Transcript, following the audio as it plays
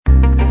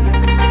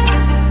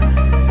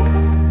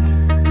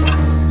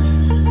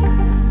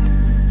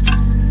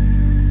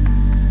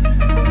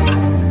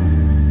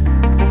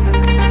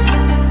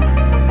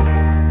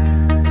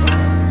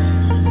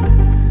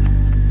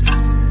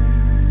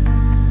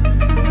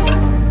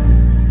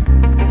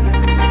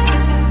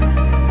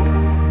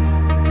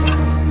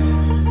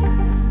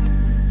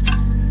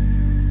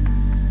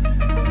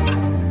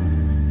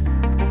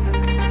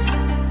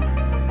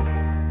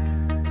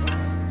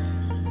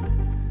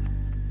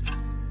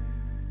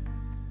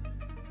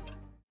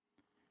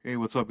Hey,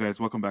 what's up, guys?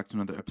 Welcome back to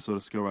another episode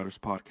of Skill Riders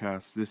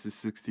Podcast. This is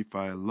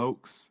 65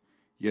 Lokes.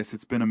 Yes,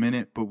 it's been a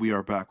minute, but we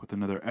are back with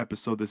another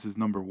episode. This is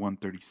number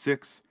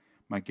 136.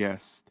 My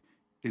guest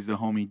is the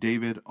homie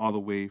David, all the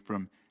way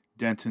from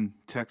Denton,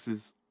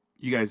 Texas.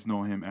 You guys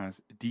know him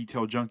as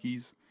Detail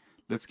Junkies.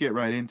 Let's get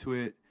right into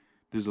it.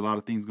 There's a lot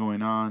of things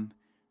going on,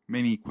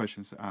 many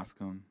questions to ask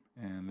him,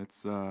 and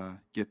let's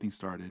get things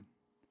started.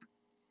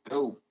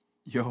 Oh,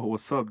 Yo,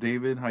 what's up,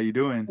 David? How you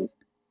doing?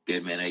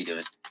 good man. How you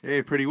doing?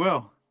 Hey, pretty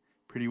well.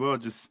 Pretty well.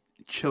 Just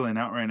chilling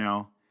out right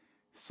now.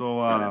 So,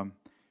 Right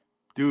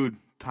dude,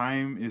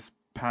 time is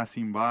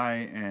passing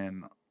by,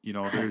 and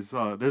there's.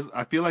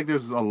 I feel like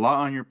there's a lot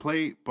on your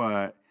plate,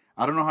 but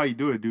I don't know how you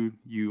do it, dude.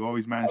 You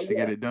always manage Oh to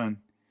get yeah. it done.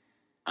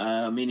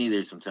 Me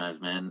neither. Sometimes,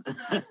 man.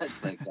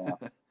 It's like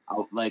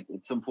I'll like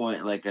at some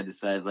point, like I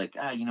decide, like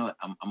you know what,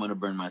 I'm gonna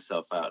burn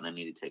myself out and I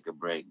need to take a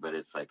break, but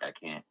it's like I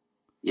can't.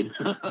 You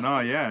know. No,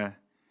 yeah,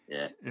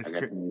 Yeah, I it's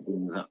got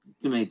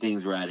too many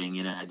things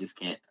riding. I just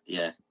can't.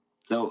 Yeah.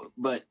 So,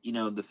 but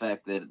the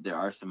fact that there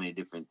are so many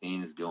different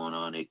things going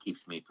on, it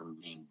keeps me from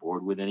being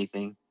bored with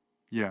anything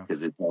yeah.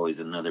 because it's always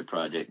another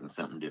project and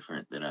something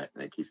different that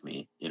keeps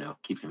me,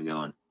 keeps me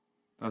going.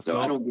 That's So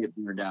I dope. don't get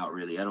burned out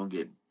really. I don't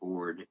get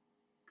bored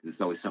because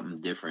it's always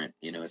something different.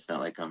 It's not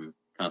like I'm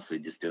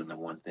constantly just doing the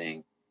one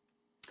thing.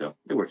 So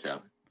it works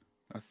out.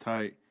 That's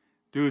tight,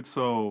 dude.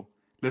 So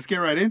let's get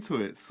right into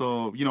it.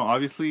 So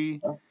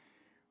obviously,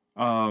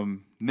 Oh,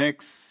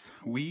 next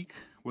week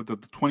with the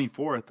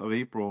 24th of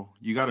April,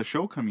 you got a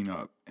show coming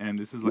up, and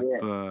this is like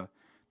yeah,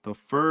 the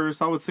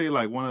first, I would say,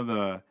 like one of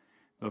the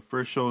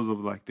first shows of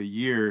like the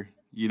year.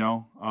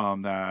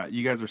 That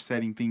you guys are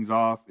setting things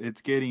off.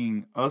 It's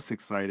getting us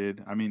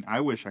excited. I mean, I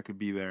wish I could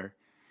be there.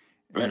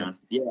 right And on.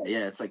 Yeah,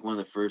 yeah. It's like one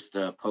of the first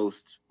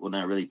post, well,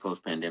 not really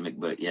post pandemic,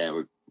 but yeah,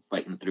 we're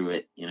fighting through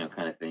it,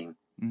 kind of thing.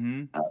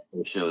 mm-hmm.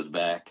 The show's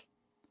back.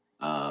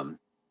 Um,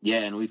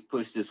 yeah, and we've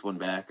pushed this one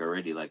back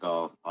already, like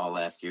all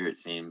last year. It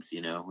seems,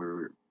 we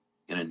were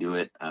gonna do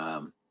it.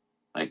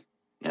 Like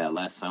yeah,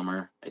 last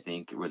summer I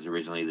think it was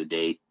originally the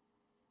date,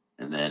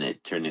 and then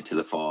it turned into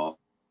the fall,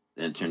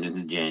 then it turned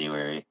into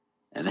January,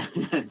 and then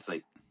it's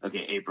like,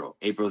 okay, April.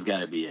 April's got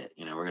to be it.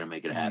 We're gonna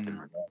make it happen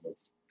Mm.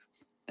 regardless.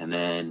 And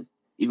then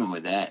even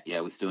with that,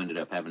 yeah, we still ended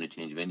up having to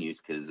change venues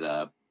because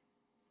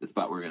the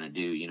spot we're gonna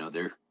do,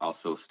 they're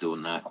also still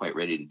not quite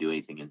ready to do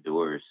anything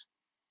indoors.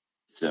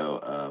 So,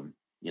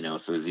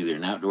 so it's either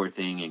an outdoor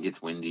thing and it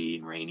gets windy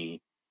and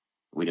rainy.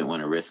 We didn't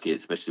want to risk it,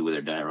 especially with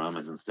our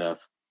dioramas and stuff.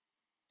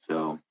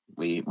 So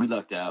we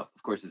lucked out.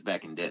 Of course, it's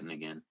back in Denton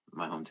again,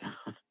 my hometown.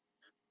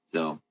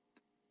 So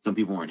some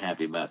people weren't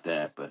happy about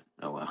that, but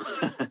oh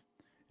well.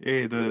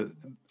 Hey,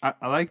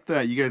 I like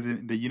that you guys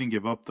that you didn't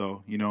give up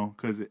though.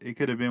 Because it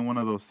could have been one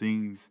of those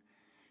things.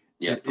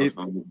 Yeah, It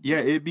postponed. yeah,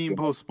 it being Yeah,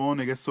 postponed,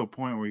 it gets to a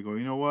point where you go,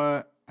 you know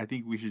what? I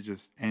think we should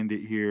just end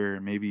it here,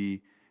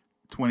 maybe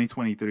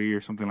 2023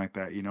 or something like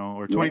that, or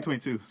yeah,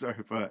 2022. Sorry,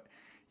 but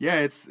yeah,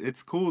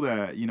 it's cool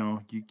that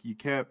you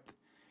kept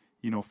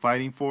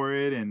fighting for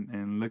it,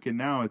 and look at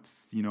now,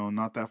 it's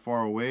not that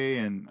far away,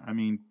 and I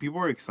mean people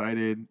are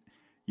excited,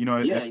 yeah,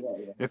 yeah, yeah.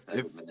 if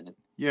Excited, man.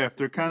 yeah, if It's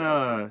they're gonna kind be a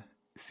lot of fun. of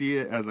see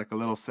it as like a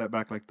little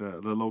setback, like the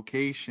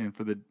location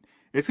for the,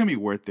 it's gonna be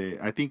worth it.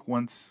 I think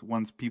once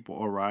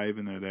people arrive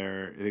and they're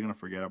there, they're gonna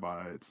forget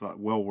about it. It's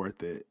well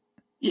worth it.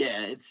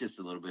 Yeah, it's just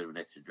a little bit of an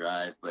extra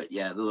drive, but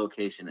yeah, the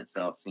location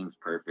itself seems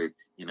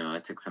perfect. I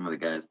took some of the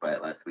guys by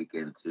it last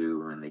weekend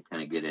too, and they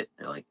kind of get it.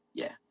 They're like,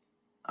 yeah,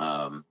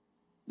 um,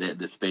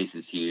 the space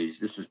is huge.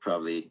 This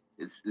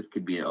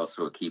could be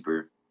also a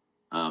keeper,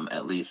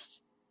 at least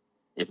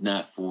if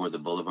not for the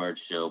Boulevard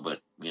show,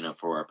 but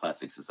for our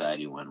Plastic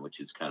Society one, which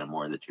is kind of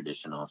more the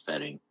traditional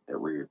setting that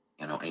we're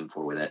aim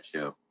for with that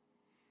show.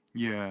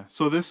 Yeah.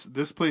 So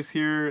this place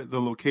here,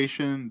 the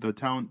location, the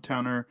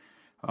towner,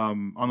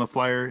 on the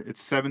flyer,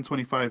 it's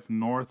 725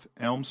 North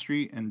Elm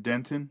Street in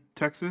Denton,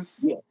 Texas.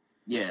 Yeah.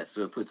 Yeah,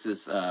 so it puts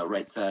us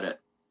right side of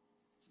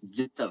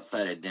just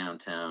outside of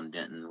downtown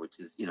Denton, which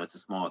is it's a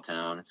small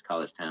town, it's a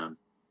college town.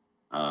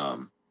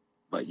 Um,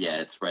 but yeah,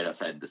 it's right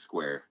outside the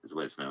square is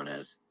what it's known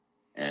as,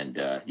 and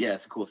yeah,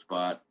 it's a cool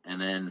spot.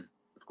 And then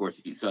of course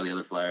you saw the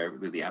other flyer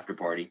with the after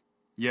party.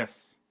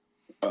 Yes.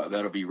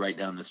 That'll be right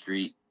down the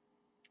street.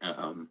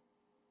 Um,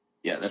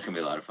 yeah, that's gonna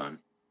be a lot of fun.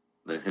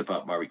 The hip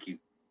hop barbecue.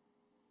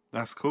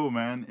 That's cool,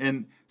 man.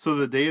 And so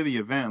the day of the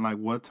event, like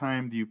what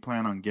time do you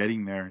plan on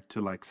getting there to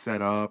like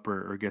set up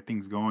or get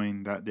things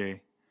going that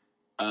day?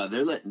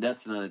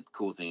 That's another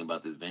cool thing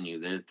about this venue.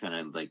 They're kind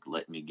of like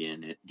letting me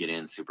get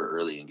in super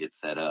early and get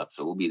set up.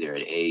 So we'll be there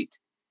at 8.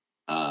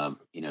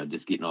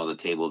 Just getting all the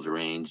tables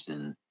arranged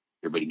and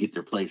everybody get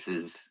their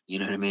places. You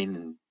know what I mean,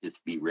 and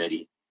just be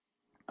ready.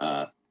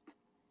 Uh,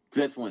 'Cause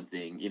that's one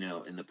thing.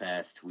 In the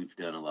past we've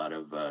done a lot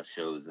of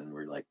shows and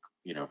we're like,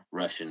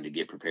 rushing to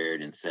get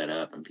prepared and set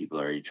up, and people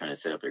are already trying to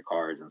set up their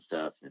cars and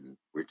stuff, and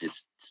we're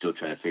just still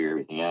trying to figure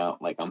everything out.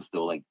 Like I'm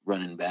still like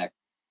running back,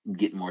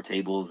 getting more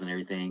tables and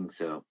everything.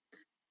 So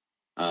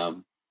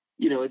um,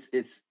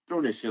 it's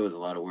throwing a show is a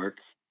lot of work.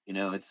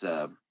 It's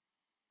a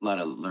lot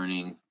of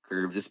learning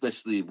curves,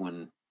 especially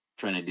when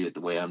trying to do it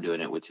the way I'm doing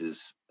it, which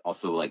is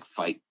also like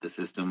fight the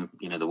system,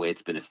 the way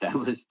it's been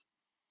established.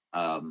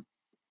 Um,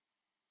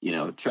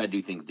 try to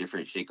do things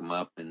different, shake them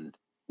up, and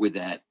with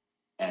that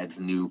adds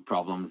new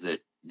problems that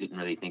didn't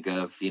really think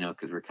of,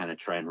 because we're kind of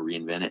trying to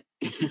reinvent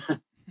it.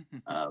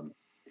 um,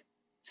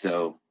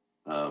 so,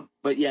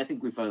 but yeah, I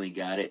think we finally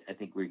got it. I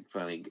think we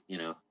finally,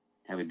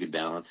 have a good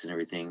balance and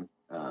everything.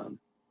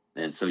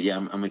 And so, yeah,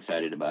 I'm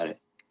excited about it.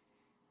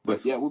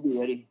 But yeah, we'll be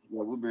ready.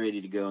 Yeah, we'll be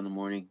ready to go in the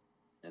morning,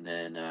 and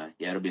then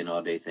yeah, it'll be an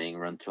all-day thing.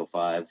 Run till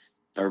 5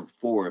 or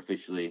 4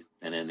 officially,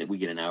 and then we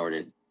get an hour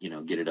to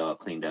get it all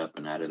cleaned up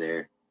and out of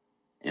there,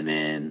 and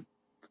then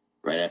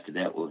right after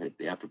that we'll hit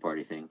the after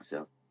party thing.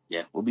 So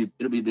yeah, it'll be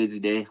a busy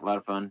day, a lot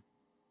of fun.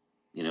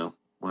 We'll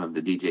have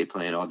the DJ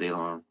playing all day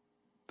long.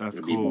 That's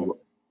It'll cool.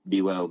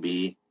 be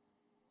BYOB.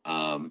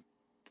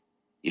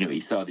 You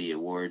saw the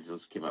awards;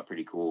 those came out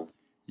pretty cool.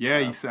 Yeah,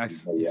 you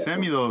sent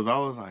me those. I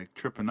was like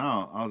tripping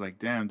out. I was like,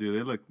 damn,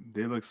 dude,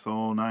 they look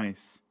so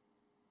nice.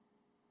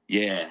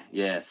 Yeah,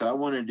 yeah. So I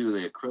wanted to do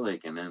the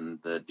acrylic, and then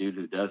the dude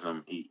who does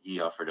them, he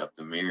offered up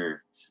the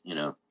mirrors,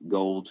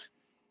 gold,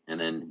 and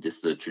then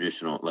just the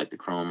traditional, like the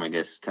chrome, I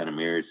guess, kind of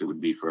mirrors. It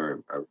would be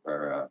for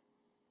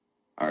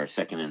our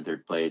second and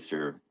third place,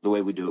 or the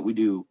way we do it. We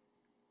do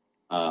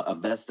a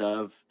best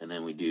of, and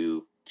then we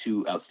do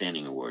 2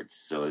 outstanding awards.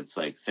 So it's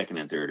like second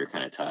and third are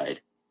kind of tied,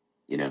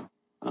 you know.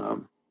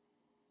 Um,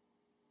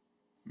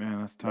 Man,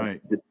 that's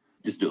tight.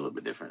 just do a little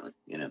bit differently,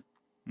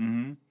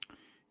 Mm-hmm.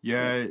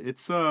 Yeah,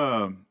 it's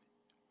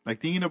like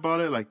thinking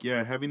about it, like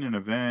yeah, having an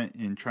event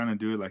and trying to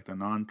do it like the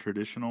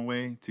non-traditional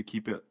way to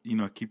keep it,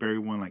 keep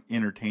everyone like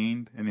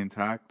entertained and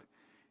intact.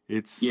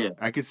 Yeah,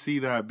 I could see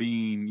that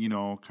being,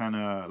 kind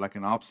of like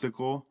an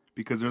obstacle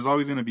because there's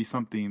always going to be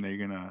something that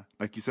you're going to,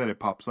 like you said, it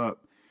pops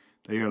up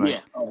that you're like, yeah.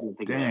 Oh, I didn't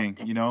think of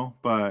dang, that.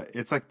 but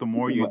it's like the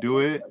more you do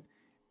it,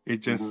 it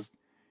Mhm. just,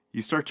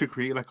 you start to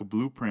create like a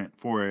blueprint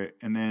for it.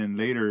 And then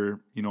later,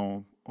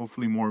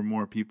 hopefully more and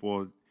more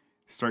people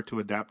start to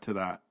adapt to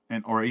that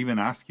and, or even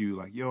ask you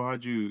like, yo,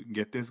 how'd you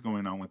get this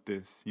going on with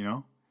this?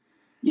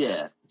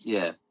 Yeah,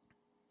 yeah.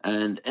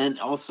 And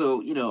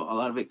also, a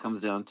lot of it comes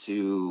down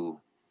to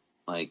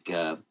like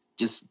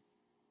just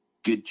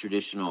good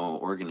traditional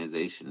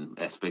organization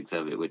aspects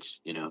of it, which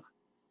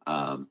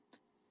um,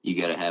 you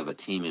got to have a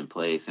team in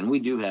place, and we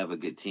do have a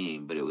good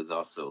team. But it was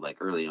also like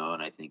early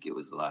on, I think it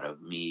was a lot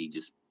of me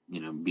just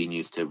being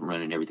used to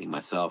running everything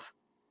myself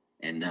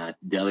and not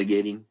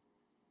delegating.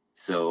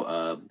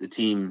 So the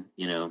team,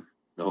 the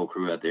whole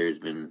crew out there has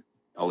been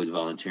always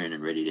volunteering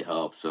and ready to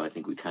help. So I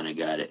think we kind of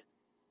got it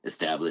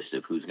established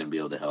of who's going to be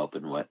able to help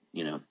and what.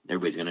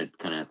 Everybody's going to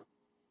kind of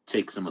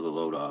take some of the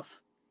load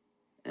off,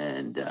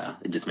 and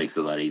it just makes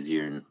it a lot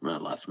easier and run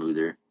a lot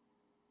smoother.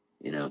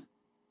 You know,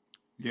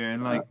 Yeah.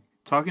 And uh, like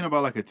talking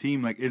about like a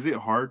team, like, is it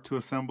hard to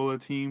assemble a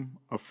team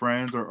of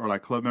friends or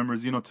like club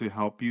members, to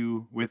help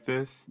you with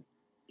this?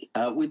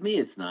 with me,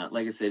 it's not.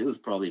 Like I said, it was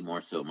probably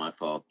more so my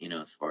fault.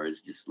 As far as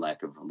just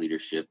lack of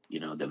leadership.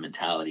 The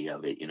mentality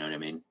of it. You know what I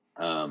mean?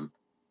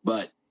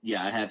 But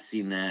yeah, I have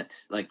seen that.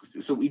 Like,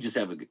 so we just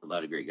have a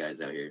lot of great guys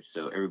out here.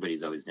 So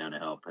everybody's always down to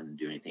help and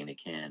do anything they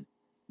can.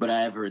 But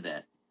I have heard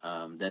that.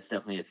 That's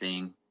definitely a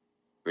thing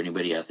for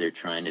anybody out there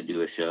trying to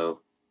do a show.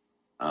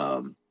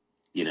 Um,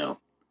 you know,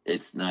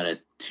 it's not a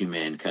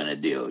 2-man kind of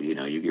deal. You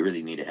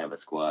really need to have a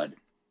squad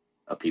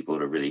of people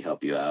to really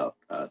help you out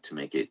to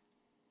make it,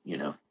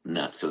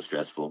 not so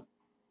stressful.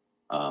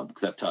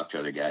 Because I've talked to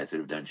other guys that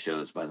have done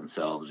shows by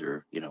themselves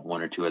or,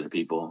 1 or 2 other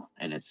people,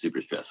 and it's super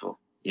stressful,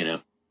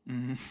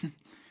 Hmm. So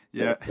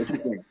Yeah. it's a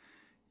thing.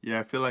 Yeah,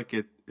 I feel like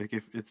if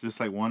it's just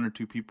like 1 or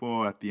 2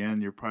 people at the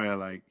end, you're probably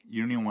like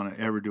you don't even want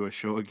to ever do a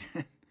show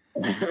again.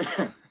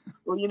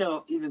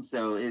 Well, even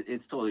so,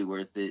 it's totally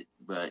worth it.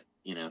 But,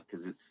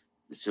 because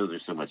the shows are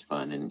so much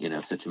fun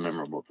and, such a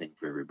memorable thing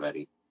for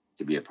everybody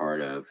to be a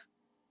part of.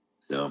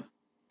 So,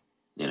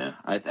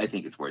 I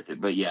think it's worth it.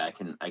 But yeah, I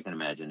can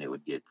imagine it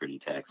would get pretty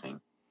taxing.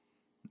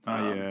 Oh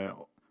Um, yeah.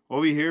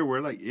 Over here,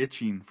 we're like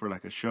itching for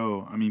like a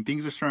show. I mean,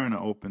 things are starting to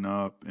open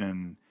up,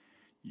 and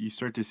you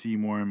start to see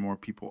more and more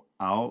people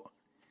out,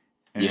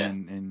 yeah.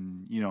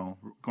 and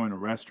going to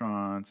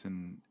restaurants,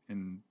 and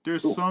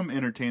there's Cool. some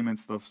entertainment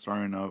stuff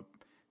starting up,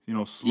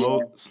 Yeah.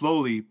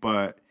 slowly.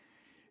 But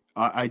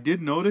I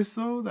did notice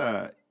though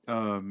that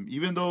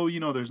even though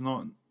there's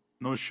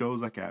no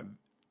shows like at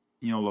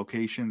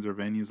locations or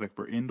venues like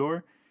for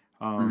indoor.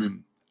 Hmm.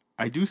 Um,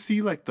 I do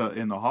see like the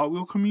in the Hot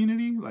Wheel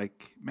community,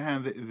 like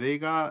man, they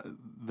got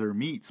their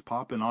meets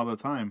popping all the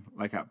time,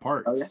 like at Oh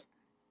yeah. parks.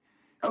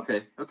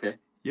 Okay. Okay.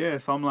 Yeah,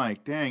 so I'm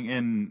like, dang,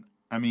 and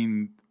I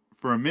mean,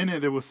 for a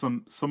minute there was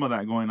some of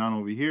that going on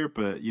over here,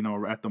 but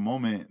at the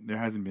moment there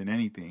hasn't been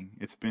anything.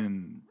 It's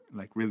been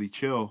like really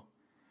chill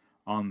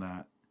on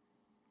that.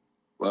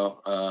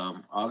 Well,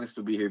 August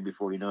will be here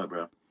before you know it,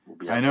 bro. We'll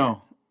be I out there.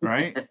 know,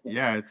 right?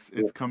 Yeah, it's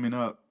coming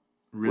up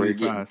really We're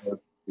getting fast. close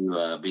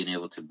to being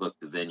able to book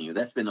the venue.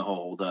 That's been the whole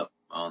hold up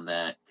on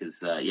that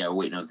because yeah, we're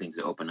waiting on things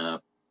to open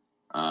up.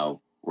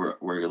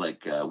 We're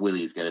like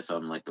Willie's got us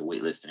on like the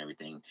wait list and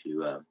everything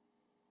to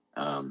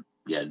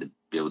to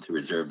be able to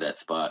reserve that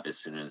spot as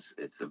soon as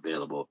it's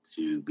available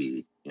to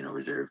be,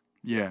 reserved.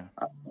 Yeah,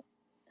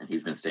 And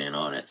he's been staying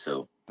on it.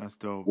 So that's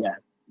dope.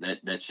 yeah,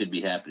 that should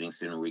be happening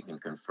sooner. We can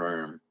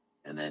confirm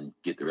and then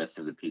get the rest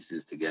of the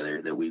pieces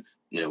together that we've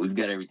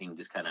got everything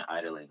just kind of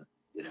idling,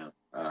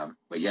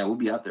 but yeah, we'll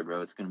be out there,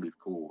 bro. It's going to be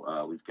cool.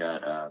 We've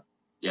got,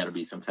 it'll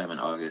be sometime in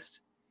August,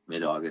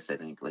 mid-August, I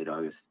think, late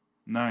August.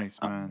 Nice,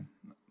 man.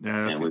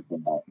 Yeah, And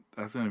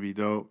that's gonna be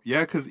dope.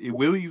 Yeah, because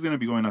Willie's gonna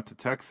be going out to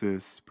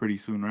Texas pretty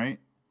soon, right?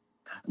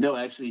 no,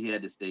 actually, he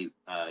had to stay.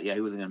 Yeah,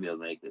 he wasn't going to be able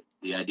to make it.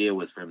 The idea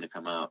was for him to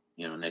come out,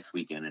 next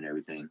weekend and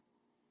everything.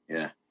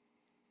 Yeah.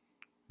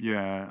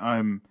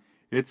 Yeah,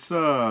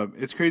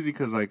 it's crazy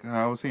because like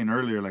I was saying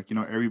earlier, like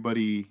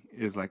everybody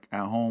is like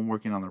at home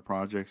working on their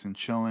projects and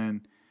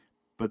chilling,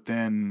 but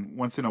then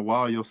once in a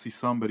while you'll see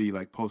somebody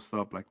like post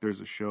up like there's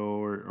a show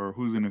or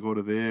who's gonna go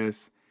to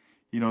this,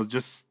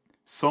 just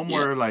Yeah.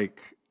 somewhere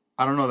like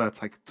I don't know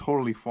that's like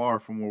totally far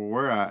from where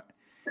we're at,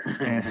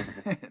 and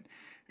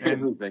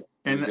and Like, here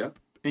we and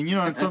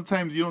go. and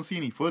sometimes you don't see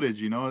any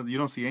footage, you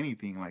don't see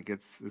anything like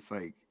it's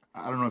like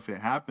I don't know if it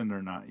happened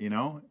or not,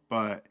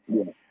 but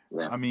Yeah.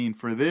 Yeah. I mean,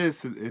 for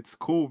this, it's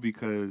cool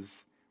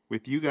because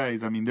with you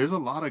guys, I mean, there's a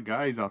lot of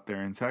guys out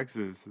there in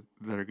Texas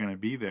that are gonna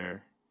be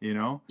there,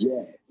 Yeah.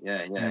 Yeah.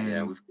 Yeah. Yeah.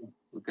 and,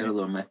 We've got a and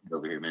little method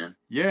over here, man.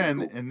 yeah, Pretty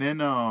and cool. and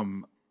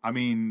then I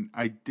mean,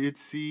 I did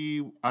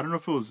see, I don't know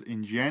if it was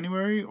in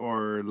January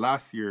or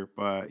last year,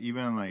 but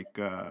even like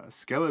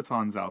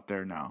skeletons out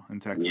there now in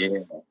Yeah.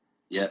 Texas.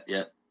 Yeah.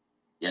 Yeah.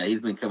 Yeah.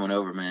 He's been coming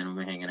over, man. We've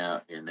been hanging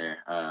out here and there.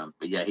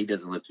 But yeah, he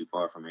doesn't live too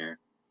far from here,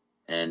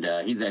 and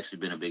he's actually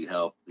been a big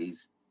help.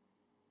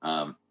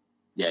 Um,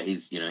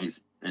 he's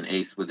an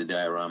ace with the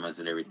dioramas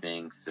and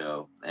everything.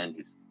 So,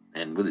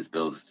 and with his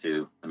builds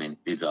too. I mean,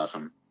 he's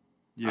awesome.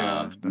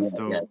 Yeah, Yeah, that's yeah.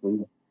 dope.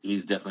 So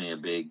he's definitely a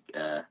big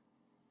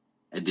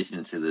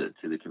addition to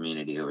the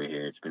community over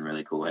here. It's been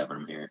really cool having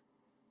him here.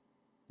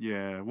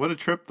 Yeah, what a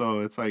trip though.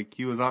 It's like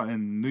he was out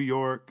in New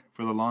York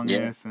for the Yeah,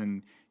 longest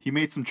and he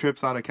made some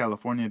trips out of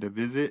California to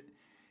visit.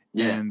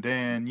 yeah, And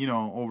then,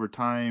 over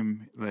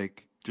time,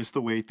 like just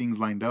the way things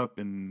lined up,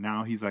 and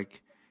now he's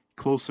like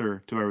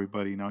closer to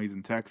everybody. Now he's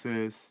in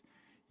Texas,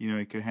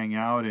 he could hang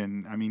out,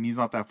 and I mean, he's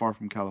not that far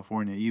from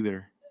California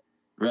either.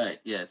 right.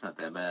 Yeah, it's not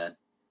that bad.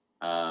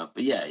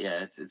 But yeah,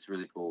 it's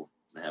really cool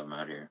to have him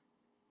out here.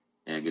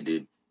 Yeah, good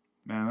dude.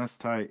 Man, that's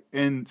tight.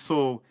 And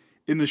so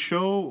in the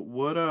show,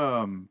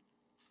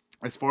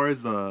 as far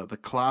as the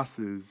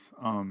classes,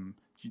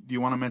 do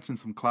you want to mention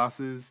some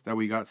classes that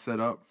we got set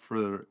up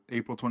for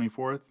April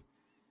 24th?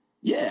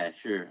 Yeah,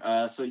 sure.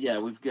 So yeah,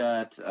 we've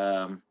got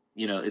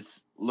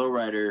it's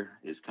lowrider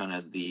is kind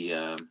of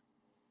the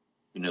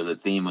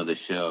theme of the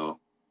show.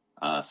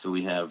 So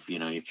we have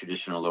your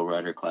traditional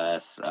lowrider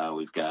class.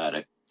 We've got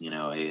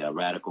a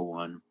radical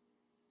one,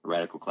 a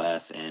radical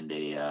class, and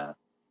a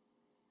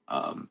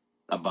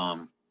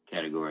bomb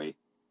category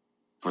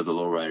for the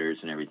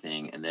lowriders and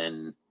everything. And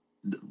then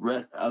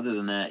other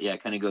than that, yeah,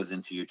 it kind of goes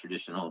into your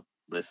traditional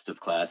list of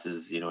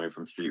classes,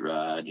 from street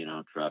rod,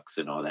 trucks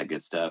and all that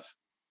good stuff.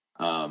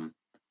 Um,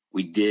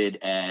 we did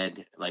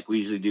add, like we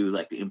usually do,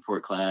 like the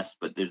import class,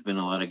 but there's been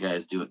a lot of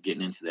guys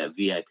getting into that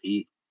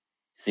VIP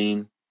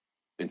scene.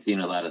 Been seeing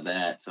a lot of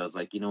that, so I was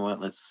like, you know what?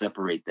 Let's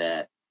separate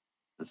that.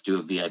 Let's do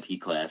a VIP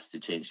class to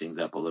change things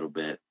up a little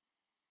bit.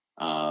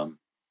 Um,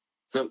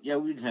 so yeah,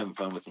 we've been having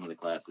fun with some of the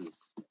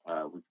classes.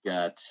 We've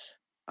got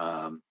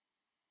um,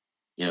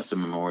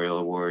 some memorial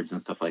awards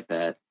and stuff like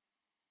that.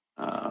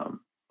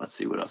 Let's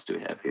see, what else do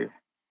we have here?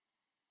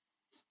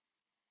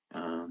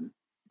 Um,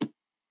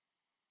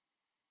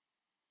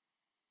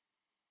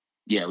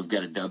 yeah, we've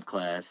got a dub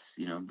class,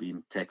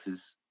 being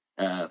Texas.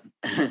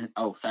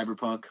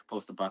 Cyberpunk,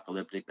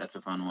 post-apocalyptic. That's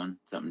a fun one,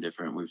 something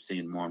different. We've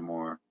seen more and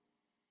more,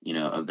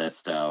 of that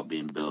style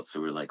being built. So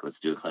we're like, let's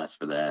do a class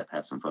for that,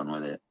 have some fun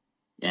with it.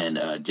 And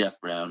Jeff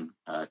Brown,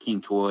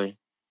 King Toy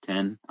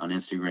 10 on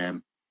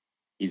Instagram,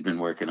 he's been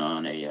working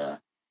on a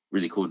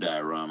really cool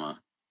diorama.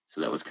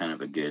 So that was kind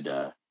of a good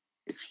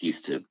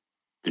excuse to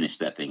finish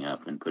that thing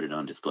up and put it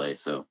on display.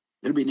 So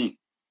it'll be neat.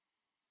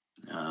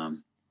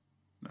 Um,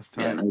 That's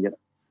yeah, tight.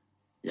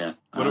 yeah.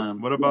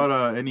 What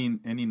about any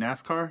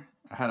NASCAR?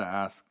 I had to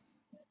ask.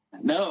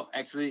 No,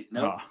 actually,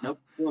 nope, Oh. nope,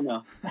 still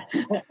no.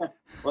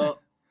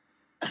 Well,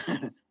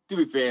 to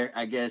be fair,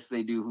 I guess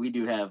they do. We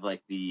do have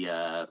like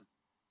the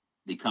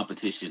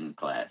competition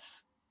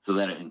class, so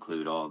that'll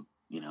include all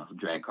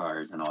drag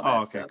cars and all Oh, that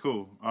okay, stuff.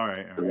 cool. All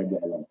right, all So right. we'll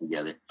get all that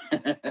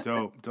together.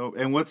 Dope, dope.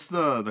 And what's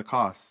the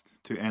cost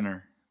to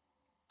enter?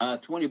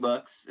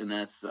 $20, and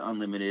that's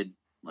unlimited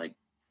like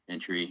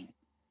entry.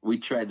 We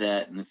tried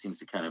that, and it seems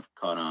to kind of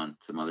caught on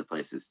some other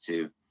places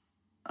too.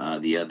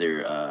 The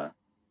other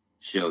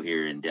show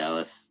here in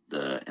Dallas,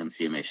 the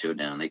MCMA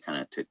Showdown, they kind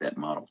of took that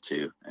model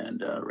too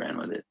and ran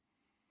with it.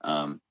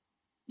 Um,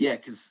 yeah,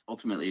 because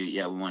ultimately,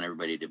 yeah, we want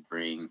everybody to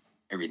bring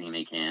everything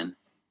they can,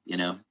 you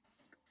know.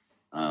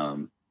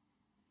 Um,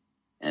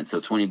 and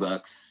so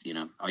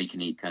 $20, all you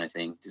can eat kind of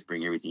thing. Just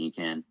bring everything you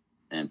can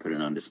and put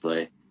it on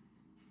display.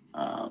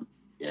 Um,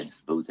 yeah,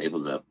 just fill the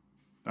tables up.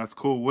 That's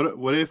cool.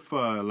 What if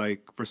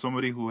like for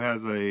somebody who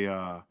has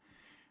a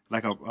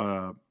like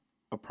a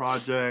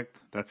project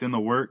that's in the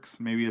works,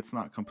 maybe it's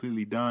not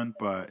completely done,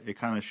 but it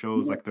kind of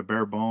shows Yeah, like the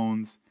bare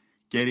bones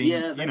getting,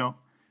 yeah, you know.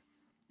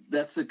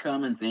 that's a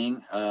common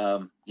thing.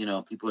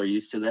 People are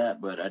used to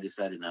that, but I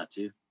decided not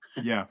to.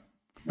 Yeah.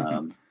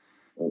 Um,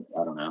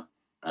 I don't know.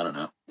 I don't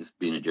know. Just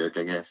being a jerk,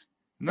 I guess.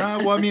 No,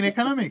 well, I mean, it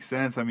kind of makes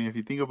sense. I mean, if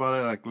you think about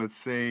it, like, let's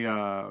say,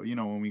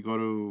 when we go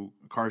to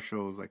car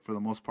shows, like, for the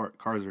most part,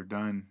 cars are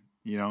done,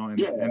 Yeah,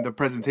 and the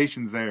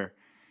presentation's there.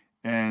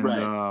 And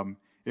right.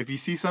 if you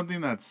see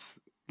something that's,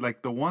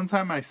 like, the one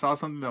time I saw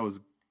something that was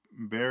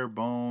bare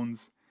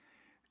bones,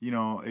 you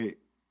know, it,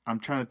 I'm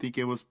trying to think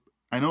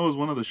I know it was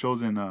one of the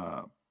shows in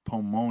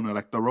Pomona,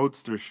 like the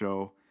Roadster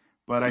show,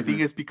 but I think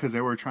Hmm. it's because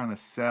they were trying to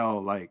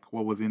sell, like,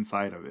 what was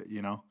inside of it,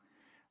 you know?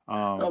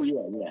 Oh Um,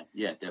 yeah, yeah,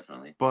 yeah,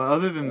 definitely. But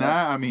other than Yeah,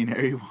 that, I mean,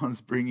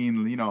 everyone's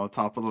bringing,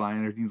 top of the line.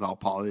 Everything's all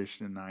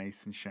polished and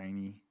nice and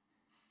shiny.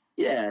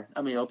 yeah.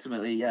 I mean,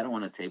 ultimately, yeah, I don't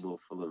want a table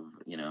full of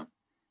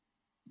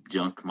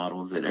junk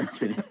models that are.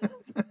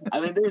 I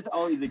mean, there's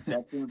always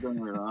exceptions. Don't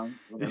get me wrong.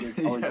 There's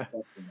always Yeah,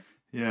 exceptions,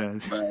 yeah.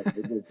 but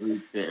it just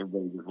leads to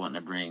everybody just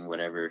wanting to bring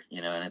whatever,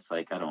 and it's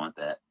like I don't want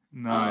that.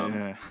 No, Um,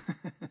 yeah.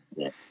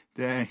 yeah,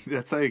 Dang,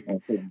 that's like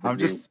that's what I'm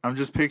it is.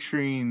 just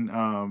picturing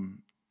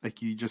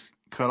like you just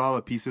cut all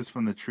the pieces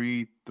from the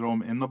tree, throw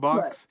them in the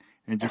Right. box,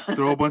 and just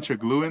throw a bunch of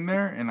glue in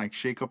there and like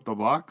shake up the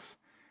box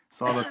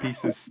so all the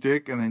pieces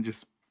stick, and then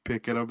just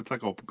pick it up. It's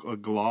like a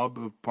glob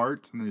of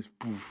parts, and then just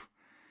poof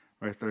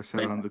right there,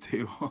 set it on the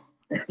table.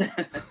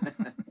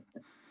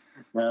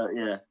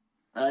 Yeah.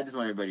 I just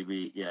want everybody to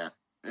be, yeah,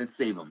 and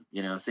save them,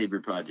 save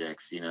your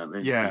projects,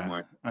 there's Yeah,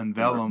 more,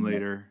 unveil more, them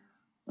later.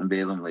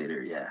 unveil them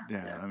later. Yeah.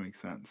 Yeah, Yeah. that makes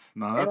sense.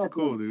 No, And that's I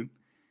cool, think dude.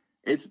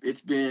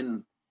 it's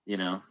been,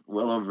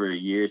 well over a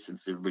year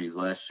since everybody's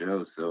last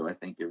show. So I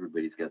think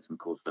everybody's got some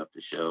cool stuff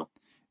to show.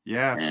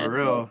 Yeah, for And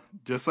real.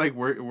 Just like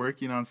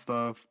working on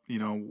stuff,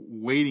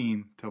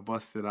 waiting to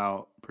bust it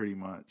out pretty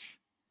much.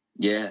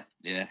 yeah,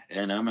 yeah.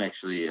 And I'm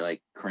actually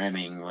like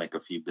cramming like a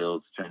few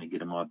builds, trying to get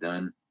them all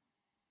done.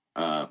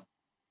 Uh,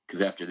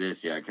 because after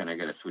this, yeah, I kind of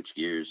got to switch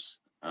gears.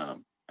 I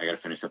got to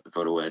finish up the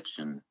photo etch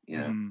and,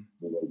 Hmm.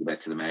 go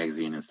back to the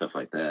magazine and stuff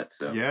like that.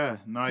 So, Yeah,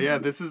 no, yeah,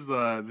 this is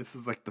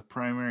like the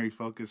primary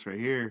focus right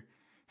here.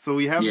 So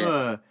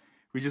yeah,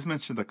 we just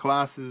mentioned the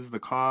classes, the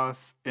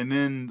costs, and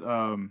then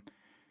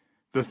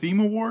the theme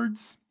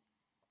awards.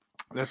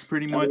 That's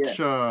pretty oh yeah, much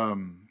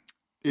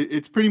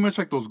it's pretty much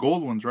like those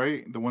gold ones,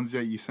 right? The ones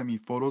that you sent me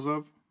photos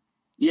of.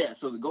 yeah.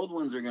 So the gold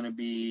ones are going to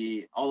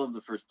be all of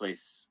the first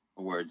place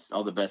awards.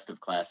 All the best of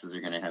classes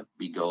are going to have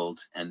be gold,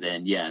 and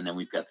then yeah, and then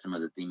we've got some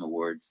of the theme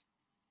awards.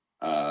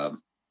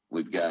 Um,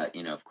 we've got,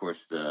 of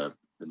course, the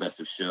best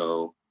of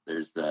show.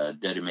 There's the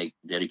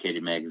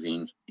dedicated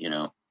magazine,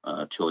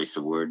 choice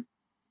award.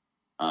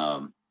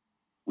 Um,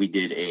 we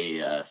did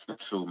a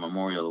special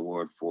memorial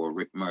award for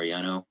Rick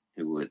Mariano,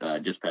 who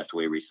just passed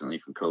away recently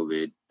from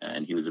COVID,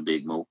 and he was a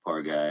big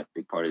Mopar guy,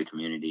 big part of the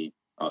community.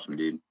 Awesome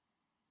dude.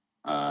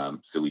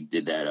 So we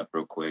did that up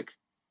real quick.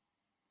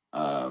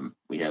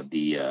 We have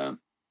the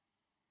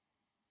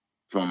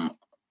from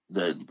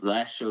the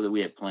last show that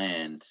we had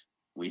planned.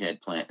 We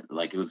had planned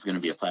like it was going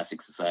to be a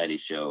Plastic Society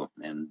show,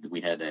 and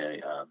we had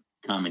a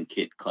common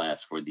kit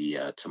class for the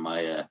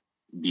Tamaya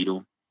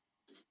Beetle,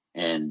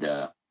 and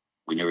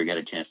we never got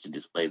a chance to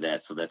display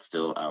that. So that's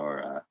still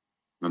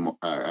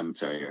I'm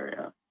sorry,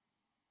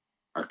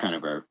 our kind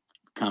of our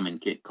common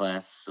kit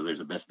class. So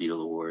there's a Best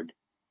Beetle award,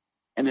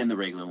 and then the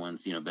regular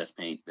ones, best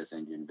paint, best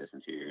engine, best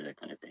interior, that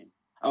kind of thing.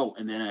 Oh,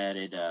 and then I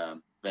added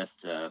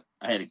best. I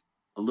had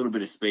a little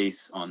bit of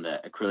space on the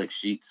acrylic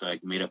sheet, so I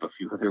made up a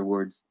few other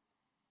awards.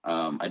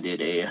 I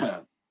did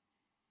a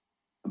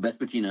best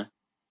patina,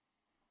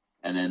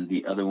 and then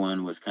the other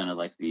one was kind of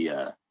like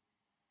the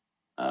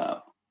uh,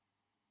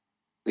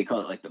 they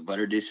call it like the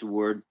butter dish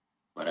award,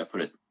 but I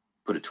put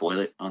a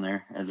toilet on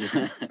there as as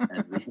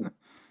the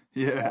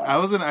Yeah,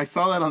 uh, I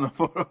saw that on the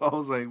photo. I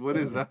was like, what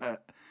is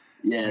that?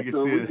 yeah. I can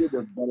So see we it. did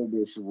the butter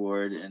dish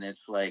award, and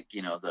it's like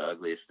the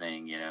ugliest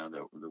thing,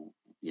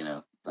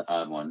 the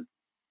odd one.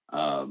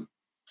 Um,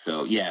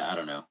 so yeah, I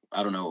don't know.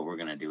 I don't know what we're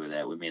gonna do with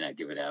that. We may not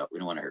give it out. We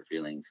don't want to hurt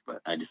feelings,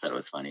 but I just thought it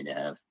was funny to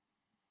have.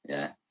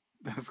 Yeah,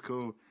 That's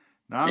cool.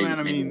 Nah, man,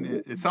 I maybe.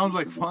 mean, it sounds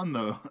like fun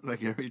though,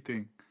 like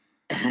everything.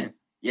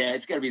 Yeah,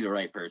 it's got to be the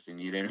right person.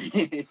 You know what I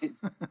mean?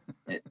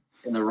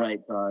 In the right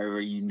car, where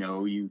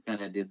you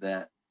kind of did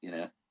that.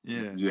 Yeah,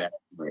 You had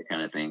the right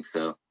kind of thing.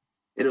 So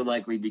it'll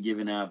likely be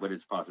given out, but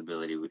it's a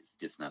possibility. It's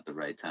just not the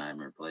right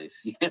time or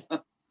place.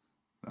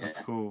 that's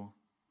Yeah. cool.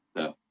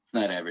 So it's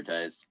not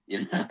advertised.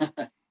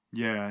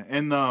 Yeah,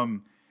 and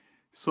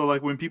so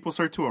like when people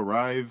start to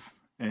arrive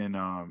and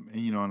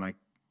and like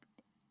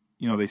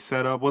they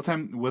set up. What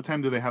time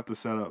do they have to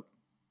set up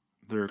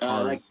their Like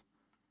cars?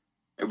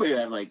 everybody will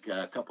have like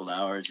a couple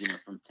hours,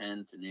 from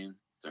 10 to noon.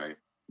 Sorry,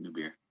 new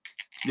beer.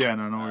 Yeah,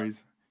 no, no Uh,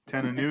 worries.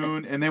 10 to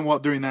noon, and then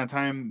what? During that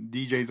time,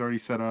 DJ's already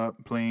set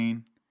up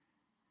playing.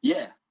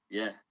 yeah,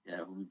 yeah, yeah.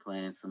 We'll be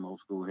playing some old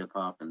school hip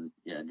hop and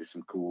yeah, just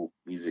some cool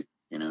music.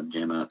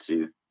 jam out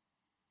to.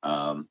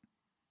 Um,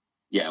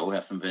 yeah, we'll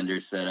have some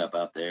vendors set up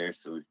out there,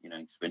 so you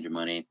can spend your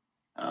money.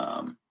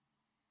 Um,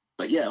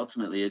 but yeah,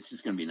 ultimately, it's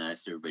just gonna be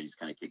nice. Everybody just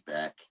kind of kick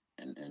back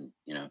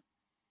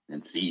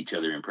and see each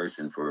other in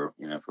person for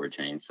a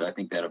change. So I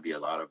think that'll be a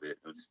lot of it.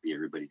 It'll just be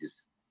everybody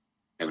just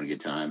having a good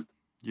time.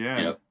 You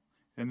Yeah. know,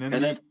 And then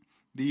and that's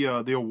the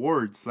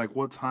awards, like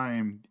what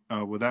time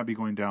would that be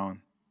going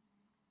down?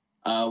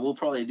 we'll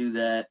probably do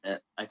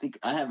that. I think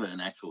I have an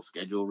actual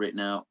schedule written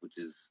out, which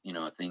is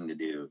a thing to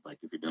do. Like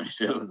if you're doing a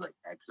show, is like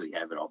actually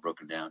have it all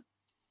broken down.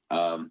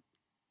 Um,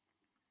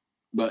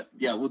 but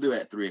yeah, we'll do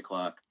it at 3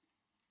 o'clock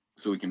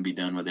so we can be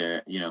done with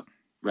it.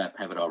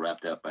 Have it all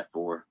wrapped up by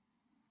 4,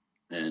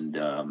 and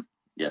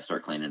yeah,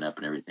 start cleaning up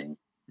and everything.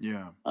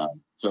 Yeah.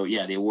 So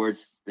yeah, the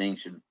awards thing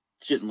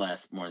shouldn't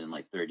last more than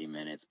like 30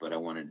 minutes, but I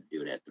wanted to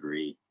do it at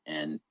 3,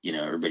 and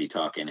everybody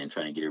talking and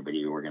trying to get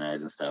everybody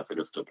organized and stuff.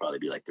 It'll still probably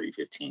be like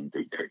 3:15,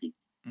 3:30. You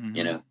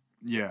Mm-hmm. know,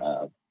 Yeah.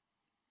 uh,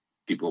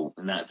 people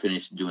not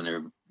finished doing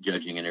their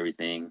judging and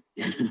everything.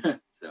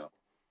 So,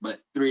 but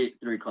 3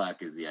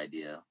 o'clock is the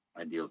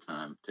ideal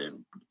time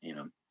to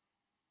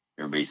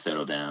everybody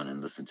settle down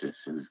and listen to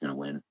who's going to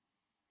win.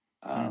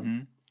 Um, Mm-hmm.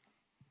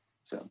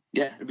 so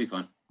yeah, it'll be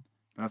fun.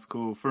 That's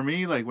cool. For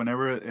me, like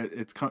whenever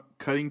it's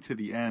cutting to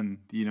the end,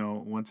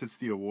 once it's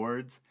the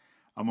awards,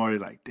 I'm already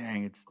like,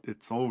 dang,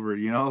 it's over.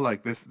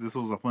 Like this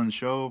was a fun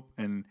show,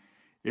 and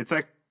it's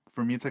like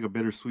for me, it's like a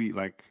bittersweet.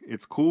 Like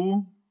it's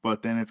cool,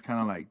 but then it's kind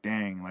of like,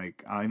 dang,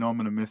 like I know I'm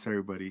gonna miss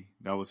everybody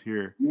that was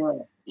here. Yeah,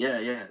 yeah,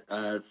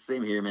 yeah.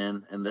 Same here,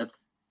 man. And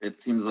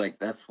it seems like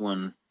that's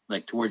when,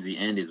 like, towards the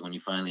end is when you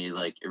finally,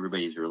 like,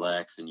 everybody's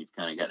relaxed and you've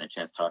kind of gotten a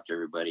chance to talk to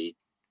everybody,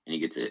 and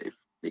you get to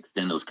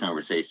extend those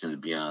conversations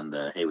beyond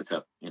the, hey, what's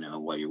up,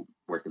 while you're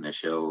working the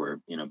show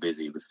or,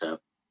 busy with stuff.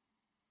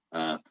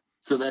 Uh,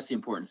 so that's the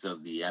importance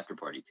of the after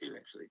party too,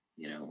 actually,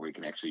 where you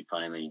can actually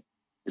finally,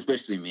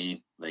 especially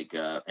me, like,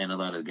 and a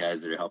lot of the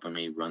guys that are helping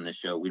me run the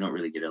show, we don't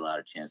really get a lot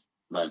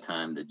of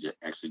time to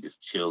actually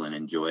just chill and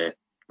enjoy it.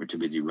 We're too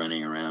busy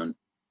running around.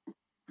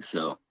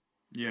 So,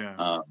 Yeah.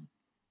 um,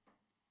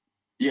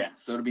 yeah,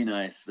 so it'll be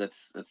nice.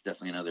 That's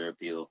definitely another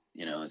appeal.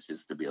 It's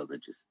just to be able to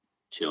just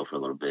chill for a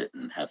little bit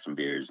and have some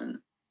beers and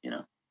you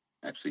know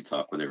actually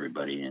talk with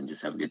everybody and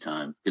just have a good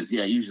time. Because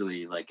yeah,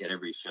 usually like at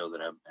every show that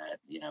I'm at,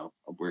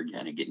 we're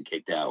kind of getting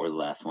kicked out. We're the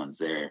last ones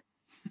there.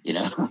 You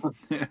know,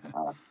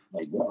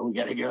 like oh, we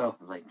gotta go.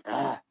 Like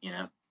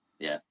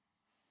yeah.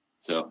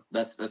 So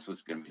that's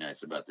what's gonna be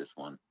nice about this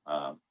one.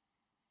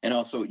 And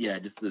also, yeah,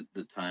 just the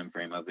time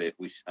frame of it.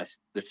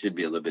 There should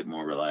be a little bit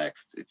more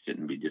relaxed. It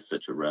shouldn't be just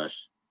such a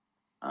rush.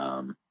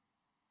 Um,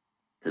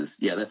 because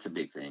yeah, that's a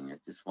big thing. I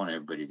just want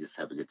everybody to just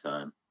have a good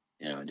time,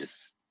 and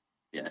just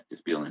be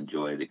able to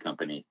enjoy the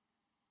company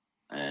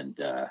and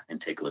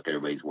take a look at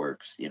everybody's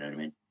works. You know what I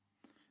mean?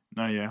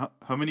 No, yeah.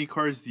 How many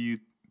cars do you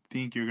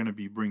think you're gonna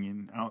be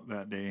bringing out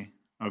that day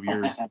of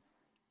yours?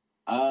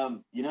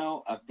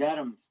 I've got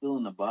them still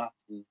in the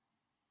boxes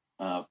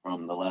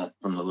from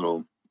the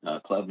little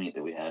club meet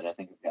that we had. I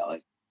think I've got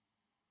like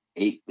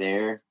 8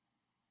 there,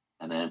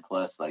 and then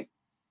plus like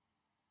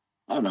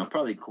I don't know,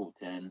 probably cool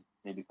 10,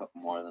 maybe a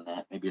couple more than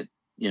that, maybe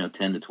 10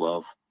 to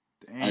 12,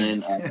 and Dang,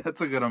 then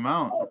that's a good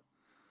amount.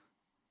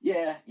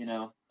 yeah,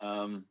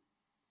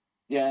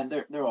 yeah, and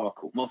they're all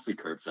cool, mostly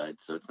curbside,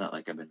 so it's not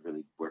like I've been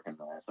really working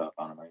my ass off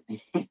on them or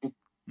anything.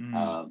 Mm.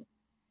 um,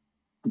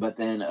 but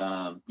then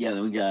yeah,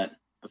 then we got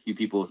a few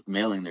people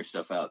mailing their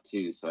stuff out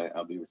too, so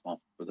I'll be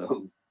responsible for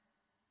those.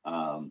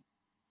 Um,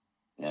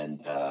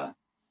 and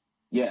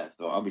yeah,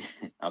 so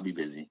I'll be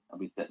busy. I'll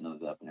be setting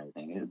those up and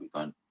everything. It'll be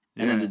fun.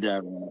 And then the Yeah.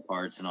 diagram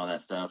parts and all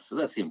that stuff. So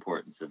that's the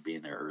importance of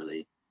being there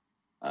early.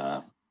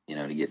 Uh,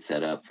 to get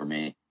set up for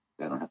me.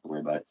 I don't have to worry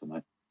about it so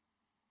much.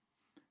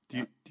 Do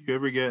you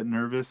ever get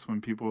nervous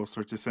when people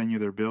start to send you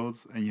their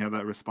bills and you have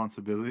that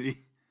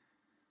responsibility?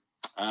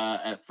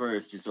 At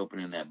first, just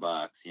opening that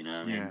box, what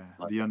I Yeah, mean,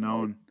 like, the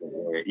unknown.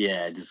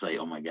 yeah, just like,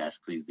 oh my gosh,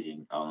 please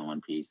be all in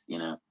one piece,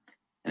 and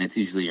it's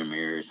usually your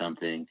mirror or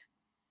something,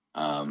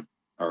 um,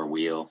 or a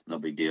wheel, no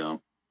big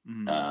deal.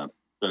 Mm. Uh,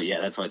 so yeah,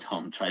 that's why I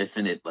told them try to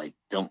send it, like,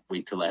 don't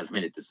wait till last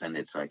minute to send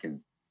it, so I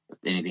can, if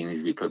anything needs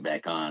to be put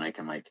back on, I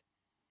can like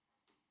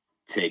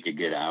take a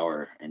good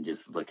hour and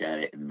just look at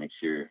it and make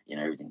sure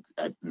everything.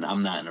 I'm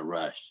not in a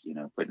rush,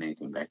 putting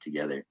anything back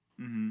together.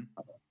 Hmm.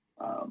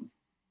 Um,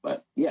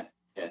 but yeah,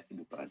 it should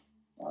be fun.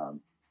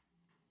 Um,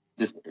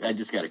 I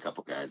just got a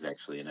couple guys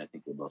actually, and I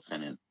think they're both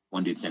sending.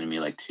 One dude sending me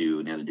like 2,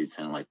 and the other dude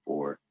sending like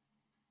 4.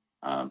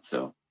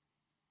 So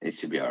it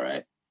should be all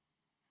right.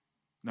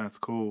 That's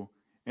cool.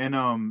 And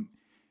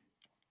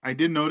I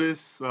did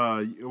notice.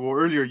 Well,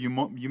 earlier you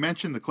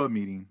mentioned the club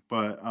meeting,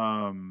 but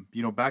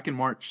back in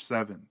March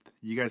 7th,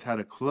 you guys had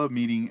a club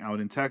meeting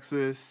out in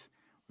Texas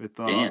with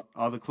Damn,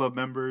 all the club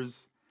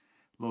members,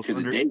 Los to the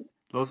Under date.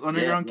 Los Yeah,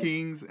 Underground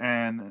Kings.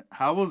 And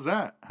how was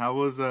that? How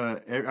was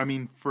I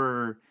mean,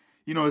 for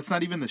it's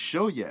not even the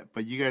show yet,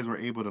 but you guys were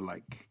able to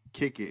like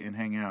kick it and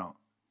hang out.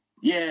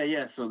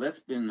 yeah. So that's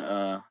been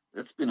a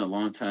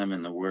long time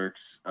in the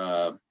works.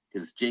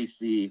 Because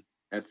JC.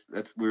 that's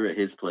we're at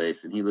his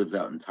place, and he lives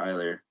out in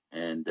Tyler,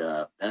 and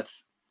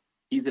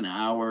he's an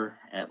hour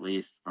at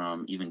least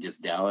from even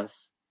just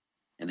Dallas,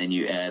 and then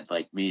you add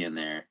like me in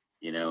there,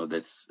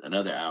 that's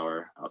another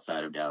hour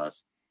outside of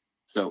Dallas.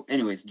 So,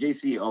 anyways,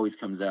 JC always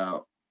comes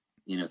out,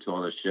 to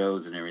all the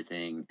shows and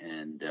everything,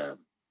 and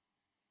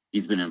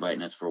he's been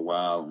inviting us for a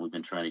while, and we've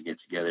been trying to get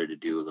together to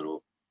do a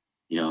little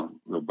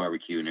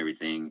barbecue and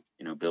everything,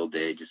 build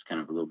day, just kind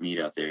of a little meet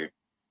out there.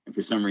 And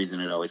for some reason,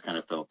 it always kind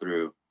of fell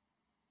through.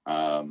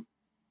 Um,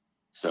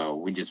 so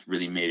we just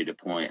really made it a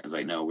point. I was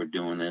like, no, we're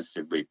doing this.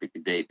 Everybody pick a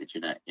date that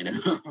you're not,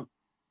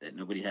 that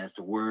nobody has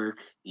to work.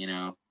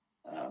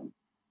 Um,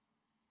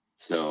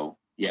 so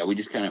yeah, we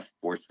just kind of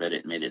force fed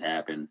it and made it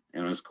happen.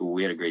 And it was cool.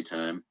 We had a great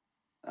time.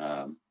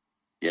 Um,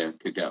 yeah,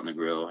 cooked out on the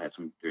grill, had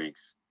some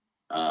drinks.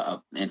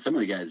 And some of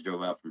the guys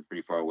drove out from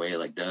pretty far away,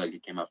 like Doug, he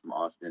came out from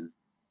Austin,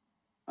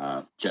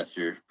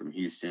 Chester from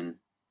Houston.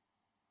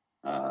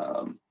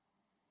 Um,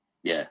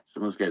 yeah,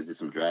 some of those guys did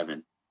some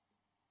driving.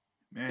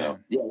 So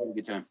Man. yeah, we had a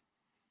good time.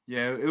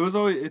 Yeah,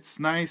 it's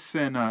nice,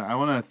 and I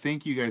want to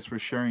thank you guys for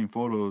sharing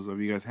photos of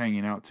you guys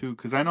hanging out too,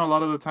 because I know a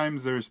lot of the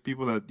times there's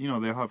people that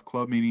they'll have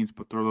club meetings,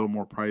 but they're a little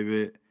more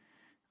private.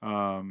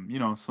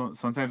 So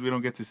sometimes we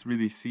don't get to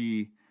really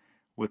see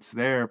what's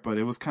there, but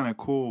it was kind of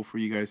cool for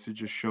you guys to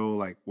just show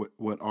like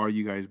what are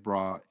you guys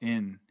brought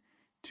in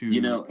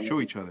to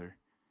show each other.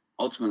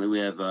 Ultimately, we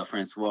have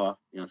Francois,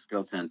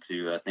 Skeleton,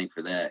 to thank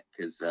for that,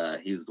 because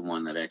he was the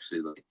one that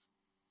actually like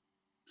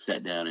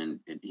sat down and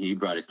he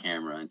brought his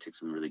camera and took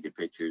some really good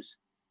pictures.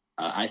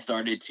 I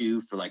started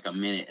to for like a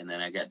minute, and then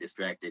I got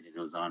distracted and it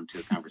was on to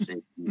a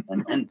conversation,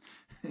 and then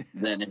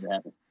that never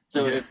happened.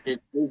 So Yeah. if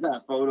there's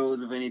not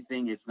photos of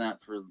anything, it's not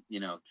for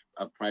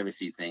a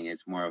privacy thing.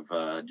 It's more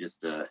of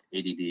just a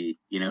ADD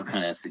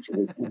kind of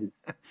situation.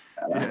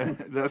 Yeah,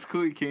 that's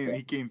cool. He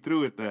came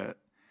through with that.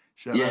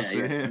 Shout out Yeah, to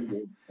yeah,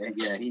 him.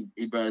 yeah.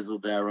 He brought his little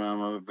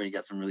diorama. Everybody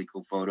got some really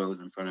cool photos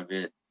in front of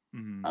it.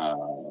 Hmm.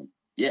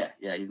 Yeah,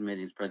 he's made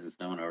his presence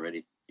known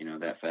already.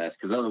 That fast.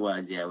 Because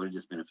otherwise, yeah, it would have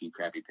just been a few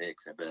crappy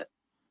pics, I bet.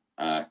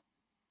 'Cause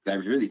I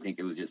really think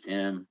it was just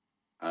him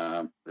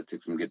that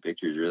took some good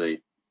pictures.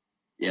 Really,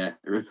 yeah,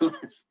 it really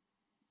was.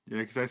 Yeah,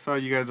 because I saw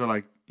you guys are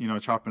like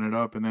chopping it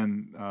up, and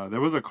then there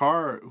was a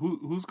car.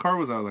 Whose car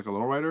was that? Like a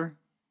lowrider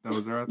that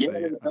was there Yeah,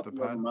 there's a at the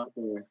couple of pad. them out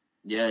there.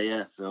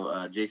 Yeah. So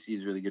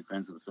JC's really good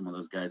friends with some of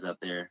those guys out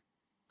there.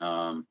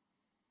 Um,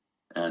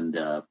 and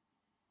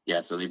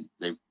yeah, so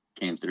they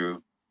came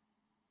through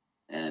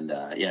and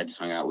yeah, just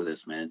hung out with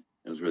us, man.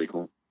 It was really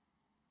cool.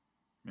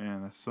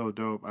 Man, that's so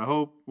dope. I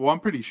hope. Well,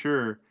 I'm pretty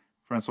sure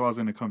Francois is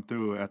gonna come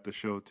through at the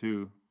show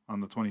too on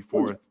the Oh yeah.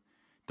 24th,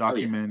 Oh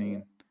yeah.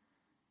 documenting.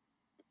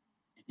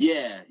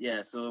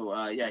 Yeah.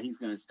 So yeah, he's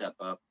gonna step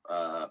up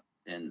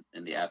in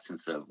the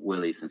absence of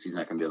Willie, since he's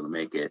not gonna be able to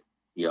make it.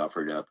 He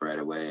offered up right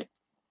away,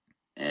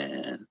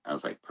 and I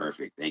was like,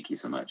 perfect, thank you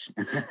so much.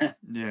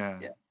 Yeah,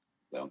 Yeah.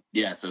 So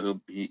yeah,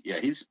 so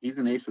he's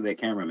an ace with that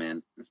camera,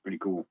 man. It's pretty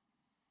cool.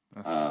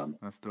 that's Um,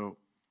 that's dope.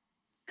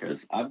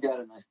 because I've got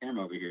a nice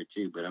camera over here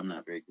too, but I'm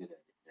not very good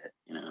at it,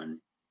 and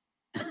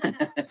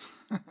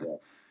yeah,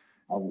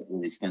 I haven't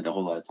really spent a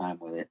whole lot of time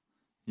with it.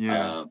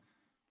 Yeah, Um,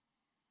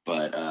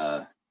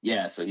 but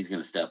yeah, so he's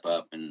gonna step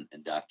up and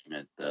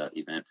document the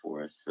event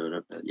for us.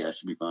 So yeah, it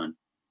should be fun.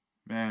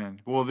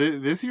 man. Well,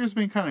 this year's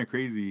been kind of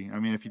crazy. I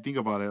mean, if you think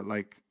about it,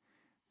 like,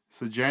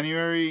 so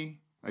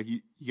January, like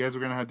you guys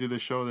were gonna have to do the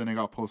show, then it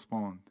got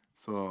postponed,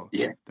 so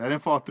Yeah, that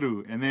didn't fall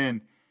through. And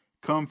then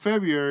come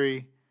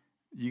February,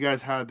 you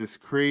guys had this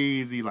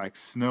crazy like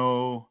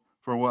snow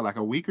for what, like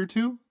a week or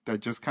two that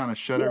just kind of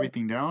shut yeah,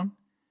 everything down.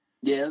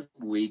 yeah. It was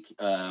a week.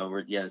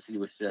 Where the city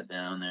was shut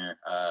down there.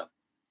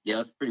 Yeah, it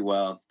was pretty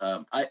wild.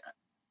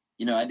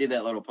 I did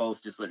that little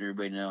post just letting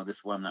everybody know this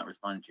is why I'm not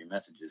responding to your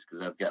messages,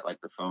 because I've got like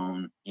the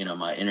phone,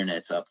 my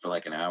internet's up for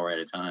like an hour at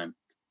a time.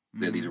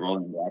 So these Hmm.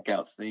 rolling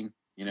blackouts thing,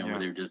 where Yeah.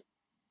 they're just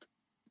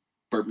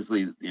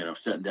purposely,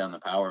 shutting down the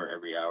power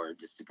every hour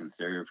just to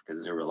conserve,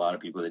 because there were a lot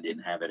of people that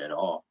didn't have it at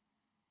all.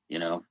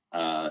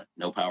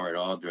 No power at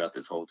all throughout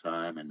this whole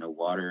time, and no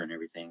water and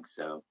everything.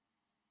 So,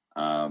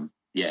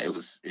 yeah,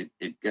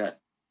 it got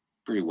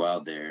pretty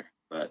wild there.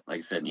 But like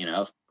I said,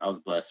 I was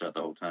blessed throughout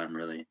the whole time,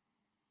 really.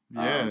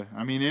 Yeah, Um,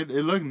 I mean it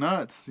looked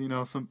nuts,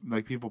 some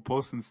like people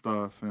posting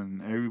stuff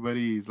and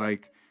everybody's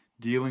like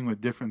dealing with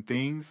different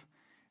things,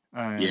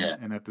 and yeah,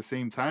 at the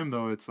same time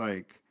though it's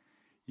like,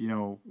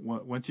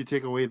 once you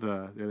take away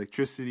the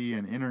electricity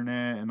and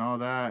internet and all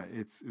that,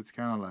 it's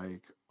kind of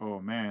like, oh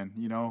man,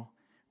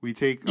 we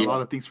take a yeah.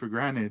 lot of things for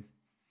granted.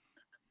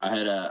 I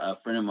had a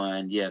friend of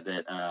mine, yeah,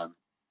 that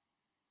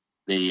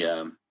they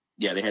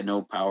yeah, they had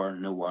no power,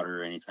 no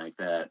water or anything like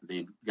that.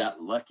 They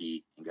got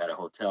lucky and got a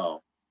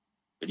hotel,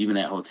 but even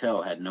that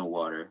hotel had no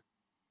water.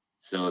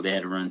 So they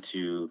had to run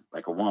to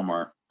like a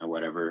Walmart or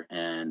whatever,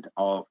 and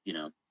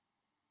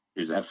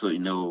there's absolutely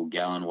no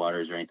gallon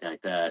waters or anything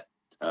like that.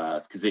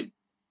 Because it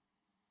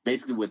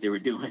basically what they were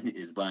doing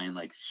is buying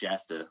like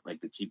Shasta,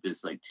 like the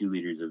cheapest, like 2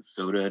 liters of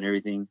soda and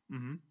everything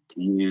Mm-hmm.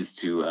 to use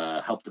to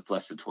help to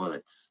flush the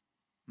toilets.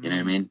 You know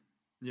what I Mm. mean?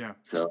 Yeah.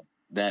 So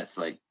that's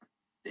like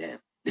damn.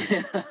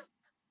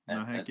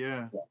 No, heck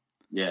yeah.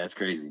 Yeah, it's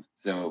crazy.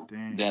 So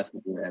Dang. that's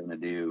what we're having to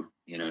do,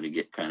 to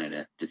get kind of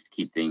to just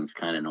keep things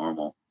kind of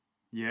normal.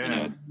 You Yeah.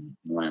 know,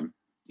 when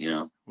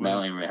What not a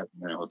only we have to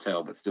rent a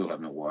hotel, but still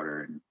have no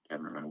water and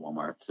having to rent a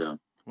Walmart. So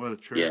what a yeah,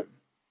 trip.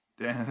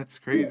 Damn, that's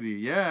yeah, crazy.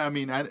 Yeah, I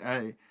mean,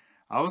 I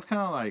was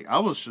kind of like, I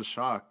was just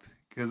shocked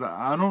because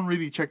I don't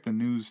really check the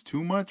news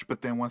too much,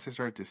 but then once I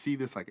started to see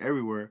this like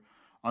everywhere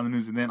on the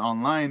news and then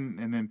online,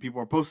 and then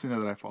people are posting it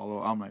that I follow,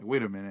 I'm like,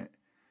 wait a minute,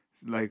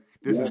 like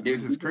yeah,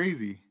 this dude. is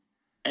crazy.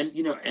 And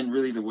and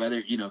really the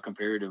weather,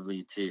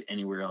 comparatively to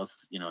anywhere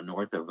else,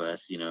 north of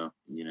us, that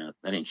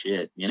ain't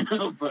shit,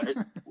 but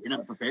we're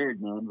not prepared,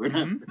 man. We're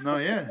not. No,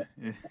 yeah,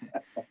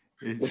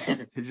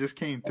 it just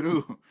came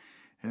through,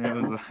 and it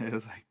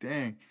was like,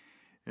 dang.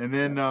 And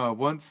then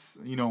once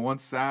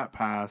that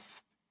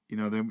passed,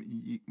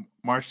 then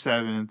March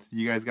 7th,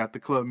 you guys got the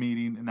club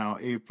meeting, and now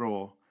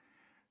April,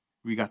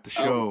 we got the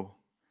Oh, show.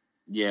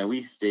 yeah,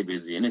 we stay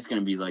busy, and it's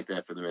gonna be like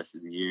that for the rest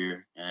of the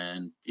year.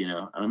 And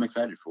I'm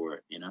excited for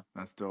it.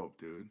 That's dope,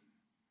 dude.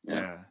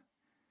 Yeah.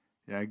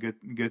 Yeah, yeah,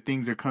 good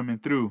things are coming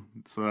through.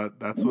 So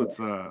that's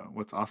Yeah.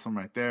 what's awesome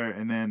right there.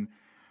 And then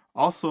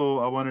also,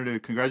 I wanted to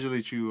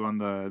congratulate you on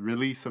the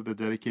release of the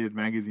dedicated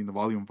magazine, the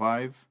Volume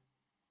 5.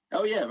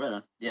 Oh yeah, right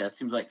on. Yeah, that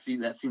seems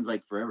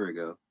like forever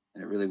ago,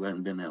 and it really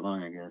hasn't been that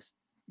long, I guess.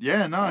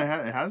 Yeah, no,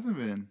 Uh, it hasn't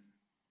been.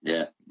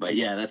 yeah, but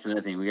yeah, that's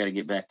another thing. We got to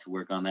get back to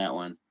work on that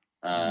one.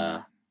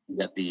 Mm, We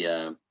got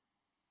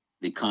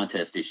the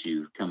contest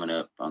issue coming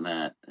up on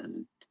that,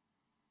 and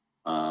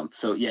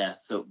so yeah,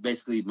 so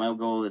basically my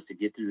goal is to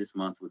get through this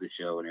month with the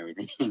show and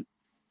everything,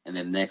 and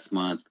then next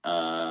month,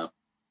 I've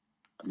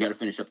got to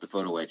finish up the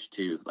photo etch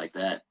too, like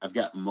that. I've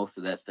got most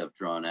of that stuff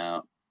drawn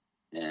out,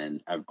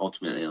 and I'm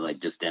ultimately like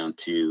just down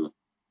to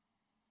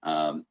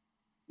um,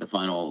 the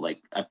final.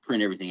 Like I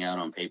print everything out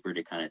on paper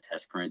to kind of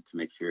test print to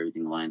make sure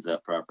everything lines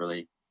up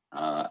properly,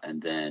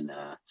 and then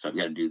so I've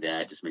got to do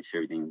that, just make sure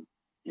everything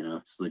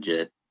it's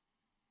legit,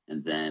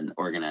 and then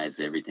organize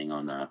everything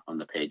on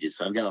the pages.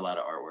 So I've got a lot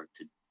of artwork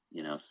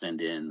to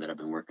send in that I've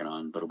been working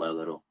on little by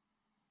little.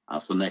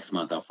 So next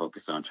month I'll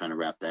focus on trying to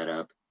wrap that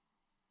up,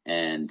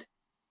 and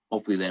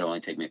hopefully that'll only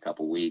take me a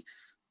couple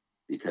weeks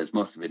because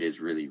most of it is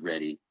really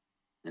ready,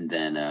 and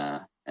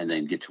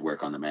then get to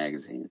work on the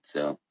magazine.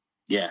 So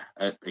yeah,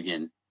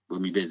 again, we'll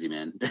be busy,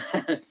 man.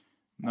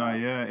 no,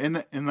 yeah,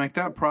 and like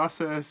that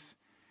process.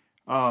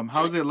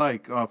 How's it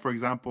like? For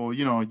example,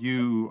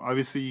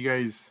 you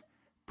guys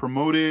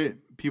promote it,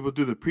 people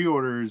do the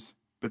pre-orders,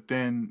 but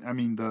then I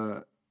mean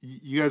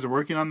you guys are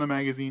working on the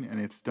magazine and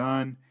it's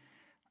done.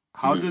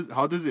 Mhm.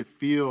 How does it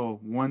feel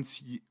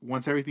once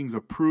everything's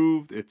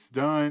approved, it's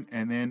done,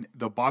 and then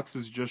the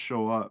boxes just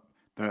show up?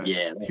 That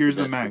Yeah, that's the here's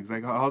the best. mags.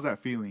 Like how's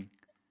that feeling?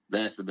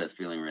 That's the best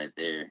feeling right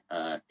there.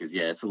 Because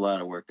yeah, it's a lot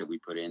of work that we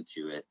put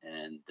into it,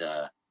 and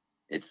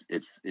it's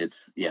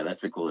yeah,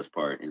 that's the coolest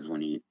part is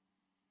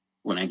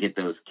when I get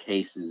those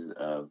cases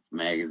of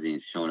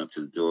magazines showing up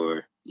to the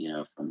door,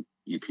 from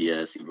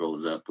UPS. He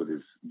rolls up with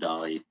his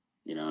dolly,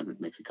 and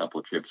makes a couple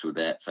of trips with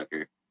that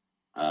sucker,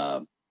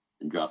 um,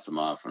 and drops them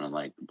off. And I'm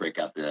like, break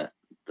out the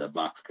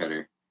box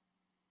cutter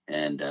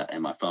and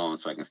my phone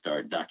so I can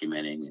start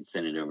documenting and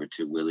send it over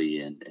to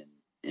Willie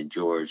and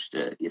George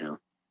to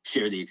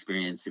share the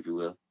experience, if you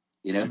will.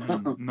 You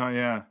know, No,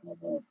 yeah,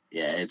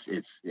 yeah,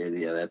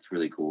 yeah, that's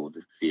really cool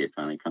to see it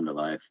finally come to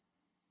life.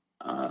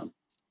 Um,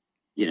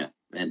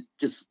 and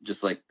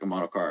just like a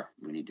model car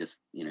when you just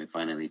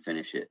finally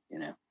finish it.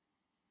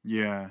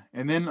 yeah.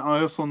 And then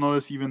I also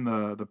noticed even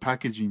the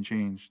packaging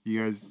changed.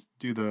 You guys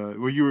do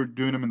you were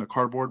doing them in the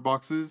cardboard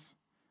boxes,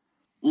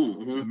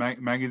 Mm-hmm. the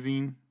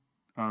magazine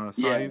Yeah,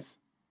 size.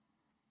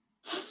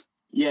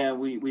 yeah,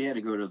 we had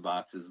to go to the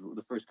boxes.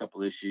 The first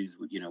couple issues,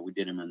 we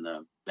did them in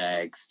the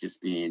bags,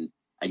 just being,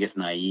 I guess,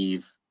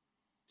 naive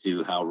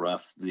to how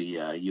rough the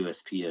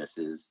USPS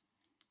is.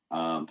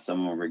 Some of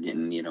them were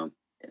getting,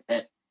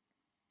 at,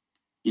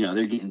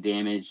 they're getting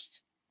damaged,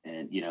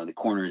 and the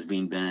corner is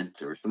being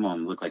bent, or some of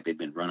them look like they've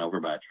been run over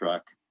by a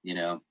truck.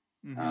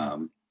 Mm-hmm.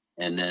 Um,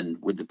 and then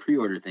with the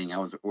pre-order thing,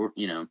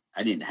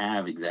 I didn't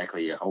have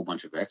exactly a whole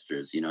bunch of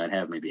extras. I'd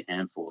have maybe a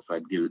handful, so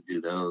I'd do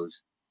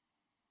those.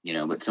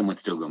 But some would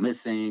still go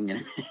missing,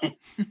 and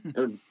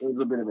it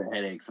was a bit of a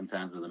headache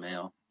sometimes with the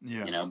mail.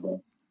 Yeah. But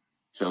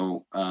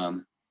so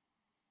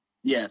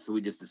yeah, so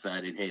we just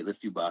decided, hey, let's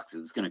do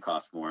boxes. It's going to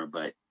cost more,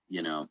 but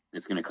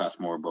it's going to cost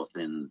more both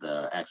in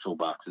the actual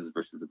boxes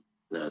versus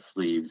the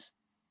sleeves,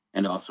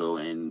 and also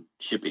in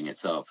shipping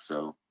itself.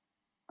 So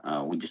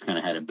we just kind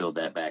of had to build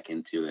that back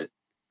into it,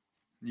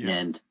 Yeah.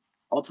 and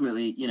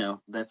ultimately,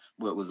 that's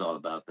what it was all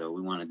about. Though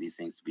we wanted these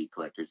things to be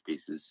collector's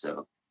pieces,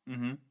 so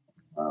Mm-hmm.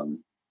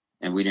 um,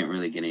 and we didn't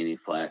really get any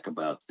flack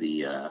about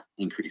the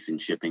increase in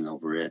shipping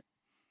over it.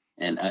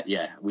 And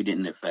yeah, we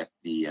didn't affect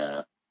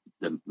the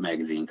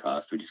magazine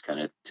cost. We just kind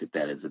of took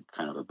that as a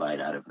kind of a bite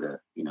out of the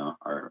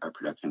our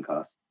production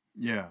cost.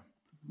 Yeah.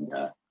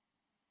 Uh,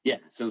 yeah,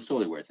 so it's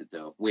totally worth it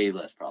though. Way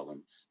less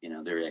problems.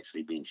 They're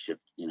actually being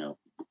shipped.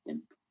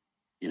 In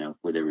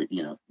where they were,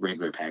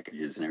 regular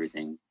packages and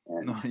everything.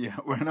 No, And yeah.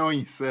 When I know when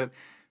you said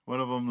one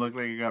of them looked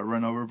like it got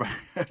run over by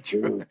a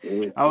truck,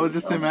 it I was was,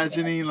 just oh my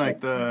imagining like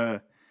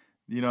God.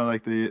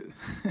 like the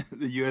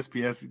the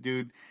USPS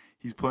dude.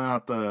 He's pulling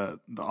out the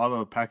all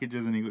the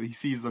packages and he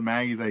sees the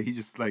mag. He's like he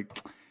just like,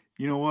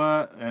 you know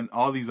what? And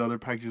all these other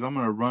packages, I'm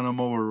gonna run them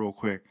over real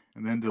quick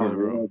and then For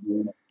deliver them. real,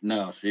 dude.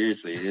 No,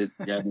 seriously.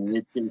 I mean,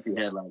 it seriously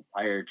had like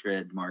tire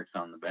tread marks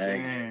on the bag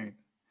and everything.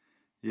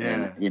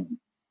 Dang. And, Yeah.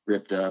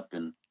 ripped up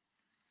and,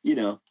 you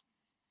know,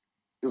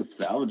 it was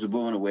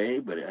salvageable in a way,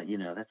 but,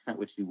 that's not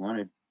what you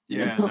wanted,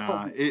 Yeah.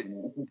 Nah. You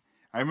know?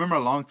 I remember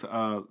not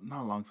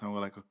a long time ago,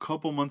 like a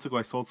couple months ago,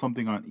 I sold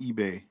something on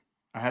eBay.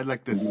 I had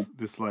like Mhm.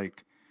 this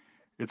like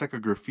it's like a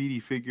graffiti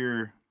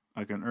figure,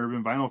 like an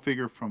urban vinyl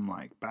figure from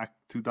like back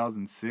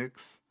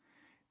 2006,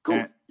 Cool.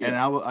 and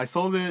Yeah. I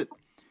sold it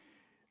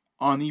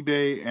on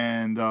eBay,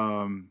 and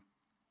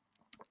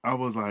I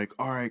was like,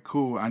 all right,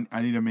 cool.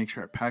 I need to make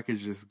sure I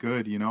package this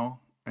good,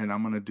 and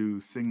I'm gonna do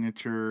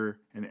signature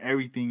and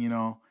everything,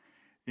 Yeah.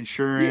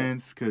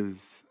 insurance,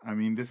 because I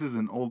mean this is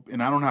an old,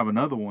 and I don't have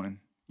another one.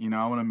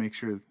 I want to make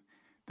sure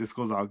this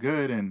goes out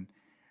good, and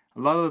a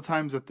lot of the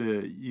times at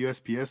the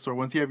USPS store,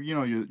 once you have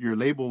your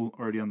label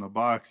already on the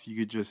box, you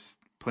could just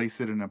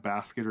place it in a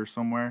basket or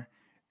somewhere,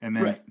 and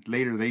then Right.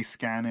 later they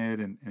scan it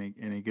and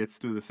it gets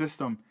through the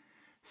system. Yeah.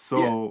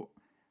 So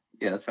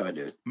Yeah. That's how I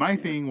do it. my Yeah.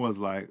 thing was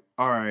like,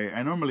 all right,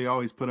 I normally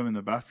always put them in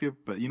the basket,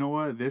 but you know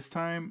what? This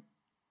time,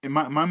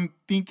 my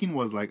thinking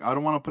was like, I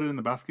don't want to put it in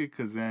the basket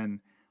because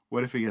then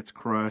what if it gets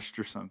crushed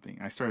or something?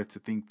 I started to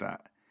think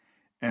that.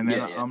 And then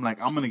Yeah. Yeah. I'm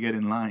like, I'm gonna get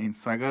in line.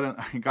 So I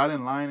got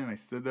in line and I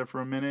stood there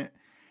for a minute,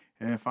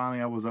 and then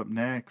finally I was up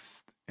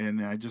next,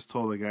 and I just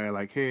told the guy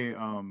like, hey,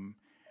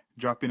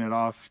 dropping it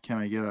off, can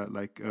I get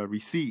a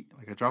receipt,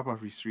 like a drop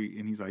off receipt?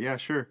 And he's like, yeah,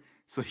 sure.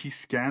 So he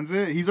scans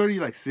it. He's already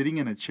like sitting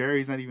in a chair.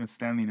 He's not even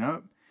standing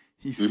up.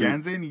 He Hmm.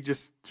 scans it and he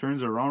just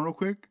turns around real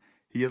quick.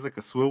 He has like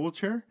a swivel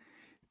chair.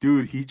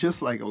 Dude, he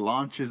just like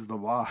launches the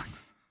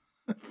box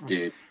from,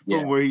 Dude. from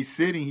Yeah. where he's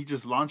sitting. He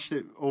just launched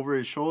it over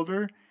his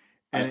shoulder,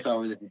 I and it, saw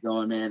where this is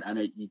going, man. I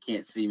know you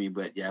can't see me,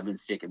 but yeah, I've been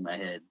shaking my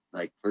head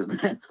like for the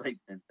last like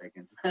 10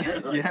 seconds.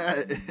 Like,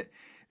 yeah,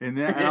 and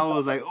I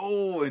was like,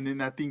 oh, and then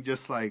that thing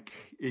just like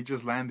it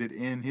just landed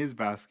in his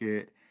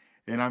basket,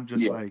 and I'm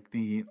just yeah. like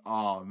thinking,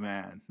 oh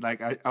man,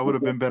 like I would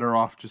have been better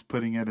off just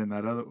putting it in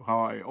that other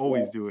how I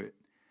always Well, do it.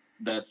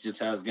 that's just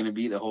how it's going to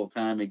be the whole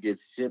time it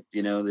gets shipped.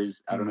 I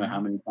don't know how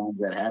Hmm. many times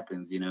that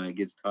happens. It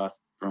gets tossed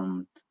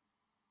from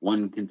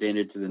one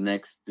container to the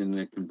next in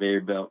the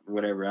conveyor belt or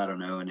whatever. I don't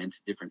know, and into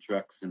different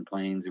trucks and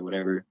planes or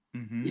whatever.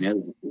 Hmm. They just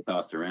get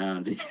tossed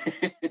around.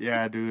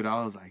 Yeah, dude,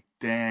 I was like,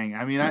 dang.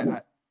 I mean,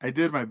 I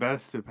did my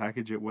best to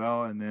package it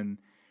well, and then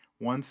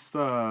once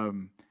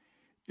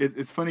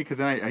it's funny because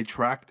then I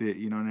tracked it,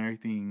 and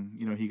everything.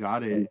 He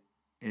got it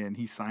and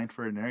he signed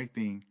for it and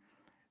everything.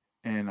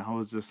 And I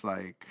was just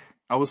like,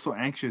 I was so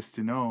anxious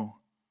to know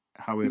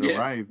how it Yeah,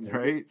 arrived,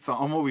 right? So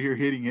I'm over here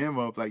hitting him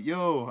up like,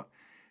 yo,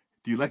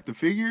 do you like the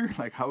figure?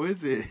 Like, how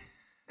is it?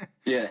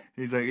 yeah,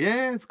 He's like,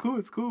 yeah, it's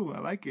cool. I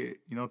like it.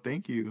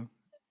 Thank you.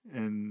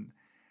 And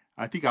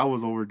I think I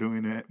was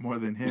overdoing it more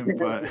than him,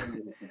 but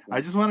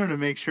I just wanted to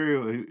make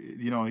sure,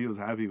 he was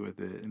happy with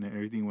it and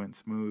everything went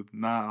smooth.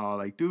 Not all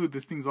like, dude,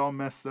 this thing's all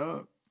messed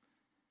up.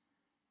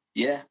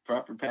 yeah.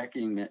 Proper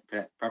packing,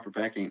 proper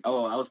packing.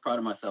 Oh, I was proud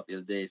of myself the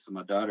other day. So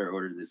my daughter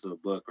ordered this little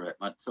book,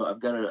 right? So I've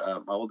got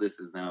my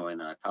oldest is now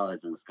in college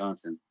in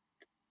Wisconsin,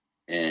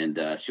 and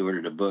she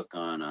ordered a book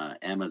on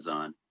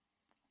Amazon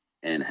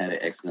and had it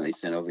excellently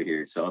sent over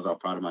here. So I was all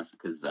proud of myself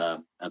because I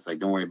was like,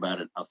 "Don't worry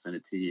about it, I'll send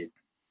it to you."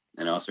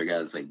 And I also got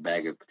this like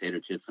bag of potato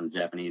chips, some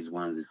Japanese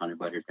ones, these honey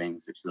butter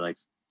things that she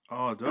likes.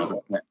 Oh, And I was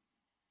dope. like,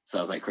 so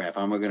I was like, "Crap,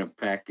 how am I gonna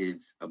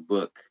package a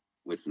book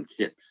with some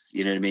chips?"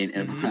 You know what I mean?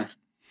 And Hmm.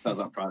 I was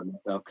all proud of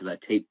myself because I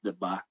taped the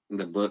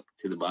book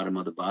to the bottom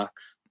of the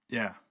box,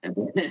 Yeah. and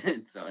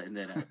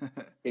then,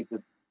 I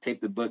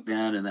taped the book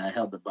down, and then I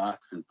held the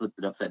box and flipped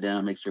it upside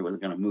down, make sure it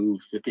wasn't gonna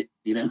move, shook it,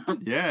 Yeah, like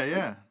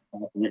yeah.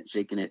 tapping it,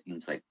 shaking it, and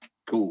it's like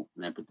cool.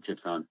 And I put the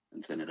chips on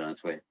and sent it on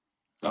its way.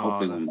 So Oh,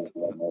 hopefully we'll make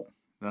it.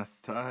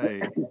 that's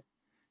tight.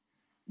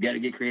 Got to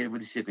get creative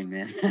with the shipping,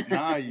 man.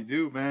 Nah, you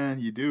do, man.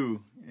 You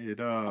do.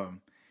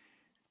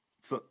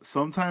 So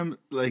sometimes,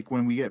 like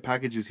when we get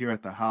packages here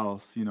at the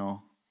house,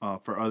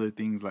 for other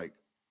things, like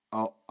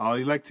I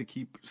like to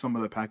keep some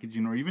of the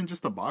packaging or even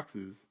just the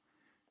boxes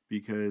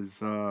because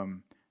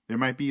there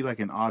might be like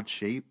an odd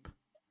shape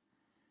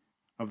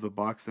of the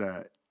box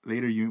that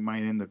later you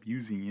might end up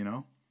using.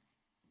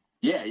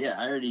 Yeah, yeah.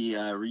 I already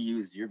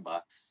reused your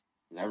box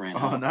 'cause I ran Oh,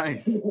 out.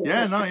 nice.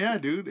 Yeah, no, yeah,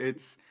 dude.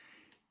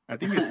 I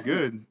think it's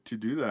good to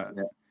do that.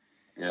 Yeah,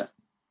 yeah.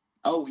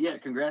 Oh yeah,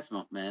 congrats,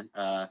 man.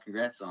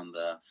 Congrats on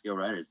the Skill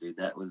Riders, dude.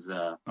 That was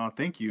Oh,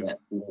 thank you.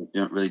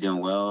 yeah, really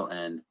doing well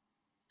and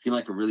seemed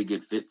like a really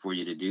good fit for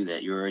you to do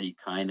that. You're already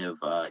kind of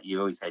you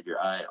always had your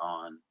eye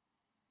on,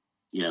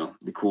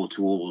 the cool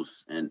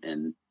tools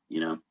and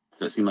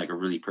so it seemed like a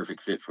really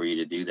perfect fit for you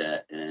to do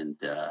that. And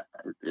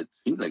it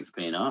seems like it's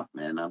paying off,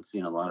 man. I'm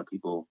seeing a lot of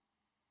people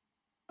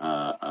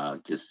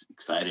just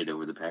excited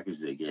over the package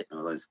they get and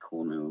all this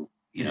cool new,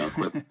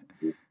 equipment.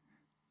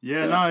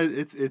 Yeah, So no,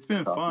 it's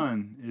been awesome.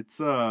 fun.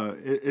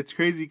 It's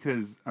crazy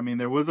because I mean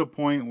there was a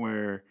point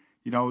where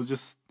I was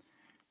just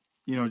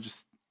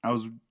just I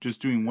was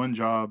just doing one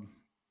job,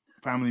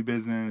 family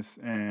business,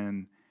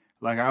 and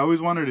like I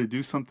always wanted to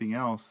do something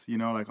else,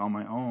 like on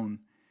my own,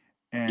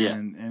 Yeah,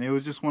 and it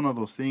was just one of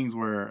those things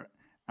where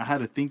I had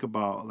to think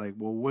about like,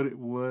 well,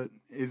 what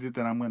is it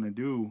that I'm gonna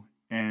do?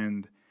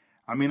 And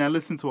I mean, I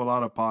listen to a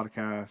lot of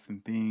podcasts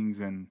and things,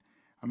 and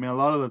I mean, a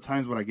lot of the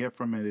times what I get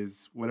from it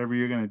is whatever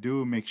you're gonna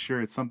do, make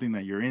sure it's something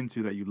that you're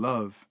into, that you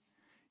love,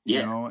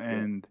 yeah, yeah,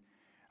 and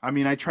I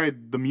mean, I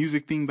tried the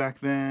music thing back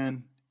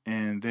then,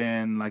 and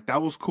then like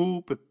that was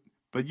cool, but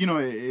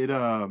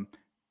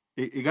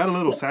it got a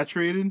little yeah.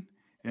 saturated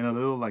and a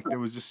little like there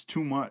was just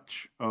too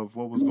much of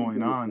what was Music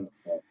going on. industry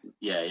is tough.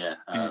 Yeah, yeah,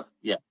 And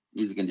yeah.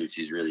 Music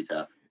industry is really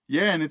tough.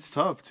 yeah, and it's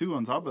tough too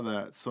on top of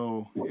that.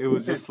 So it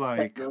was just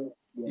like, you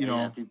Yeah, yeah.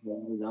 know, People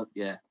always up.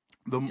 Yeah,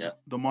 yeah,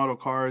 the model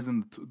cars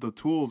and the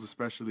tools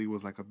especially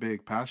was like a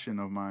big passion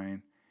of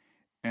mine.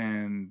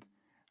 And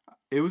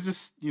it was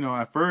just,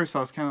 at first I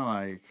was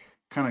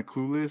kind of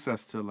clueless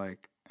as to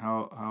like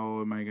how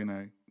am I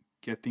gonna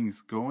get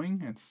things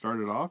going and start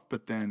it off.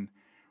 But then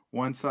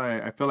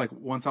I felt like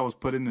once I was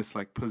put in this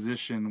like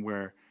position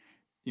where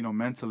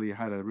mentally I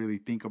had to really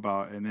think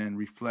about and then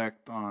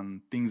reflect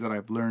on things that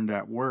I've learned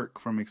at work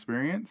from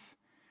experience.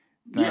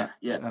 yeah,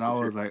 yeah, That I for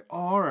sure. was like, oh,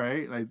 all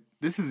right, like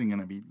this isn't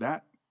gonna be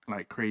that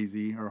like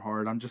crazy or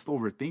hard. I'm just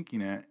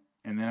overthinking it,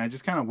 and then I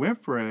just kind of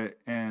went for it,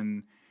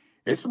 and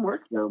It's it's some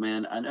work though,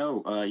 man. I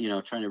know.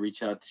 Trying to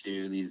reach out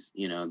to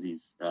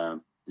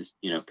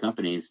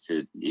companies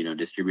to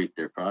distribute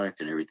their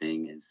product and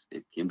everything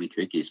it can be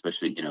tricky,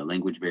 especially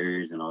language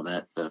barriers and all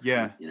that stuff,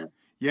 yeah,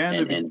 yeah,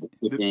 and and the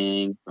the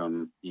shipping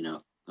from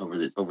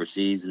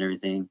overseas and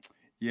everything.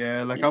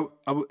 yeah, like Yeah.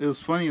 it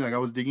was funny. Like I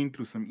was digging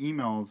through some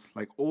emails,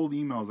 like old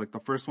emails, like the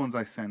first ones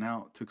I sent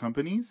out to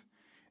companies,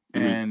 Hmm.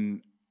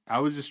 and I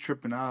was just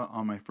tripping out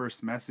on my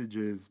first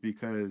messages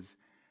because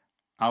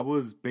I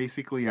was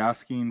basically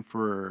asking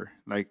for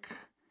like,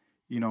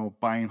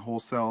 buying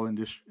wholesale and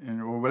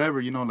or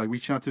whatever, like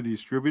reaching out to the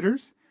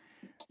distributors,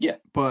 Yeah.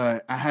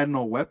 but I had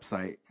no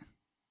website.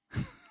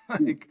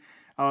 Hmm. Like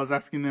I was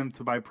asking them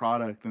to buy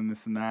product and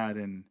this and that,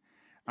 and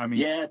I mean,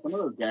 Yeah, some of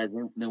those guys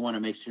they want to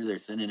make sure they're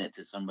sending it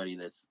to somebody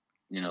that's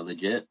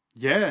legit.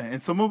 yeah,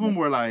 and some of Yeah. them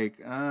were like,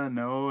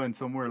 no, and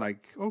some were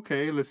like,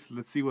 okay, let's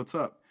see what's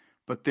up.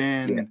 But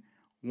Yeah. then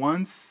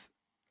once,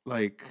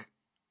 like,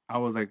 I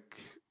was like,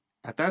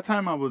 at that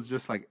time I was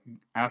just like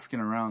asking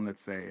around,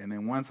 let's say, and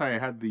then once I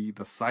had the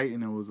site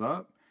and it was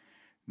up,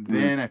 Hmm.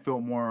 then I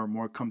felt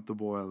more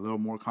comfortable, a little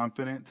more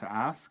confident to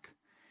ask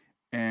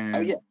Oh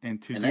yeah,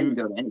 and to and that can do,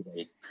 go to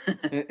anybody.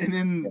 and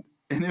then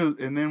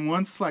and then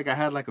once like I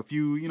had like a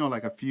few,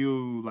 like a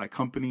few like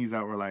companies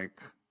that were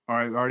like, all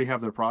right, already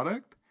have their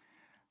product.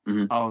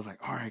 Hmm. I was like,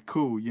 all right,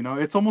 cool.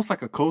 It's almost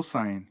like a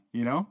cosign.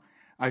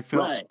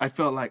 Right. I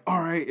felt like, all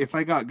right, if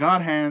I got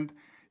God Hand,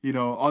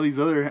 all these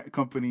other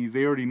companies,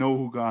 they already know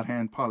who God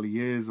Hand probably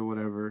is or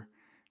whatever.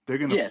 They're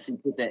gonna, Yeah, so you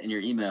put that in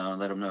your email and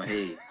let them know,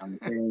 hey, I'm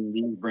carrying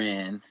these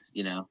brands,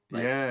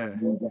 like yeah,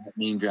 name drop,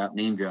 name drop,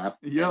 name drop,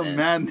 and yeah, then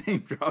mad name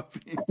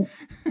dropping,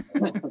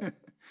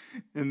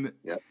 and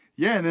yeah.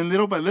 yeah, and then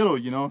little by little,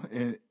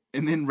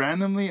 and then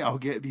randomly, I'll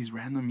get these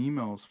random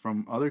emails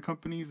from other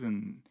companies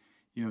and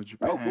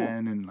Oh, cool.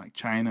 Japan and like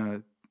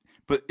China,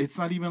 but it's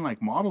not even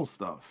like model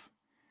stuff.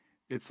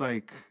 It's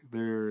like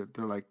they're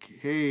like,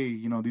 hey,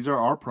 these are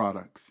our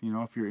products.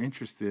 If you're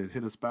interested,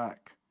 hit us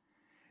back.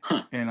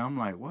 Huh. And I'm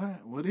like,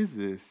 what? What is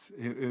this?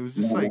 It was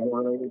Not just model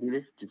related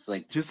either.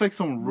 just like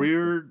some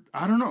weird.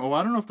 I don't know.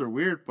 I don't know if they're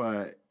weird,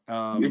 but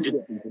You're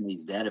developing some of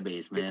these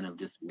database, man, of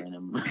just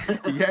random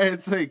yeah,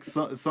 it's like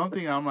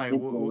something. I'm like,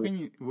 what info.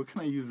 can what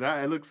can I use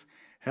that? It looks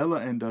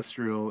hella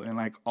industrial and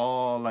like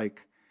all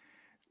like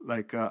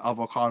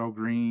avocado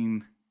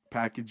green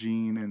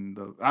packaging and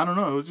I don't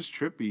know. It was just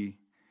trippy,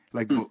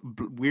 like Hmm.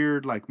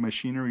 weird like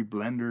machinery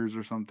blenders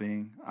or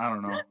something. I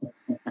don't know.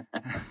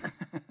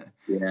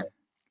 Yeah,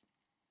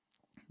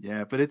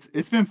 Yeah, but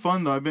it's been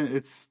fun though.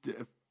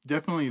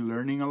 Definitely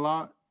learning a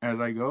lot as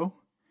I go.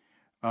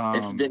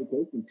 it's Um,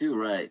 dedication too,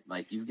 right?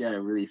 Like you've got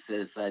to really set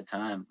aside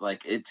time.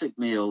 Like it took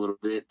me a little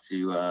bit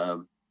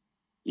to,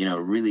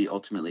 really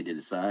ultimately to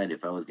decide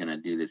if I was going to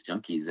do this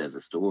Junkies as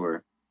a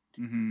store,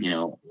 hmm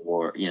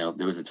or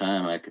there was a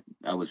time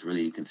I was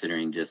really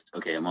considering just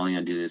okay, I'm only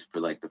going to do this for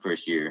like the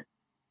first year,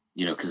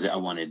 because I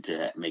wanted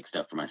to make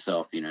stuff for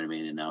myself, you know what I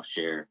mean, and I'll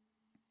share.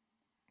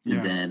 And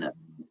Yeah, then,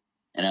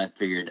 and I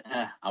figured,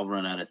 I'll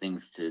run out of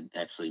things to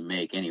actually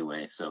make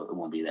anyway, so it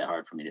won't be that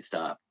hard for me to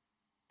stop.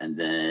 And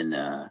then,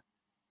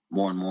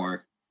 more and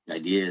more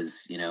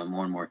ideas,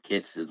 more and more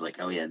kits is like,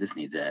 oh yeah, this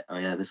needs that. Oh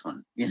yeah, this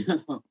one,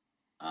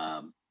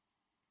 Um,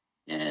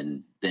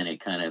 and then it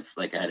kind of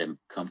like I had to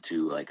come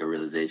to like a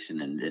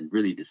realization and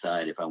really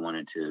decide if I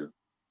wanted to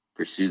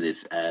pursue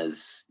this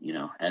as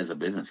as a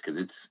business because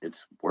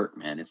it's work,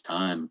 man. It's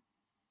time.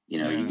 You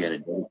yeah, got to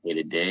dedicate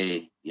a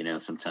day,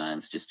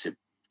 sometimes just to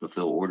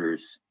fulfill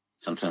orders,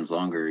 sometimes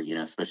longer,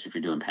 especially if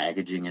you're doing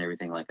packaging and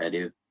everything like I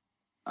do.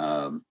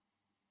 Um,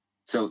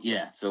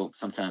 so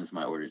sometimes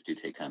my orders do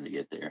take time to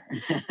get there.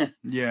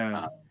 Yeah.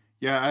 uh,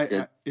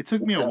 Yeah, it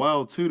took me it's a tough.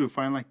 while too to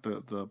find like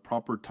the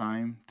proper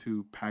time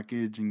to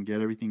package and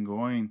get everything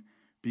going Yeah,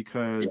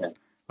 because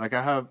like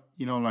I have,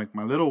 like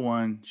my little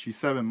one, she's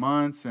 7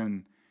 months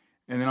and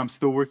then I'm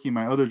still working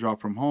my other job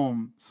from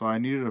home, so I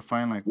needed to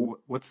find like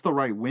what's the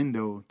right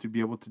window to be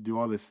able to do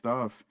all this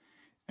stuff.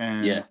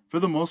 And yeah, for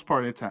the most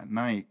part it's at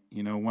night,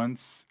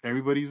 once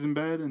everybody's in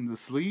bed and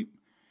asleep,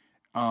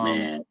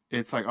 man.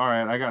 it's like all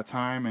right, I got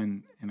time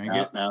and I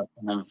get. Now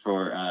time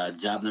for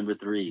job number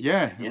three.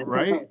 Yeah, Yeah.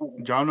 right.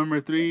 Job number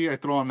three, I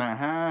throw on that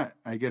hat,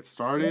 I get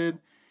started,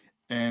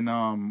 and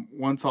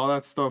once all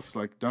that stuff's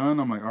like done,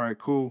 I'm like, all right,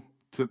 cool.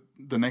 To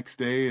the next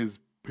day is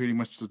pretty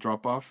much the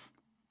drop off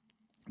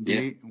Yeah.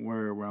 date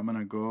where I'm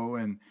gonna go.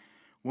 And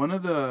one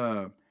of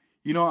the,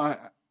 you know,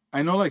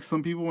 I know like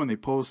some people when they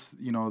post,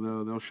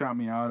 they'll shout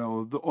me out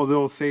or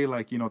they'll say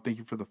like, thank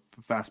you for the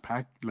fast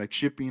pack like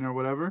shipping or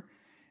whatever.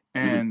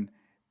 Mhm. And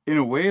in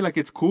a way, like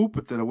it's cool,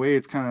 but in a way,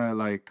 it's kind of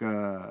like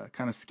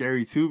kind of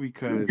scary too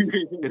because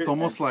it's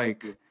almost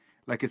like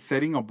it's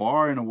setting a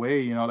bar in a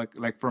way,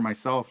 like for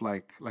myself,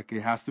 like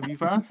it has to be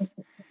fast,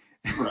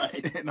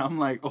 Right. and I'm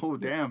like, oh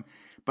damn,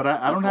 but I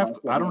That's don't why have I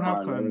set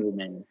my bar low,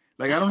 man.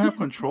 like I don't have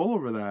control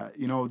over that,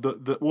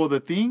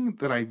 the thing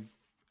that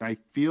I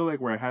feel like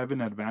where I have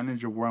an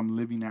advantage of where I'm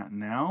living at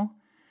now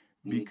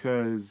Mhm.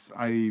 because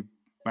I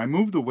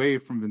moved away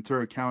from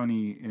Ventura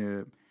County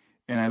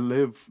and I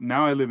live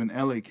in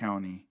LA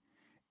County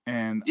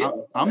and Yeah.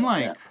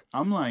 Yeah.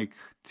 I'm like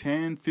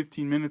 10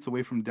 15 minutes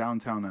away from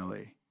downtown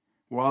LA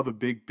where all the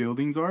big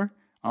buildings are.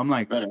 I'm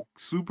like Right.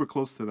 super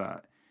close to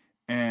that.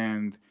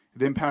 And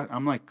then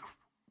I'm like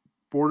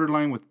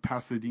borderline with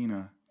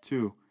Pasadena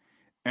too.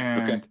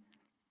 Okay. And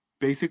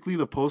basically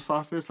the post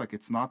office like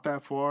it's not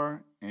that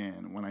far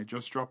and when I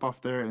just drop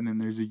off there and then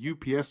there's a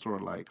UPS store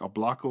like a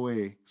block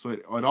away. So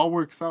it all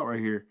works out right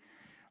here.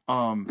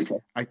 um, Okay.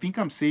 I think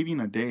I'm saving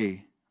a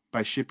day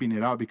by shipping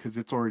it out because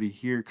it's already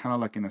here, kind of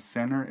like in a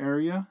center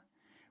area,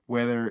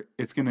 whether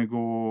it's gonna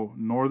go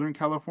Northern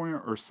California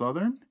or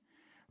Southern.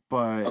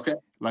 But Okay.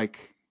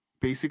 like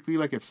basically,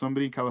 like if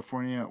somebody in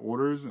California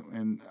orders,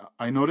 and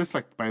I noticed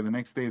like by the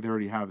next day they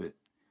already have it,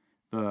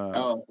 the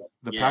Oh, okay.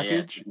 the Yeah. Yeah.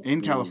 package in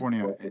Convenient.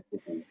 California,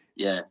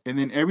 Yeah. and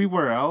then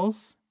everywhere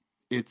else.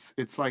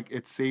 It's like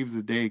it saves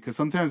a day because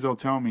sometimes they'll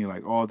tell me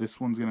like, oh, this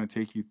one's gonna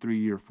take you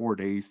 3 or 4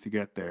 days to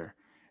get there,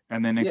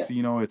 and then next Yeah. thing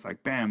you know, it's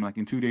like bam, like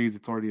in 2 days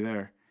it's already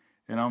there,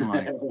 and I'm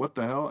like, what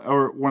the hell?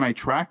 Or when I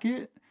track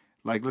it,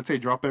 like let's say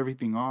drop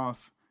everything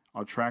off,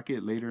 I'll track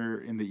it later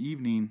in the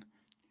evening.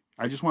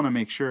 I just want to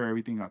make sure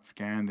everything got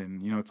scanned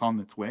and it's on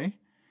its way,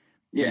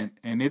 Yeah.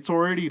 and it's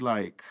already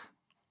like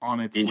on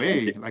its In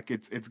way, transit. like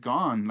it's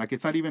gone, like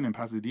it's not even in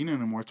Pasadena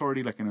anymore. It's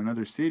already like in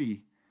another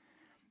city,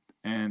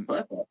 and Well,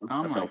 that's awesome.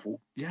 I'm That's like,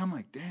 helpful. yeah, I'm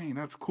like, dang,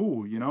 that's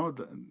cool.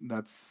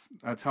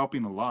 That's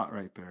helping a lot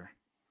right there.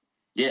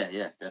 Yeah.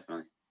 Yeah.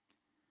 Definitely.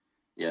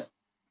 Yeah.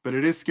 But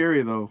it is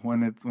scary though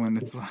when it's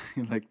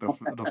like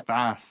the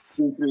fast.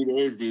 2 3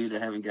 days, dude. I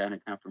haven't gotten a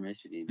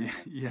confirmation Yeah, email.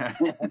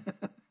 yeah.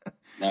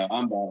 No,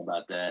 I'm bad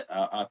about that.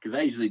 Because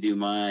I usually do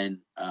mine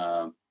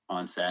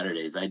on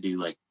Saturdays. I do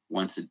like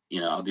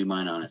I'll do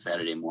mine on a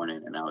Saturday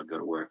morning, and I would go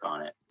to work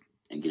on it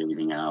and get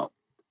everything out.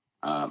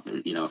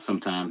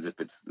 Sometimes if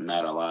it's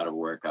not a lot of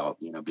work, I'll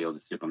be able to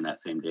ship them that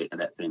same day,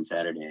 that same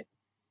Saturday.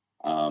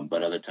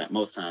 But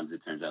most times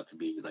it turns out to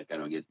be like I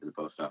don't get to the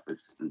post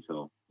office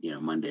until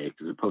Monday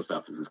because the post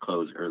office is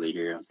closed early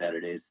here on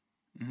Saturdays,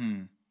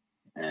 Hmm.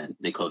 and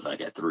they close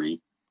like at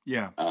 3.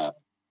 Yeah, Uh,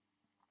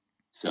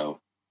 so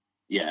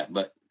yeah,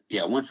 but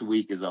yeah, once a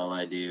week is all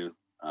I do.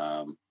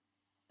 Um,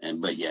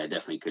 but yeah, it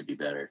definitely could be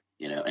better.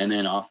 And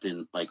then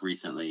often, like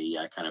recently,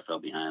 I kind of fell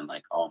behind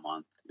like all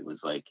month. It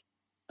was like,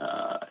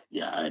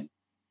 yeah, I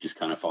just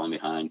kind of fallen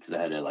behind because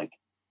I had to like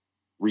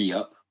re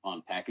up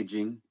on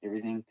packaging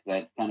everything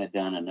because I'd kind of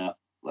done enough,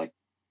 like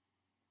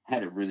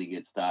had a really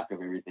good stock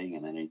of everything,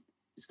 and then it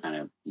just kind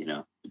of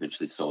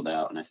eventually sold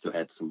out, and I still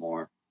had some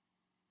more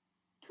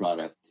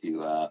product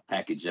to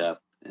package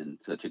up, and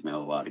so it took me a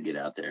while to get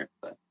out there,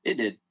 but it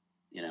did.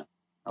 You know,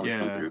 I always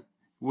come yeah. through.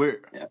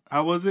 Where Yeah.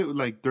 how was it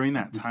like during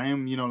that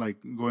time? Like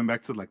going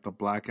back to like the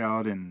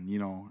blackout and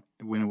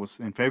when it was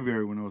in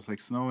February when it was like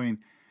snowing.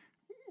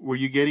 Were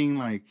you getting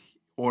like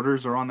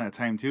orders around that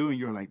time too? And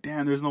you're like,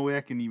 damn, there's no way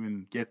I can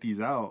even get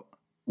these out.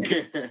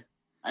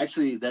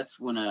 Actually, that's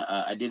when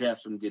I did have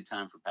some good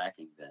time for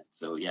packing then.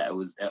 So yeah,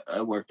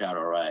 it worked out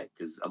all right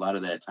because a lot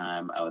of that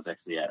time I was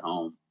actually at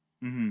home,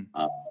 Hmm.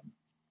 uh,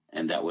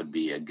 and that would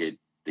be a good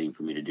thing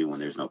for me to do when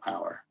there's no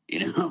power.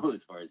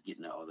 As far as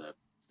getting all the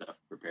stuff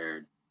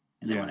prepared,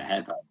 and then when Yeah. I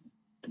had power,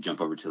 I'd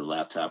jump over to the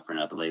laptop, print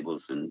out the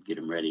labels, and get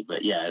them ready.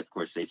 But yeah, of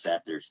course they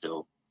sat there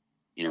still,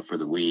 for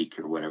the week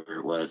or whatever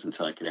it was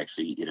until I could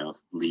actually,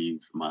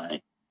 leave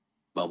my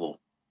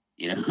bubble,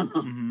 you know.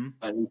 Hmm.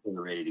 But at least they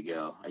were ready to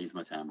go. I used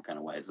my time kind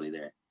of wisely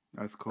there.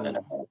 That's But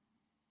cool.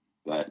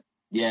 but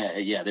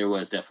yeah, there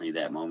was definitely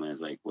that moment.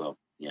 It's like, well,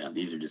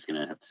 these are just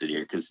gonna have to sit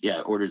here because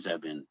orders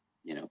have been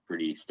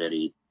pretty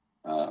steady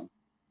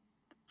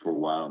for a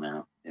while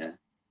now. Yeah.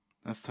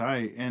 That's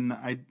tight. And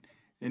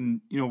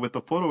with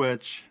the photo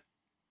etch,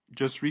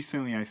 just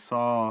recently I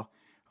saw.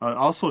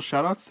 Also,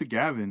 shout outs to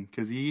Gavin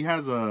because he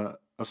has a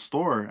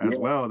store as Yeah.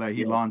 well that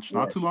he Yeah. launched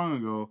not Yeah. too long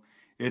ago.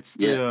 It's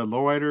Yeah. the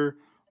Lowrider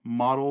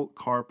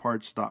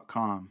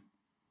modelcarparts.com.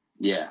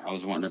 Yeah. I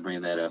was wanting to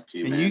bring that up too,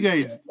 And you man. Yeah.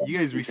 guys, you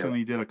guys Detail.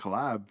 recently did a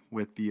collab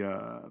with the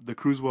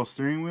Cruisewell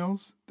steering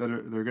wheels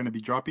they're going to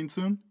be dropping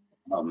soon.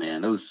 Oh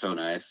man, that was so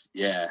nice.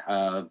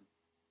 Yeah.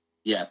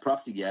 Yeah.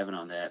 Props to Gavin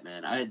on that,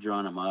 man. I had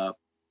drawn him up,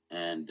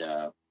 and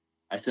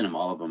I sent him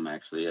all of them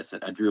actually.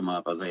 I drew him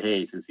up. I was like,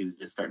 hey, since he was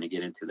just starting to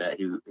get into that,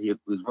 he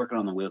was working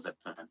on the wheels at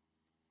the time.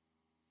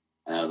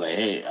 And I was like,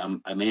 hey,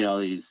 I made all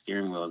these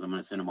steering wheels. I'm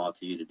going to send them all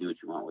to you to do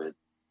what you want with.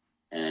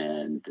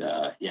 And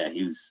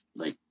he was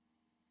like,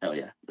 hell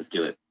yeah, let's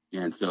do it.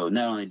 And so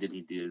not only did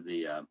he do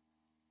the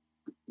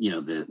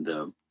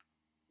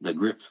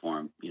grips for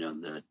him,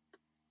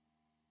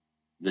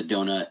 the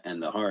donut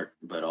and the heart,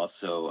 but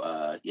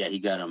also he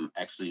got them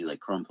actually like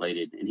chrome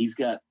plated. And he's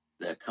got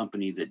the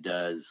company that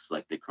does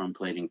like the chrome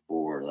plating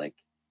for like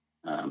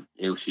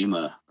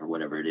Aoshima or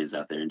whatever it is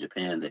out there in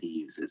Japan that he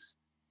uses.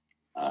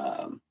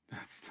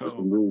 That's So dope.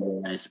 some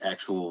really nice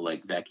actual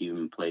like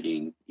vacuum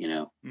plating,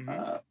 Hmm.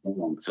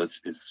 so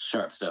it's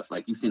sharp stuff.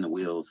 Like you've seen the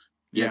wheels.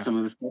 You have Yeah. some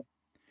of his stuff?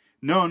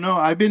 No.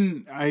 I've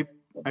been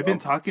Oh,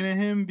 talking to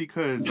him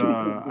because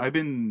I've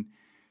been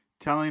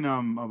telling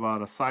him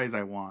about a size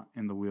I want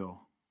in the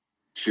wheel.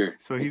 sure.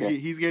 So Okay.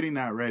 he's getting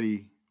that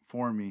ready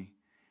for me.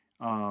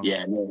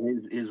 Yeah, Um, no,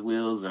 his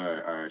wheels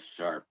are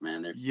sharp,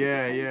 man. They're super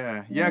clean.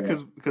 yeah.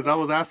 Because I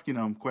was asking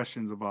him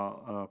questions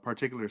about a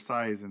particular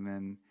size, and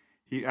then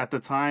he at the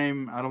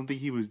time I don't think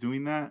he was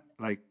doing that.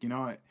 Like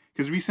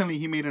because recently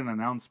he made an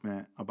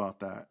announcement about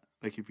that.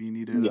 Like if you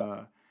needed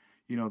Yeah,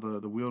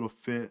 the wheel to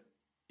fit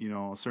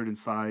a certain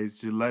size,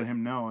 just let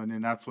him know, and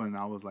then that's when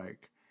I was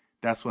like,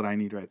 that's what I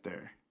need right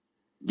there.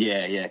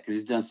 yeah, because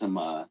he's done some.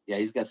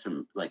 He's got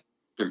some like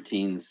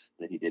 13s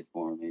that he did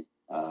for me.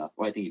 Well,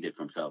 I think he did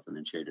for himself and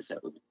then shared a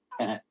set with me.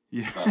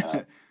 Yeah,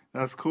 but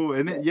that's cool.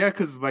 And then, yeah, yeah,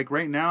 because like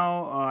right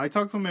now, I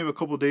talked to him maybe a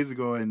couple days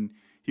ago, and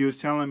he was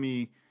telling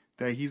me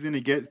that he's gonna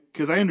get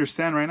because I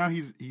understand right now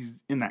he's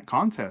in that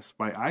contest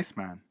by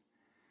Iceman.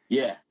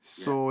 yeah, yeah,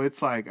 So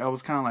it's like I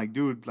was kind of like,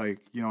 dude, like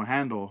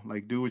handle,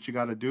 like do what you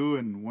got to do,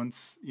 and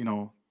once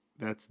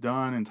that's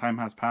done and time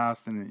has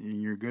passed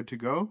and you're good to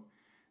go,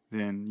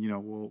 then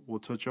we'll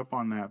touch up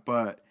on that.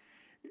 But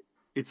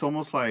it's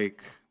almost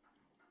like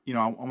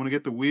I want to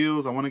get the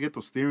wheels, I want to get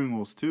those steering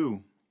wheels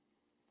too.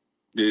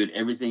 dude.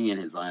 Everything in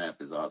his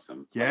lineup is awesome.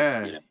 Like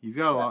Yeah, he's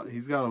got a yeah, lot.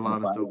 He's got a the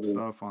lot of dope visors,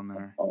 stuff on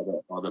there.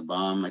 all the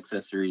bomb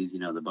accessories,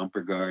 the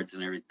bumper guards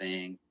and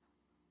everything.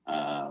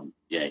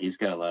 He's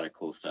got a lot of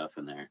cool stuff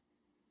in there.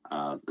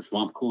 The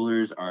swamp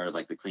coolers are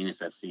like the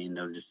cleanest I've seen.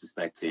 No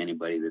disrespect to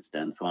anybody that's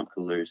done swamp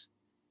coolers,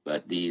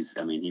 but these,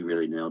 I mean, he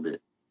really nailed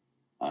it.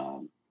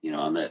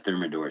 On that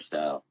Thermador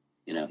style,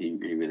 he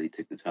really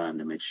took the time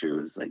to make sure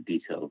it was like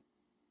detailed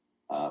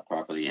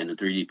properly. And the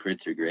 3D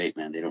prints are great,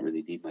 man. They don't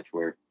really need much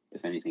work,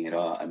 if anything at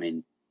all. I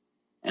mean,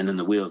 and then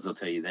the wheels, they'll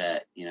tell you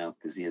that,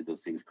 because he had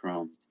those things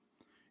chromed.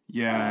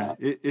 Yeah, Uh,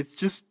 it's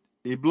just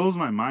it blows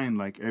my mind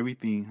like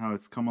everything how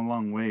it's come a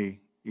long way.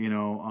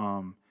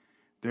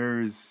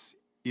 There's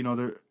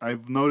there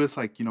I've noticed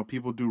like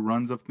people do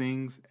runs of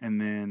things and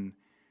then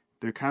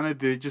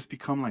they just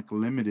become like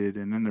limited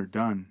and then they're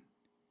done.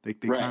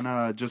 Like they kind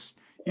right. of just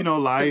So,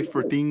 life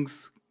or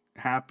things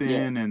yeah.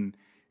 happen and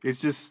it's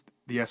just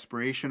the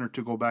aspiration or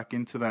to go back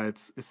into that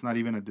it's not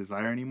even a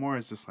desire anymore.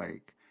 It's just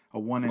like a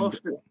Well,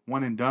 sure.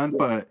 one and done. Yeah.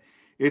 But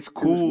it's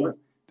Because it's cool work.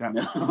 that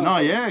No, no,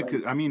 yeah, like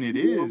 'cause, I mean it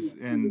you do is it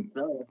for and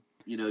yourself.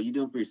 You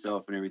do it for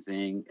yourself and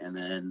everything, and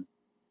then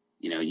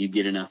you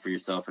get enough for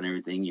yourself and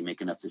everything. You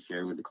make enough to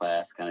share with the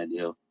class, kind of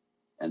deal.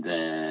 And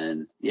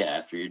then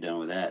after you're done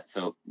with that,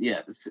 so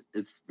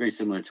it's very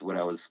similar to what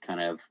I was kind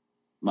of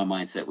my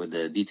mindset with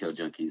the detail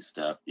junkies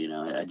stuff.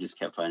 I just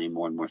kept finding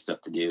more and more stuff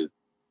to do.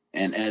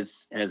 And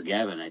as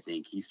Gavin, I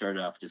think he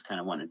started off just kind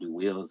of wanting to do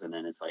wheels, and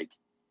then it's like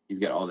he's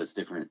got all this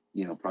different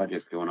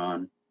projects going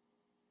on,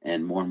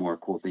 and more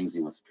cool things he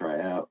wants to try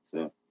out.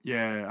 So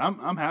yeah,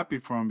 I'm happy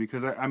for him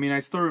because I mean I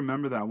still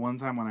remember that one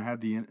time when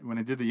when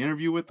I did the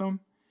interview with him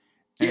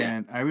yeah,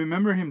 and I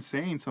remember him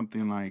saying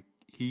something like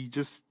he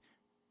just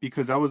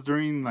because I was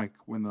during like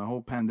when the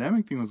whole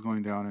pandemic thing was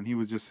going down and he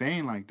was just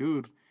saying like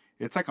dude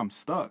it's like I'm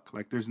stuck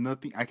like there's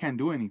nothing I can't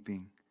do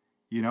anything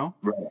you know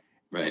right,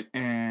 right,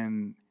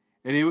 and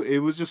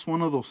it was just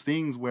one of those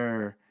things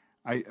where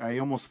I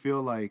almost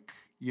feel like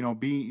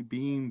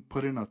being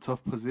put in a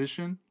tough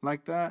position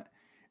like that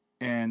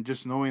and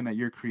just knowing that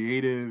you're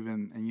creative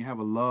and you have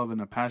a love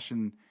and a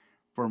passion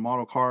for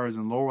model cars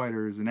and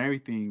lowriders and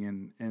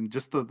everything and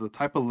just the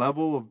type of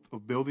level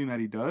of building that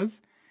he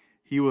does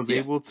he was yeah,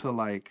 able to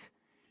like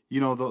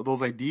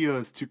those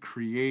ideas to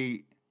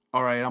create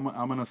all right I'm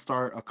gonna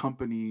start a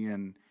company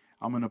and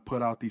I'm gonna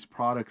put out these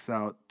products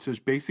out to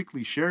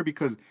basically share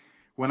because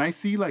when I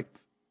see like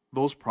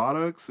those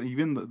products,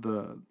 even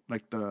the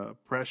like the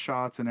press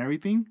shots and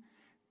everything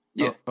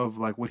Yeah, of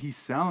like what he's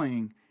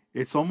selling,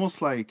 it's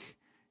almost like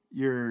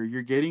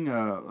you're getting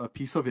a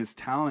piece of his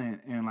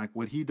talent and like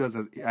what he does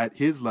at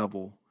his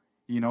level,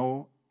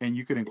 and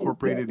you could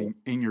incorporate it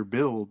exactly. in your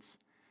builds.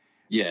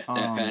 Yeah, that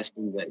Um,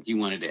 passion that he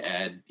wanted to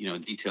add,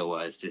 detail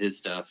wise to his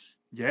stuff.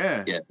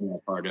 yeah, Yeah, being a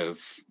part of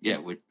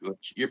with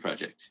your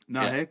project.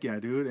 no, Yeah, heck yeah,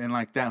 dude, and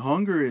like that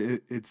hunger,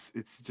 it's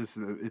just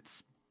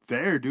it's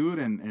there, dude,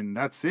 and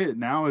that's it.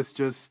 Now it's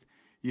just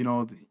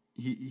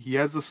he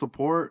has the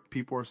support,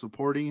 people are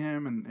supporting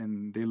him,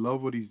 and they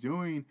love what he's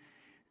doing.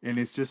 And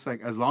it's just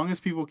like as long as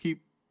people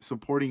keep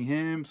supporting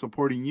him,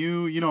 supporting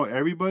you,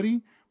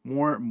 everybody,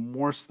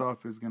 more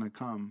stuff is gonna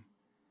come.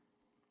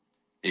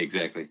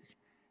 exactly.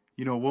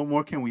 What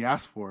more can we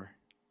ask for?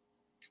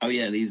 Oh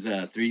yeah, these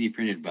 3D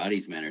printed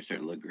bodies, man, are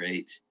starting to look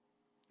great.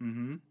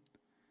 Mm-hmm.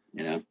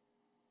 You know.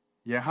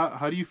 Yeah.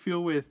 How do you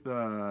feel with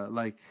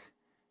like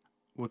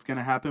what's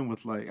gonna happen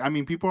with like? I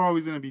mean, people are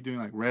always gonna be doing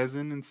like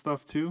resin and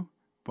stuff too,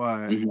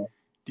 but Mhm.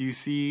 do you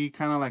see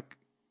kind of like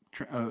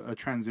a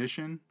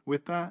transition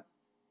with that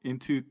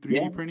into 3D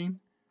Yeah, printing?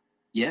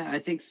 yeah, I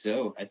think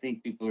so. I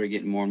think people are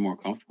getting more and more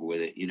comfortable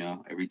with it.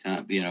 Every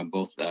time,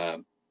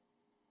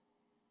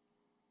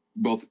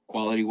 both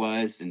quality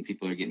wise, and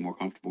people are getting more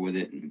comfortable with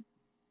it, and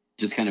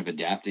just kind of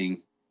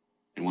adapting.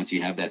 And once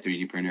you have that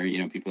 3D printer,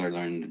 people are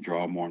learning to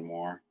draw more and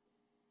more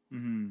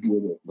Mm-hmm.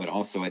 with it. But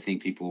also, I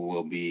think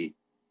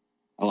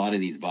a lot of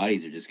these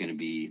bodies are just going to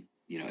be,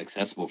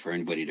 accessible for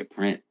anybody to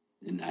print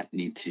and not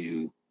need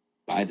to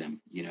buy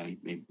them.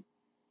 Maybe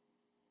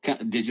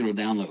kind of digital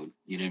download.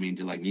 You know what I mean?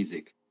 To like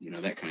music,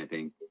 that kind of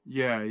thing.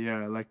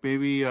 Yeah. Like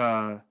maybe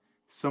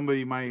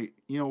somebody might,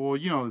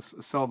 well,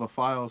 sell the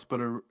files,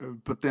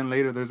 but then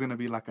later there's gonna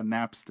be like a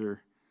Napster,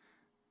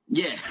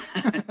 Yeah.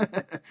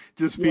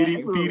 just Yeah, feeding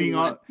everybody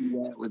all wants to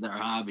do that with our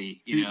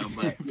hobby, feed,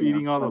 but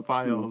feeding all the like,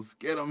 files.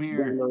 Get them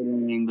here.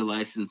 downloading the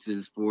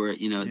licenses for it,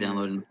 Yeah.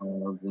 downloading the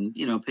files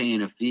and,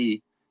 paying a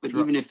fee. But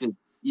Dro- even if it's,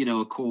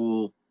 a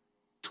cool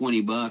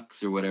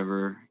 $20 or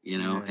whatever,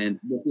 yeah. and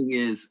the thing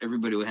is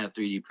everybody will have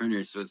 3D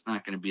printers, so it's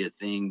not going to be a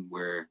thing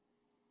where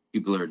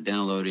people are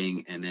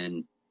downloading and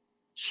then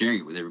sharing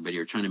it with everybody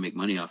or trying to make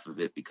money off of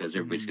it because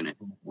everybody's Hmm. going to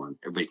have one.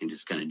 Everybody can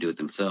just kind of do it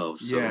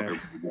themselves. So Yeah.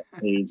 everybody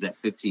pays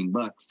that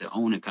 $15 to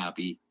own a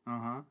copy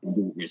Uh-huh. and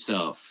do it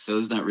yourself. So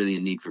there's not really a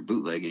need for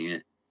bootlegging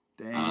it.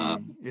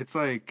 Dang. It's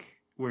like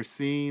we're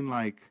seeing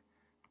like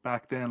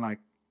back then like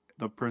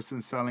the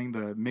person selling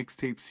the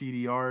mixtape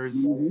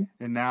CDRs Mhm.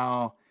 and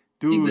now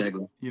dude,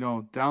 Exactly.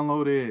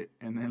 download it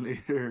and then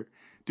later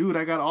dude,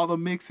 I got all the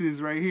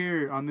mixes right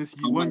here on this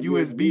On my one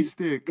USB USB.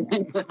 stick.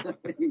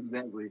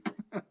 Exactly.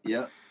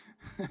 Yep.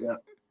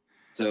 Yep.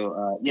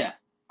 So yeah,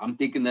 I'm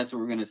thinking that's what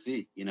we're gonna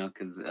see.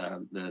 Because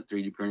the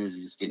 3D printers are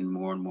just getting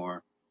more and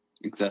more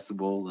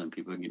accessible, and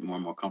people are getting more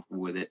and more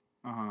comfortable with it.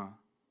 Uh-huh.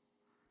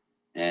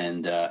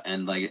 And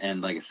like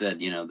I said,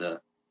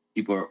 the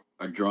people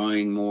are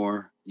drawing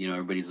more.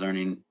 Everybody's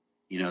learning.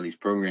 These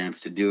programs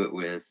to do it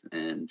with,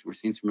 and we're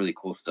seeing some really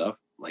cool stuff.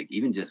 Like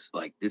even just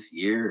like this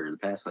year or the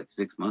past like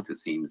 6 months, it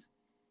seems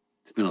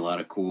it's been a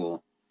lot of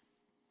cool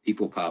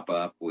people pop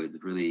up with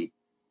really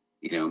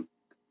you know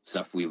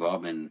stuff we've all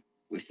been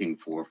wishing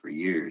for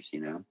years.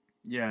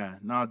 Yeah,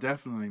 no,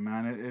 definitely,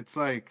 man. It's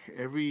like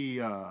every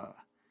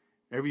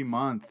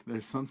month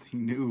there's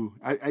something new.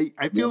 I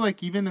feel Yeah.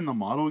 like even in the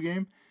model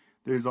game,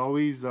 there's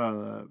always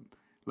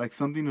like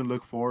something to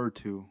look forward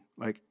to.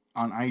 Like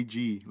on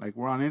IG, like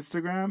we're on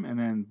Instagram, and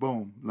then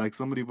boom, like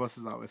somebody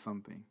busts out with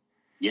something.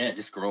 Yeah,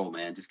 just scroll,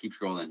 man. Just keep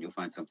scrolling. You'll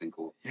find something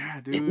cool.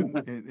 Yeah, dude,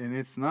 and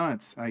it's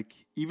nuts. Like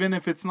even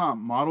if it's not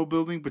model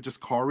building, but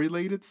just car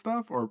related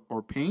stuff or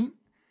paint,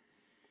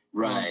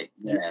 Right.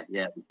 you Yeah.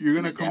 Yeah. you're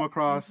And gonna come adapt.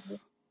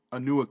 across a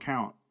new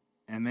account,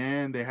 and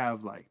then they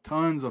have like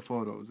tons of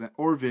photos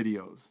or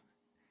videos.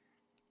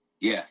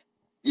 Yeah.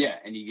 Yeah.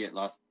 And you get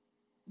lost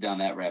down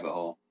that rabbit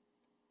hole.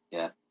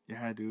 Yeah.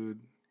 Yeah, dude,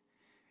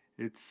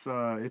 it's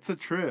a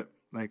trip.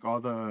 Like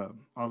all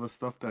the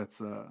stuff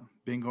that's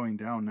been going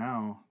down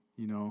now,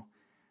 Yeah. It's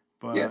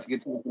But a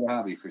good time for the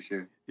hobby for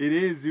sure. it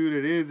is, dude.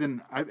 It is,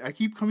 and I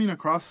keep coming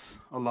across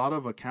a lot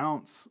of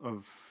accounts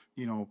of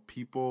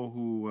people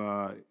who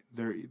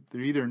they're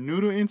either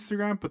new to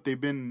Instagram, but they've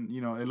been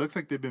it looks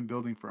like they've been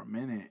building for a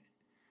minute,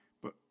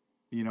 but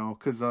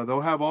because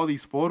they'll have all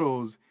these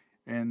photos,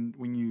 and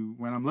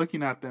when I'm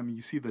looking at them,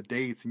 you see the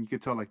dates, and you can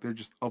tell like they're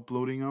just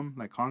uploading them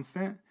like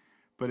constant,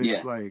 but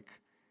it's Yeah. like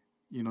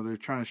they're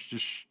trying to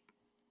just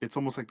it's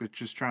almost like they're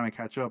just trying to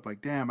catch up. Like,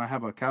 damn, I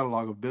have a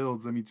catalog of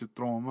builds. Let me just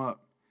throw them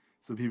up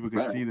so people could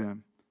Right. see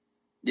them.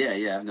 Yeah.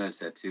 Yeah. I've noticed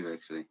that too,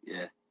 actually.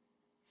 Yeah.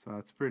 So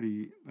that's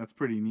pretty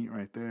neat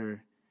right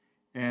there.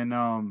 And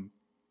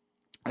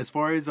as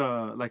far as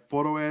like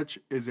photo etch,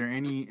 is there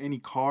any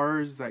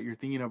cars that you're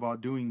thinking about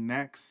doing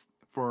next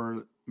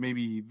for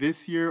maybe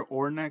this year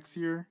or next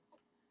year?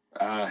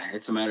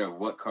 It's a matter of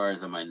what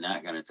cars am I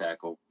not going to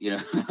tackle.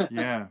 Yeah.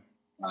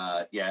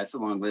 Yeah, it's a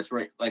long list.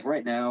 Right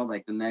now,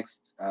 like the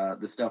next,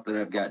 the stuff that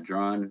I've got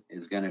drawn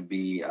is going to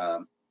be,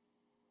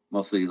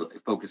 mostly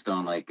focused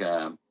on like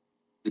the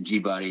G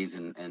bodies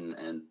and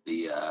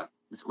the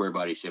square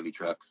body Chevy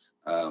trucks.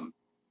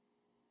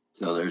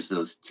 So there's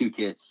those two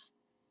kits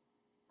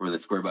for the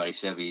square body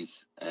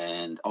Chevys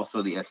and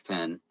also the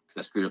S10 because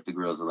I screwed up the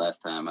grills the last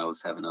time. I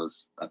was having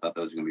those. I thought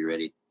those were gonna be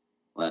ready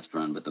last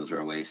run, but those are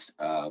a waste.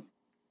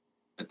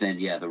 But then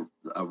yeah,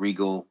 a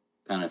Regal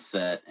kind of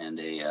set and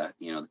a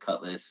the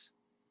Cutlass.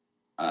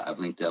 I've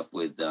linked up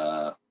with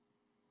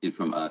dude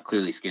from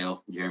Clearly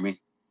Scale, Jeremy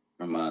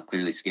from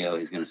Clearly Scale.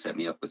 He's gonna set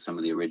me up with some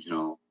of the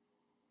original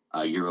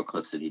Euro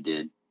clips that he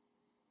did.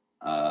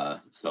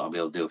 So I'll be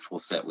able to do a full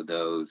set with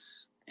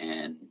those.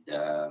 And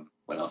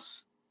what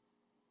else?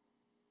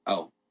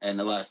 Oh, and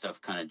a lot of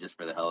stuff kind of just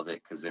for the hell of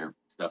it because they're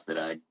stuff that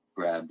I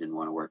grabbed and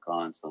want to work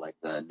on. So like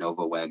the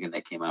Nova wagon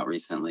that came out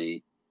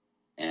recently,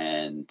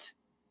 and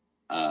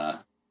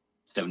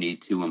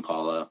 72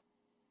 Impala,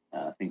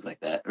 things like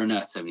that. Or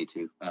not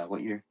 72.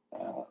 What year?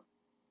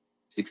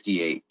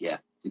 68. Yeah,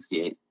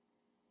 68.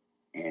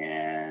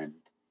 And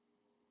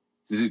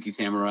Suzuki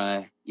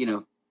Samurai.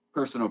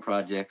 Personal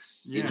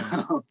projects.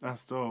 Yeah,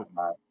 that's dope.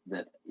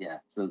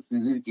 So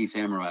Suzuki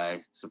Samurai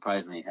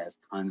surprisingly has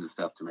tons of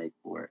stuff to make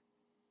for it.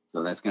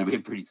 So that's going to be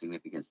a pretty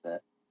significant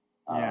set.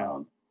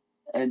 Yeah.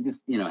 And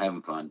just,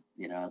 having fun.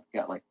 I've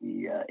got like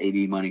the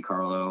 80 Monte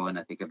Carlo, and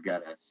I think I've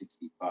got a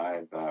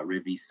 65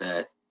 Rivy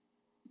set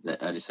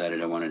that I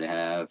decided I wanted to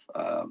have.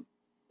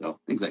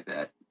 So things like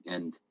that.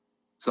 And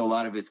so a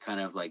lot of it's kind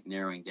of like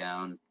narrowing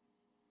down,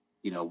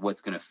 what's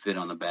going to fit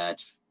on the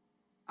batch.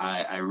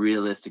 I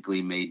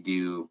realistically may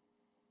do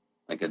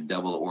like a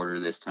double order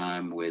this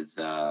time with,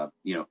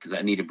 because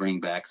I need to bring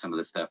back some of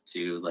the stuff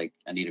too. Like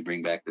I need to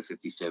bring back the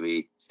 50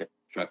 Chevy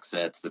truck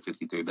sets, the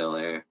 53 Bel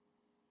Air.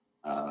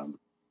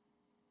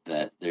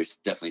 That there's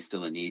definitely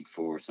still a need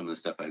for some of the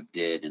stuff I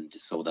did and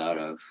just sold out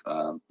of.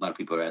 A lot of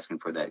people are asking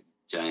for that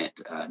giant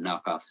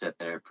knockoff set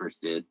that I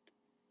first did.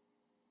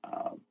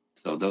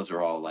 So those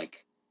are all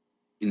like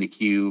in the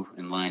queue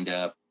and lined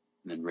up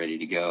and then ready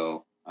to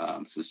go.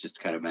 So it's just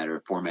kind of a matter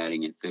of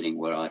formatting and fitting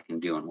what all I can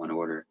do in one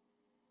order.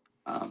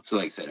 So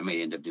like I said, I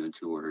may end up doing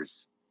 2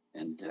 orders.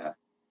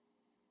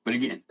 But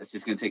again, it's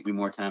just going to take me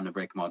more time to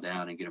break them all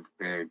down and get them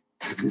prepared.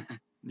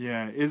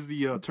 Yeah, is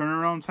the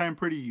turnaround time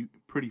pretty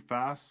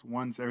fast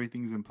once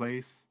everything's in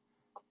place?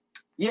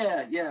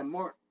 Yeah,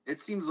 more.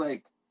 It seems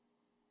like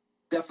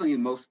definitely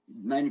most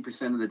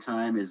 90% of the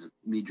time is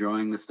me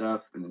drawing the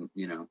stuff and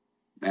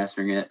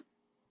mastering it.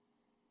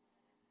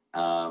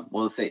 Well,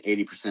 let's say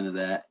 80% of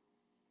that,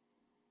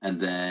 and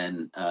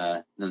then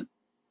the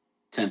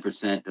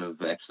 10%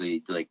 of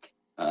actually like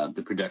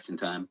the production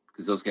time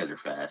because those guys are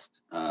fast.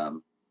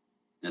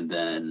 And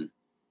then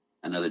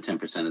another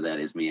 10% of that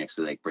is me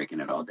actually like breaking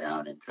it all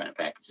down and trying to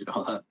package it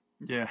all up.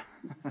 Yeah.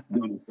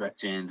 Doing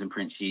instructions and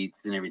print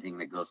sheets and everything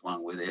that goes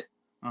along with it.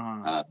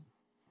 Uh-huh.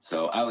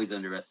 So I always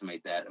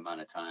underestimate that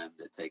amount of time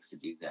that it takes to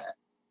do that.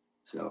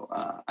 So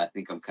I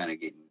think I'm kind of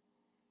getting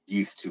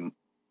used to,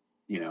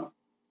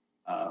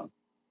 a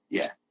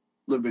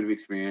little bit of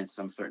experience.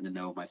 I'm starting to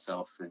know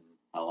myself and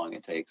how long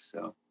it takes.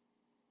 So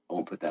I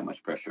won't put that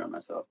much pressure on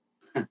myself.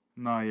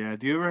 No, yeah.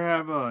 Do you ever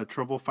have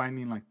trouble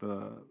finding like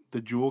the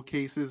jewel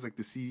cases, like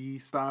the CD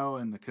style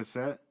and the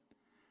cassette?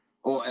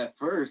 Well, at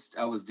first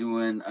I was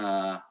doing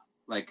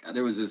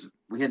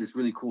we had this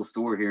really cool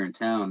store here in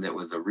town that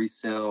was a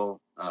resale,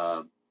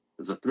 it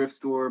was a thrift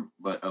store,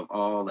 but of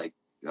all like,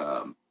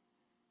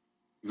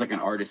 it's like an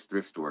artist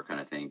thrift store kind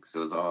of thing. So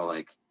it was all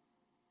like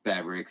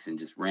fabrics and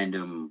just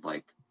random,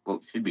 like,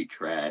 what should be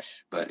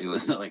trash, but it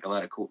was like a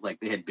lot of cool,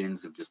 like they had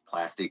bins of just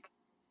plastic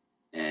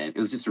and it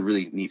was just a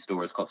really neat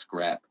store. It's called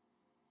Scrap.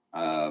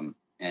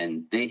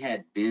 And they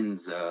had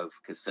bins of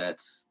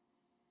cassettes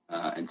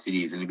and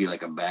CDs, and it'd be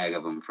like a bag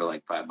of them for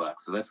like $5.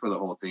 So that's where the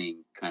whole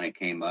thing kind of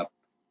came up,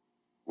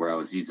 where I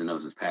was using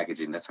those as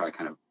packaging. That's how I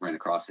kind of ran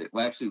across it.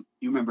 Well, actually,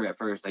 you remember at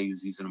first I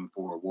was using them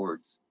for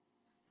awards.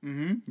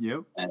 Mm-hmm.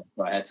 Yep. And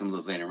so I had some of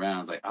those laying around. I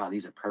was like, oh,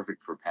 these are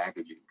perfect for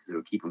packaging because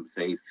it'll keep them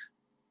safe,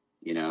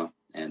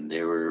 and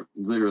they were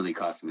literally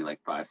costing me like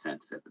 5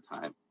 cents at the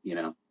time,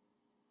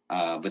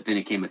 but then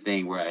it came a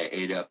thing where I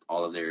ate up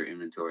all of their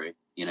inventory,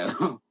 and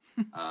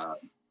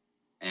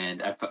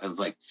I was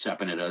like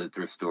shopping at other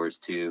thrift stores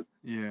too.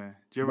 Yeah.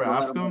 Did you ever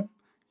ask them,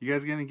 you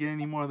guys gonna get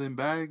any more of them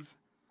bags?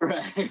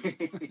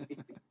 Right.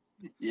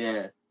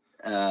 Yeah.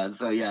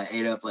 So yeah, I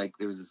ate up like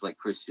there was this like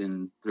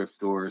Christian thrift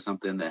store or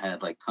something that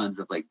had like tons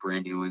of like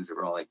brand new ones that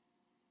were all like,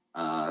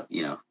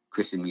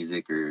 Christian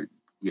music or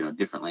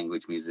different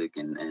language music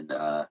and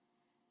the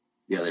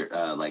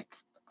other like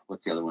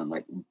what's the other one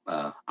like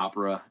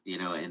opera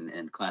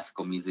and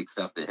classical music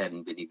stuff that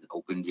hadn't been even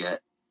opened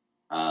yet.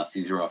 So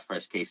these are all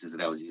fresh cases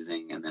that I was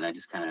using, and then I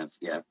just kind of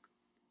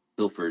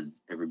pilfered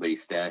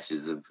everybody's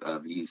stashes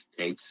of used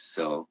tapes.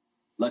 So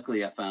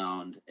luckily, I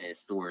found a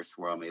source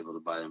where I'm able to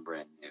buy them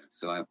brand new.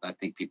 So I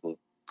think people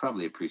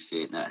probably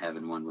appreciate not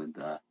having one with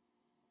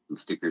some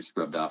stickers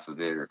scrubbed off of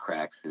it or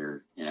cracks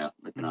or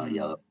looking all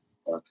yellow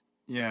stuff.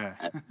 Yeah.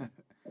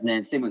 And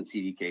then same with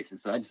CD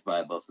cases. So I just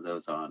buy both of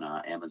those on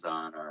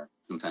Amazon or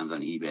sometimes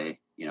on eBay,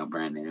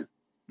 brand new.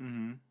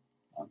 Mm-hmm.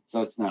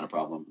 So it's not a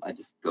problem. I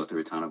just go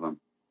through a ton of them.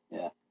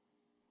 Yeah.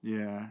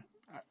 Yeah.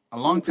 A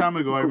long time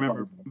ago, I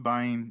remember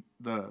buying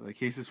the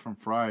cases from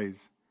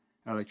Fry's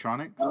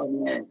Electronics. Oh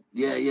man,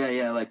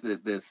 yeah. Like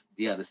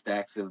the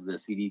stacks of the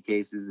CD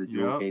cases, the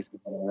jewel Yep. cases,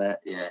 all that.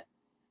 Yeah,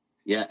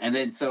 yeah. And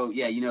then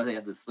they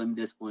have the slim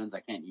disc ones. I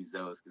can't use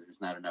those because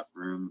there's not enough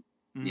room,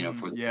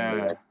 for the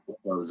Yeah. to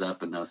close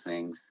up and those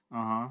things.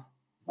 Uh-huh.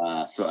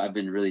 So I've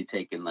been really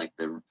taking like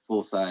the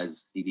full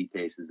size CD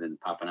cases and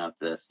popping out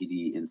the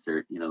CD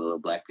insert, the little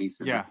black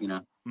piece of it, Yeah.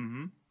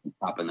 Mm-hmm.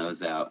 popping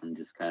those out and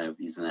just kind of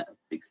using that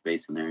big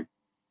space in there.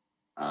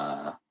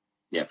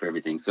 Yeah, for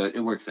everything. So it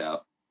works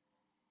out.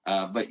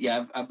 But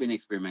yeah, I've been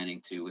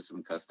experimenting too with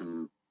some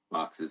custom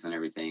boxes and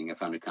everything. I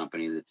found a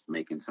company that's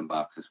making some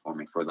boxes for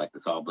me for like the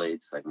saw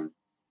blades. So I can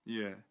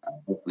Yeah.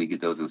 hopefully get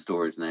those in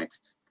stores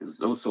next because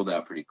those sold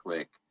out pretty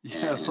quick.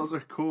 Yeah, And those are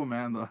cool,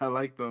 man. I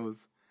like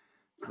those.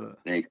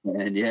 thanks,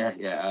 and yeah.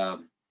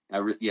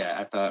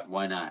 I thought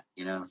why not?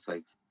 It's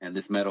like, and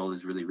this metal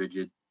is really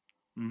rigid,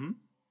 Mm-hmm.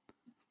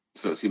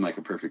 so it seemed like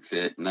a perfect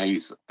fit. And I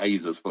use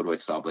those photo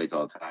etch saw blades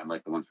all the time,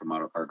 like the ones from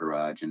Auto Car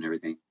Garage and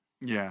everything.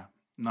 Yeah.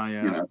 No, You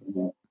yeah.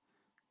 know,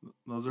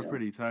 Those are yeah.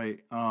 pretty tight.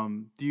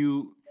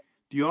 Do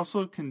you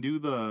also can do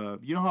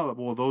you know how,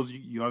 well, those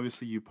you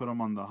obviously you put them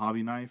on the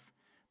hobby knife,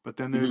 but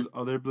then there's Hmm.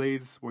 other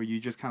blades where you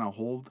just kind of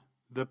hold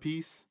the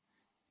piece.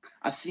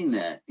 I've seen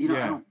that.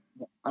 Yeah.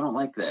 I don't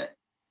like that.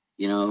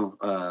 You know,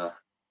 uh,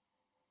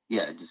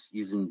 yeah, just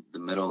using the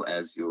metal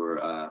as your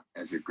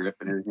grip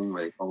and everything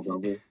where they fold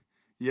over.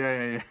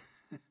 Yeah.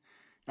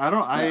 I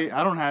don't Yeah,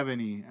 I I don't have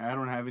any. I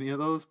don't have any of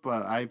those,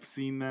 but I've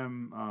seen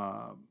them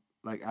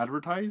like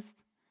advertised.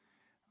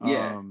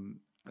 yeah.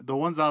 The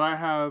ones that I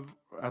have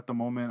at the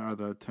moment are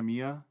the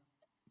Tamiya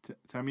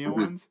Hmm.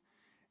 ones,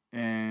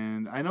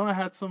 and I know I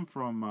had some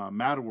from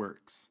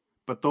MadWorks,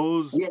 but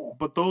those Yeah,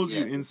 but those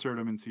you yeah. insert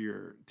them into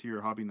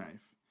your hobby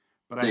knife.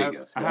 But I There you have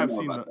go. I So I have know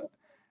seen about the that.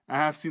 I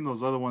have seen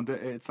those other ones.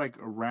 It's like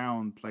a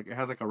round, like it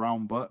has like a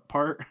round butt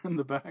part in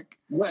the back.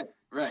 Right,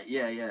 right.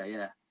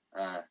 Yeah.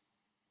 Uh,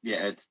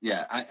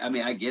 yeah. I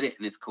mean, I get it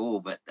and it's cool,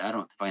 but I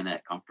don't find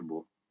that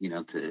comfortable,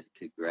 to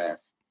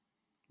grasp.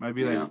 Might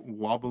be You like know.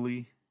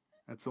 wobbly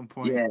at some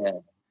point. Yeah,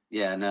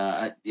 yeah.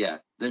 No,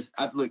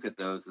 I've looked at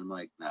those and I'm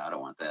like, no, I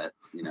don't want that.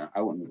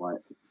 I wouldn't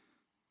want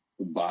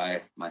to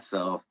buy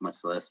myself, much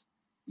less,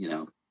 you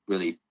know,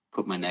 really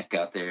put my neck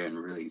out there and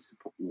really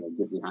support,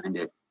 get behind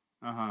it.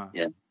 Uh huh.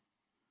 Yeah.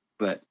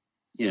 But,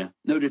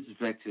 no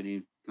disrespect to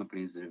any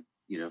companies that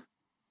have,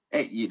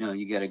 hey, you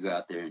got to go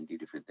out there and do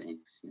different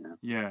things.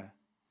 Yeah.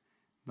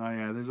 No,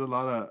 yeah. There's a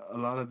lot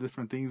of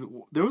different things.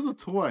 There was a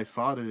tool I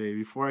saw today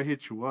before I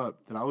hit you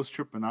up that I was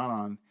tripping out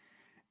on,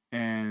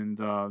 and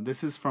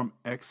this is from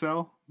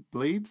XL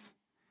Blades.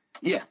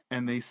 Yeah.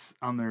 And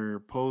on their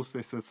post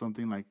they said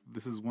something like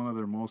this is one of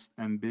their most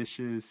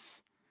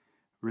ambitious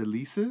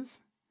releases.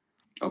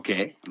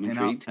 Okay. I'm and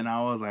I intrigued. and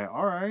I was like,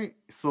 all right.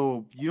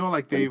 So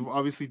like they've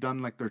obviously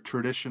done like their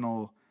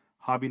traditional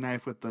hobby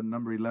knife with the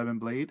number 11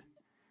 blade.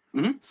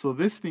 Mm-hmm. So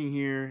this thing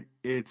here,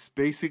 it's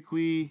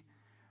basically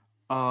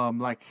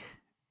like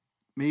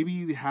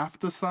maybe half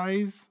the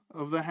size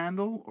of the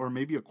handle or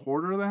maybe a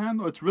quarter of the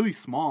handle. It's really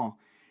small,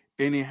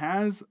 and it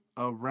has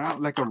a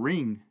round like a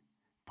ring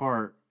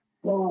part.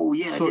 Oh,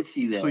 yeah, I So did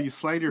see so that. you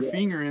slide your Yeah.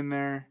 finger in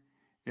there,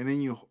 and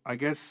then I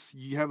guess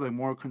you have like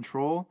more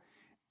control,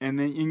 and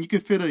you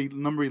could fit a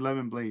number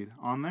 11 blade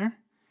on there.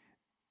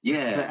 The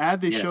Yeah.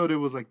 ad they Yeah. showed, it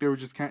was like they were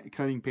just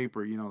cutting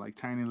paper, like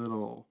tiny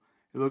little.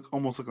 It looked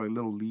like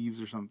little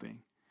leaves or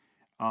something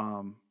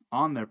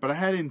on there. But I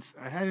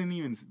hadn't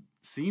even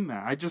seen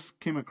that. I just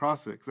came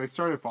across it because I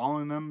started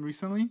following them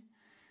recently.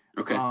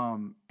 Okay.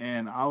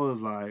 And I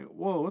was like,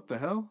 whoa, what the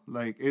hell?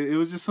 Like it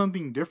was just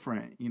something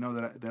different,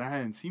 that I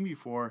hadn't seen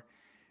before.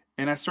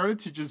 And I started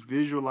to just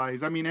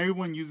visualize. I mean,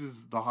 everyone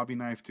uses the hobby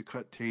knife to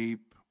cut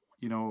tape,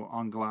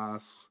 on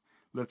glass,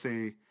 let's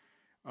say,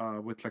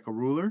 with like a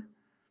ruler.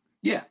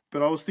 Yeah.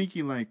 But I was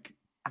thinking like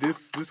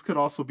this could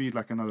also be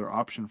like another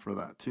option for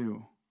that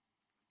too.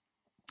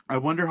 I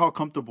wonder how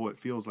comfortable it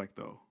feels like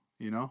though,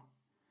 you know?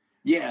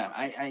 Yeah,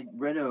 I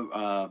read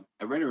a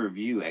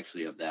review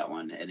actually of that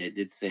one, and it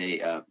did say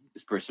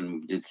this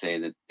person did say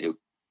that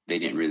they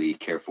didn't really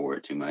care for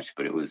it too much,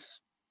 but it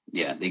was,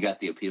 yeah, they got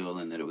the appeal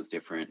and that it was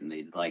different and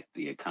they liked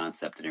the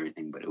concept and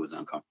everything, but it was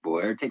uncomfortable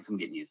or it takes some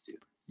getting used to.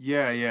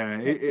 Yeah.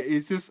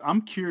 It's just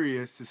I'm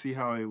curious to see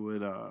how it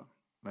would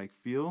like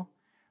feel.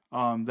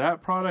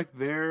 That product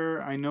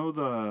there, I know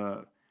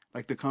the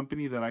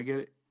company that I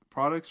get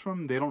products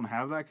from, they don't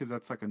have that because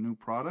that's like a new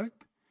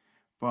product.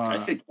 I But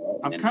said, oh,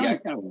 I'm man, yeah, kind I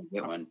of kind of want to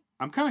get one.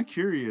 I'm kind of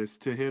curious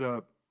to hit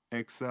up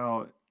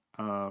Excel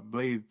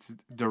Blades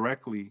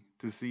directly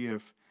to see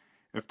if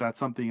that's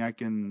something I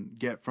can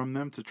get from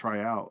them to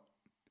try out.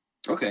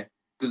 Okay,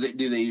 because they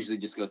usually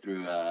just go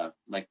through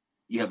like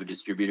you have a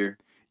distributor.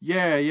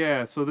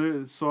 Yeah.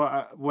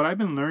 What I've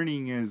been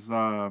learning is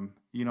a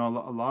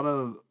lot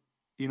of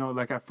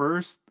like at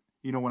first,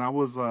 when I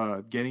was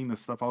getting the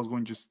stuff, I was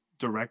going just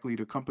directly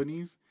to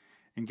companies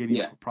and getting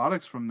Yeah.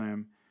 products from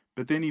them.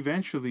 But then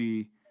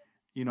eventually,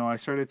 I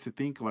started to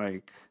think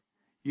like,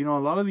 a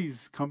lot of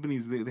these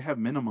companies they have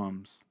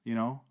minimums,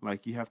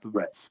 like you have to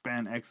Right.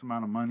 spend X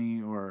amount of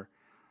money or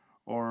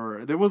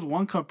there was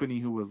one company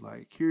who was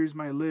like, here's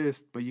my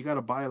list, but you got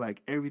to buy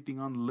like everything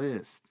on the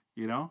list.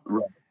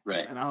 Right.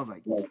 Right. And I was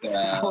like, Like,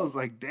 I was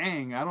like,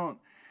 dang, I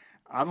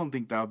don't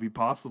think that would be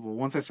possible.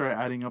 Once I started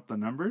adding up the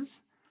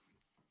numbers,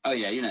 oh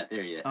yeah, you're not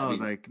there yet. I I was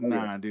mean, like, oh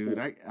yeah, nah, dude,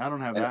 I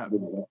don't have that's a that.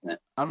 good investment.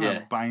 I don't Yeah.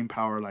 have buying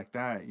power like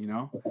that.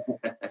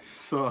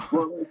 So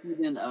Well, like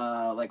even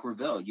like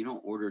Revell, you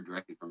don't order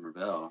directly from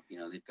Revell. You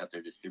know, they've got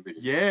their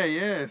distributors. yeah,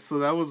 yeah. So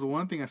that was the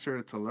one thing I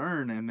started to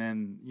learn, and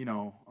then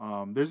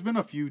there's been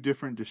a few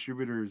different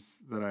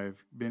distributors that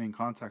I've been in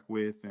contact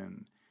with,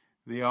 and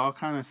they all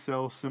kind of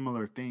sell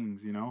similar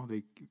things.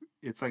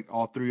 It's like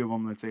all three of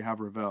them that say have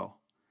Revell,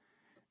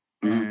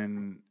 Hmm.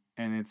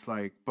 and it's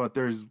like, but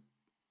there's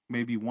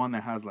maybe one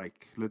that has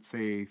like let's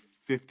say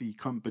 50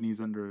 companies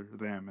under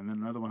them, and then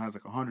another one has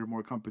like 100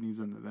 more companies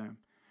under them.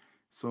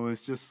 So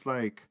it's just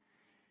like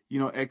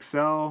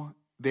Excel,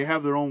 they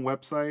have their own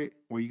website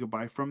where you can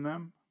buy from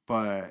them,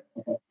 but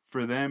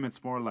for them,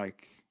 it's more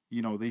like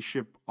they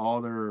ship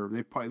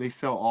they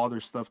sell all their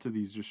stuff to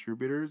these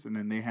distributors, and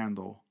then they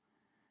handle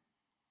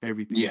Yeah.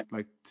 everything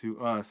like to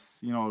us,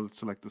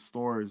 to like the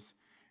stores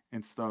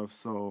and stuff.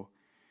 So,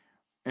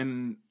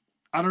 and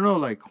I don't know,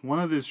 like one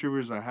of the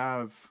distributors I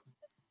have,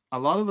 a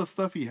lot of the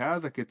stuff he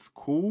has, like it's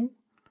cool,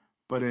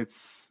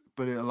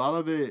 a lot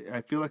of it,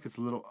 I feel like it's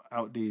a little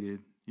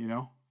outdated.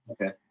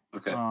 Okay.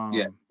 Okay. Yeah. Um,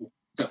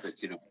 Stuff bec-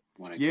 that you don't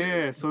want to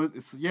carry. so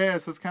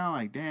it's kind of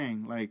like,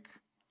 dang, like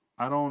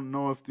I don't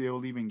know if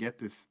they'll even get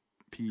this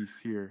piece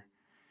here,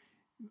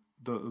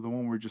 the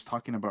one we're just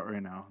talking about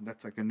right now.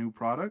 That's like a new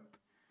product,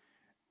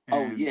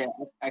 Oh and yeah,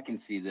 I can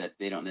see that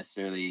they don't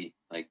necessarily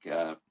like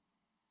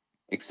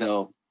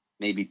Excel.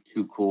 Maybe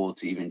too cool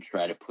to even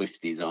try to push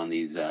these on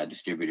these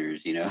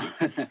distributors. You know,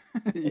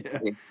 yeah,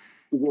 they,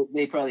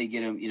 they probably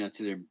get them,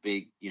 to their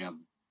big,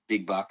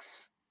 big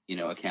box,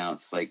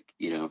 accounts. Like,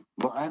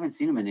 well, I haven't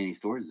seen them in any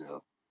stores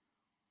though.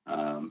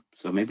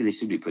 So maybe they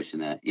should be pushing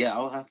that. Yeah,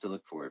 I'll have to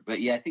look for it.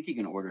 But yeah, I think you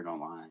can order it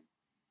online.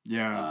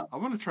 yeah. Uh, I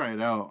want to try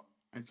it out.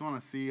 I just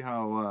want to see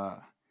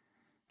how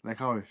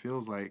it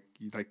feels like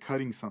you like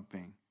cutting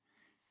something.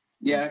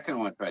 yeah, I kind of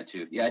want to try it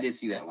too. Yeah, I did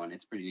see that one.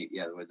 It's pretty neat.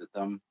 Yeah, with the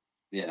thumb,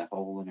 yeah,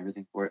 hole and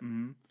everything for it.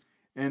 Hmm.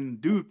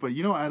 And dude, but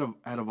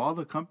out of all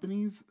the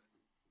companies,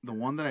 the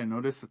one that I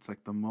noticed that's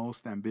like the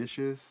most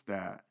ambitious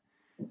that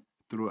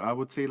through I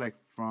would say like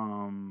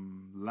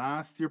from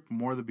last year,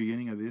 more the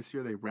beginning of this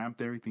year, they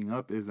ramped everything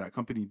up. Is that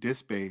company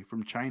Display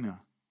from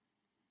China?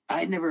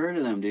 I'd never heard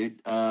of them,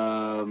 dude.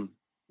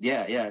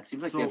 Yeah, yeah. It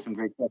seems like they have So some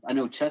great stuff. I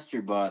know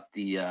Chester bought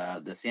the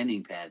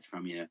sanding pads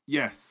from you.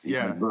 yes, He's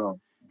like, yeah,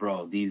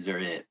 bro, these are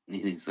it. And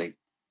he's like,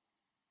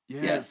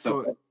 yeah. yeah.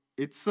 So So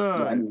it's yeah,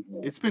 I uh mean,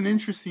 it's been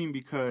interesting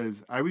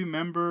because I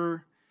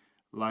remember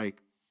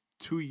like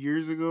 2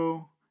 years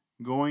ago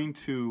going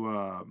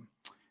to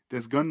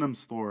this Gundam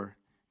store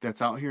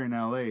that's out here in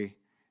LA.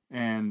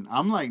 And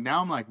I'm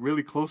like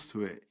really close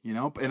to it.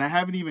 And I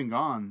haven't even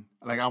gone.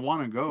 Like I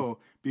want to go.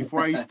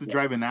 Before I used to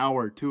drive an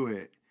hour to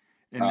it.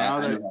 And now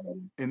I know that how that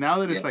is. and now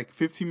that Yeah, it's like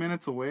 15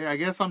 minutes away, I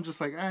guess I'm just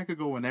like I could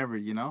go whenever.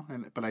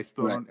 And but I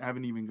still right. don't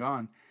haven't even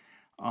gone.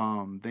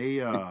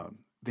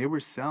 They were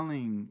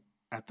selling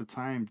at the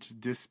time just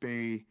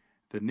Display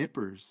the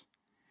nippers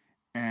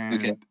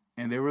Okay,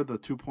 and they were the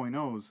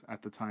 2.0s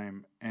at the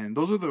time, and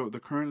those are the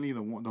currently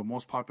the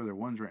most popular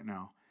ones right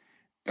now.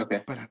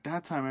 okay. But at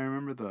that time, I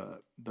remember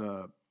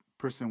the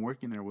person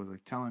working there was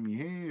like telling me,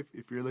 "Hey,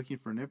 if you're looking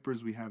for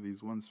nippers, we have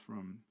these ones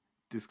from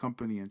this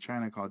company in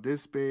China called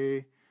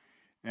Display,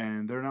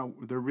 and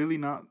they're really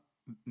not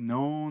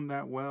known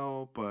that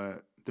well,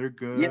 but they're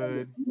Yeah,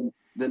 good."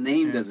 the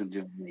name And doesn't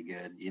do me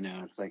good.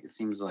 It's like it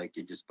seems like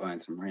you're just buying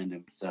some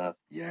random stuff.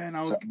 yeah, and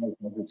So I'm like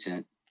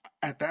hesitant.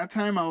 at that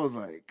time I was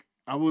like,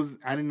 I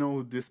didn't know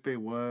who Display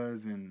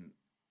was, and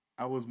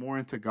I was more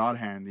into God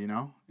Hand. In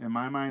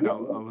my mind, Yeah, I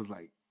was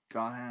like,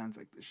 God Hand's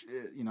like the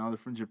shit. They're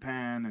from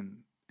Japan,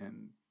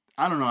 and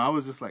I don't know. I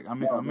was just like, no, I'm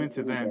those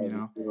into things them, you are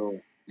know.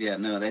 still. Yeah,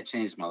 no, that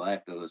changed my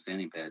life. Those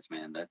sanding pads,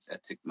 man. That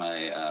took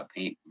my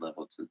paint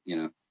level to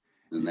the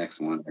Y- next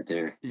one right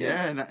there.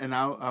 Yeah, Yeah, and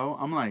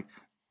I'm like,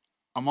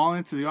 I'm all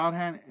into the God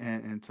Hand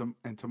and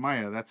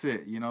Tamaya. That's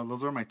it.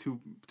 Those are my two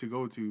to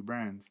go to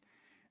brands.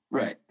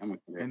 And right. I'm with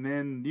you there. and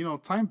then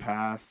time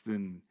passed,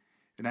 and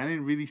I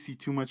didn't really see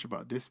too much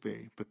about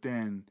Display. But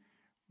then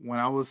when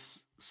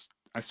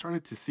I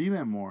started to see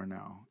them more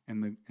now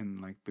in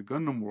like the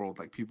Gundam world,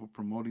 like people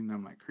promoting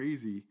them like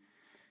crazy.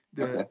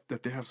 That Okay.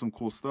 that they have some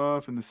cool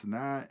stuff and this and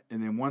that.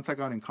 And then once I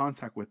got in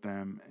contact with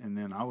them, and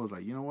then I was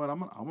like, you know what, I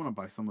want to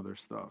buy some of their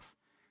stuff.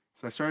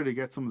 So I started to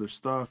get some of their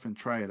stuff and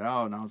try it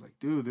out, and I was like,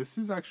 dude, this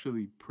is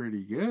actually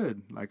pretty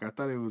good. Like I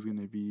thought it was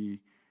gonna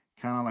be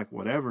kind of like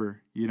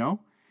whatever.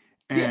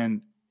 Yeah.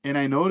 And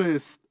I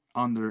noticed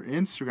on their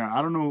Instagram,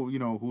 I don't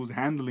know, who's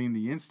handling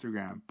the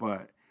Instagram,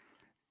 but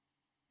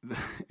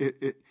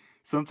it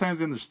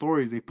sometimes in their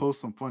stories they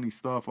post some funny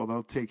stuff, or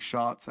they'll take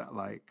shots at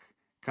like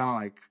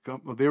kind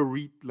of like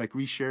they'll like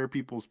reshare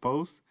people's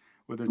posts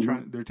where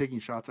Mhm. they're taking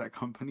shots at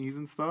companies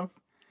and stuff.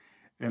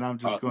 And I'm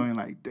just Awesome. going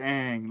like,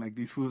 dang, like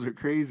these fools are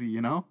crazy,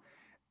 you know?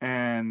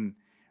 And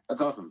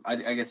That's awesome.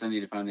 I guess I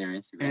need to find their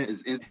Instagram. and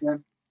Is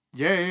Instagram?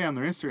 yeah, yeah, on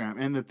their Instagram.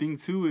 And the thing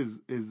too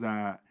is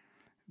that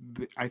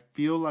I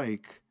feel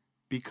like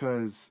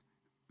because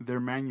they're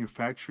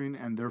manufacturing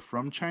and they're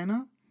from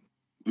China,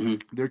 Hmm.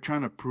 they're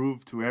trying to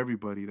prove to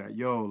everybody that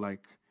yo,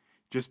 like,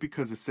 just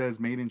because it says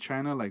made in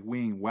China, like we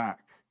ain't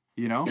whack,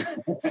 you know?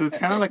 So it's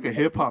kind of like a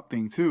hip hop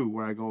thing too,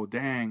 where I go,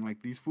 dang,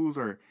 like these fools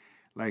are,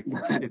 like,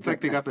 it's like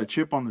they got the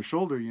chip on their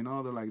shoulder, you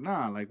know? They're like,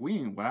 nah, like we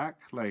ain't whack,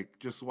 like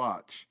just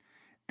watch,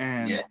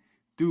 and Yeah.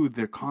 dude,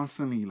 they're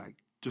constantly like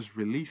just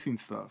releasing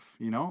stuff,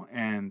 you know?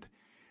 And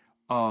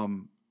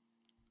um,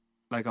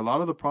 like a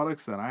lot of the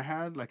products that I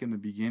had, like in the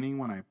beginning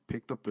when I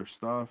picked up their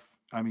stuff,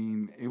 I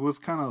mean, it was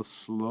kind of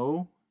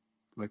slow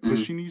like Hmm.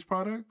 pushing these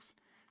products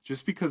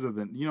just because of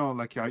the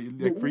like how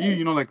Yeah. like for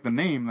you like the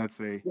name, let's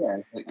say. Yeah.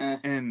 It's like,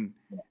 and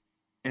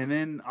and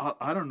then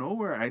I don't know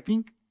where I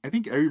think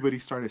everybody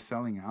started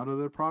selling out of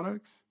their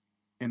products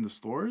in the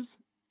stores,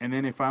 and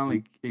then it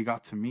finally it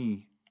got to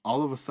me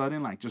all of a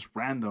sudden, like just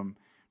random,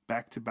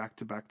 back to back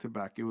to back to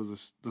back. It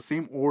was the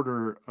same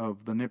order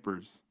of the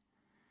nippers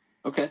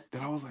okay.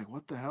 that I was like,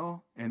 what the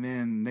hell? And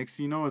then next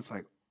thing you know, it's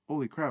like,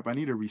 holy crap, I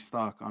need to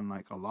restock on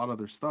like a lot of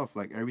their stuff,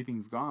 like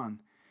everything's gone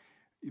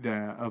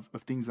that of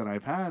things that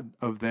I've had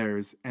of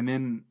theirs, and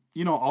then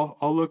I'll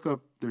look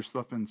up their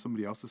stuff in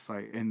somebody else's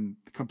site and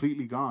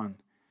completely gone,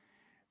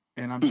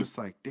 and I'm Hmm. just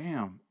like,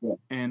 damn. Yeah.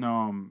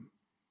 And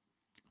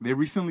they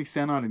recently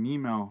sent out an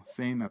email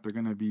saying that they're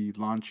gonna be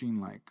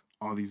launching like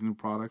all these new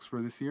products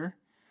for this year,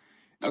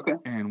 Okay.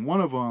 and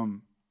one of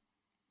them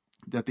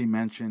that they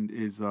mentioned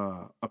is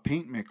a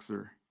paint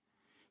mixer.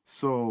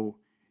 So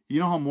you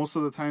know how most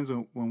of the times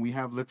when we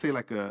have, let's say,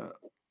 like a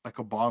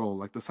bottle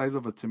like the size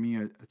of a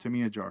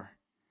Tamiya jar.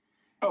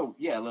 Oh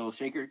yeah, a little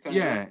shaker kind of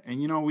deal. Yeah,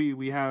 and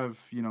we have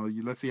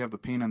let's say you have the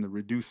paint and the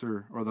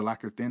reducer or the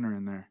lacquer thinner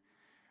in there.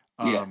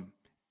 Yeah. Um,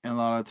 and a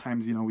lot of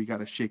times we got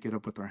to shake it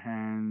up with our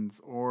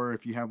hands, or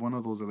if you have one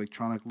of those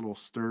electronic little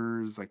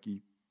stirs, like you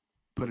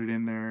put it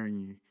in there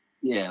and you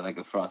Yeah, like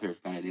a frother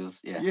kind of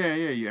deals. Yeah. yeah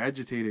you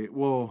agitate it.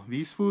 Well,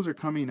 these fools are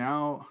coming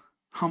out.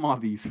 I'm all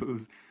these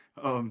fools.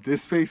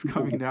 This face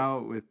coming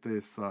out with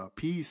this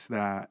piece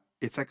that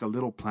it's like a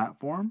little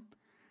platform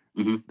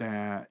Hmm.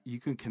 that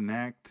you can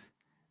connect.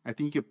 I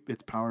think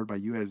it's powered by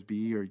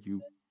USB, or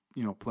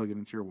plug it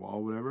into your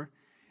wall, whatever.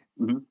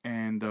 Hmm.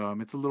 And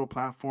it's a little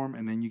platform,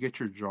 and then you get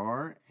your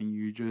jar and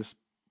you just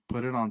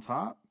put it on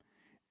top.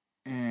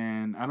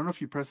 And I don't know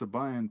if you press a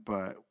button,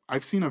 but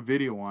I've seen a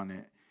video on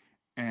it,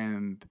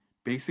 and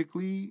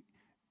basically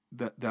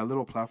that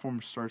little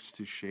platform starts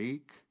to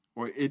shake,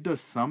 or it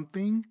does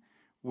something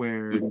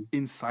where Hmm.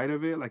 inside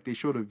of it, like they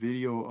showed a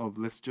video of,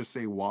 let's just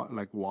say,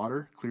 like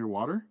water, clear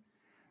water,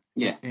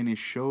 Yeah. and it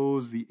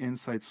shows the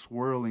inside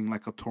swirling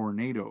like a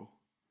tornado,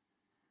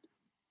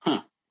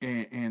 Huh.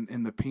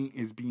 and the paint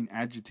is being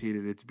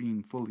agitated, it's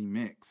being fully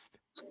mixed.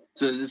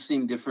 So does this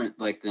seem different,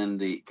 like than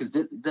the? Because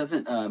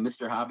doesn't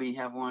Mr. Hobby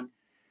have one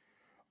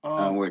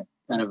uh where it's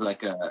kind of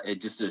like it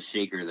just a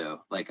shaker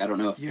though? Like I don't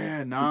know if yeah,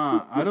 this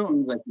nah, I don't.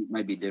 seems like it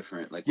might be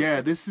different. Like with Yeah,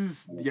 the. this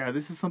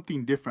is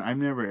something different. I've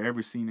never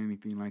ever seen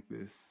anything like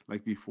this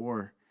like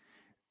before,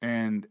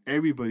 and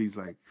everybody's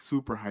like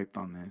super hyped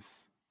on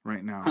this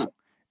right now. Huh.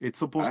 It's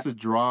supposed I, to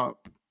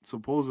drop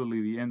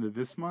supposedly the end of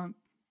this month.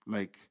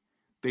 Like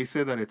they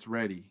said that it's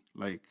ready.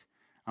 Like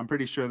I'm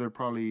pretty sure they're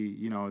probably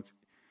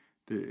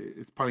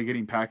it's probably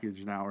getting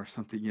packaged now or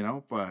something,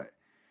 but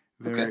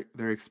okay.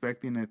 they're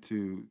expecting it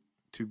to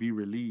be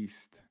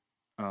released,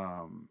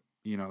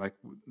 like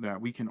that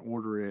we can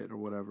order it or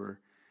whatever.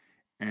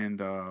 And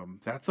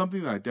that's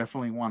something that I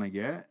definitely want to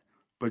get.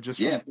 But just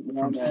Yeah. from Put me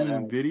from on that.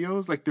 seeing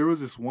videos, like there was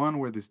this one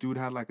where this dude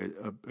had like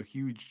a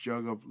huge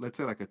jug of, let's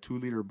say, like a 2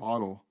 liter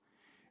bottle,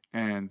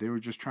 and they were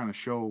just trying to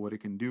show what it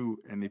can do,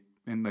 and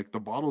like the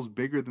bottle's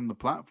bigger than the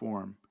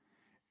platform,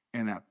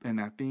 and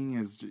that thing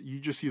is, you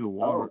just see the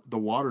water Oh. the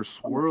water On the food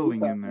swirling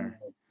in platform. there.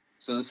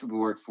 So this would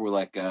work for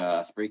like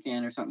a spray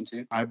can or something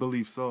too. I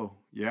believe so.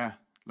 Yeah,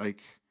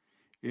 like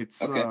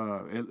it's Okay.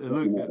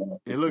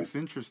 it looks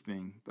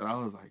interesting. That I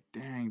was like,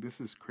 dang,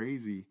 this is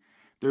crazy.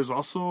 There's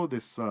also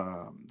this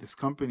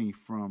company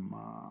from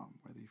where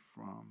are they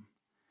from?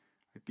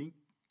 I think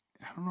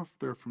I don't know if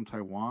they're from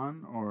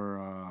Taiwan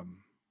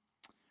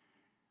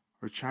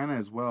or China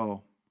as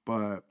well,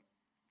 but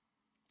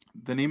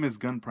the name is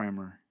Gun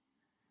Primer,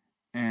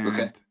 Okay.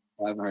 and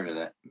I haven't heard of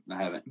that. I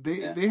haven't.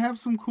 they Yeah. they have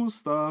some cool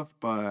stuff,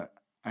 but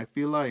I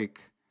feel like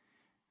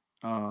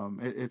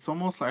it's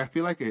almost like I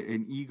feel like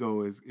an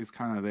ego is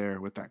kind of there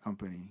with that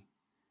company,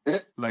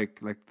 like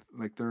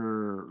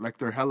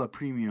they're hella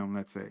premium,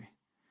 let's say,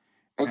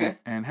 and Okay.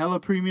 and hella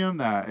premium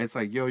that it's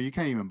like, yo, you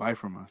can't even buy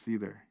from us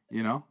either,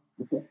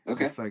 Okay.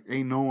 Okay. it's like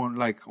ain't no one,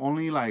 like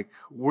only, like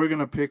we're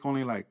gonna pick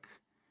only, like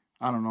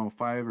I don't know,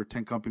 5 or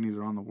 10 companies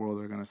around the world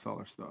that are gonna sell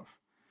our stuff,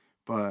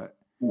 but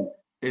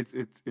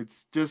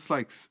it's just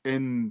like,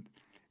 and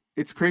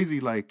it's crazy,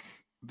 like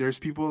there's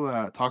people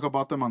that talk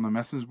about them on the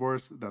message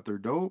boards that they're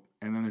dope,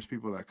 and then there's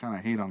people that kind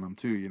of hate on them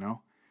too.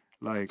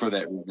 For Like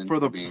that reason, for for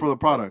the being. for the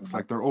products,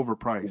 like they're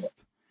overpriced,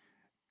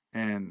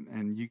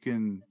 and you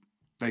can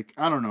like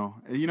I don't know,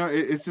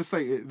 it's just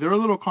like they're a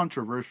little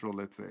controversial,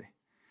 let's say,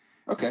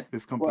 Okay.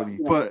 this Well, company,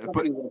 for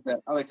companies like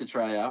that, I like to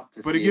try out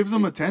to but it see if gives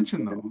them they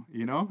attention though,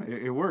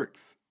 it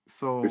works.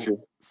 for So sure.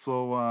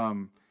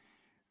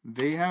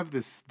 they have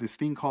this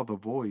thing called the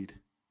void,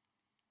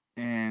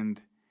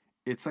 and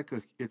it's like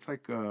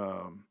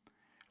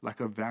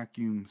a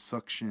vacuum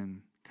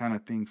suction kind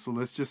of thing. So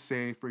let's just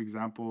say, for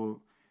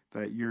example,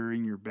 that you're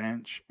in your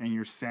bench and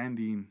you're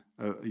sanding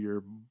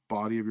your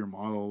body of your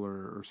model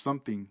or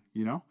something,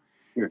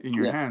 Sure. in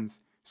your Yeah.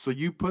 hands. So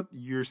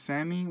you're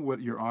sanding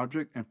what your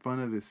object in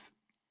front of this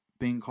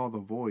thing called the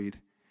void,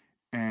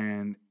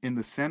 and in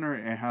the center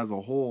it has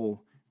a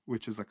hole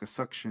which is like a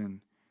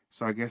suction.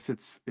 So I guess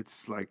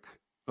it's like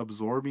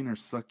absorbing or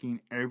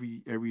sucking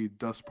every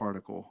dust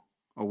particle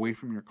away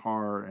from your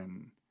car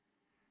and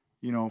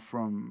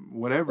from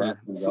That's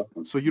whatever. So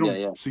awesome. so you Yeah, don't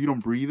yeah. so you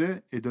don't breathe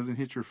it. It doesn't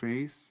hit your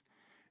face.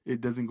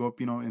 It doesn't go up,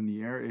 in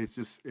the air. It's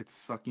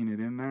sucking it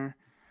in there.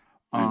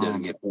 And it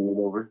doesn't Um get pulled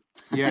over.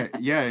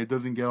 yeah, it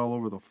doesn't get all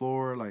over the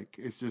floor. Like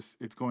it's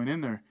going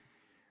in there.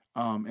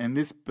 And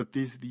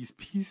these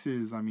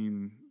pieces, I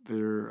mean,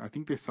 I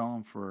think they sell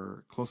them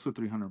for close to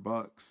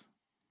 $300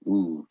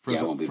 Ooh, for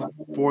yeah, I the won't be for, buying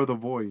for that. the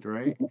void,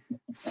 right?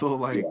 So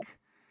Yeah.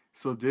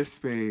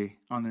 Display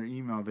on their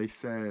email, they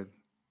said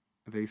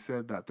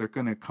that they're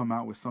gonna come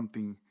out with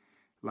something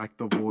like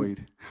the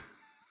void.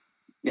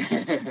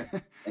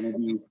 And it'd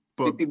be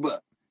But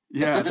 $50.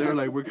 yeah, they're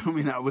like, we're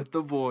coming out with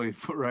the void,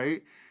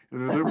 right?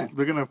 They're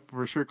gonna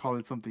for sure call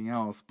it something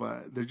else,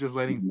 but they're just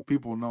letting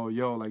people know,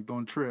 yo, like,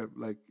 don't trip.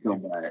 Like,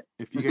 Don't buy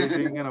if you guys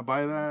ain't it. gonna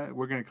buy that,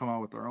 we're gonna come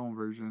out with our own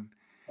version.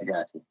 I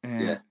got you.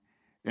 Yeah.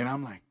 And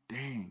I'm like,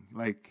 dang,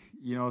 like,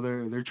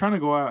 they're trying to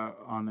go out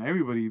on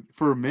everybody.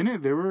 For a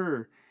minute, they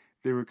were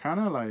kind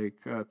of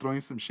like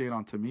throwing some shade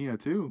on Tamiya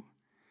too.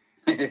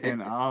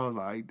 And I was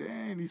like,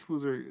 dang, these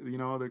fools are,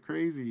 they're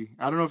crazy.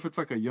 I don't know if it's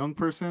like a young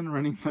person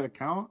running the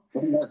account,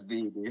 It must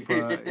be,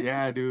 but dude.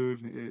 yeah,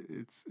 dude,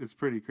 it's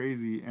pretty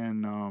crazy.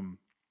 And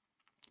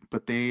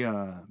but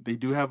they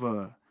do have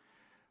a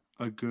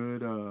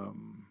good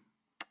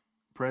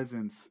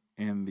presence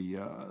in the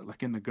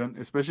like in the gun,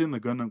 especially in the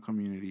Gundam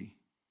community.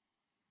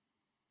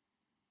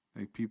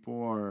 Like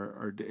people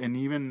are, and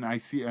even I'm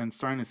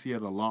starting to see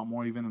it a lot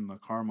more even in the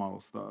car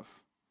model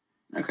stuff.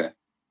 Okay.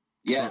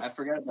 Yeah, So, I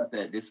forgot about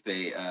that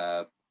display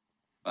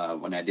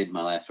when I did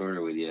my last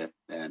order with you,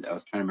 and I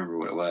was trying to remember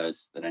what it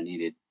was that I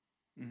needed.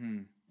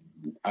 hmm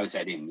Obviously,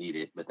 I didn't need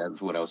it, but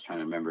that's what I was trying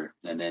to remember.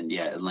 And then,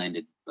 yeah, it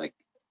landed like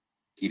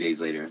a few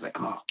days later. I was like,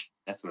 oh,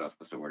 that's what I was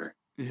supposed to order.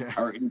 yeah,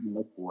 Or even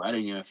look for. I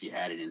didn't know if you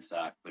had it in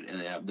stock, but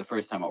the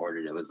first time I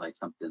ordered it was like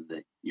something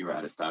that you were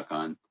out of stock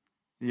on.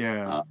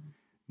 yeah. Uh,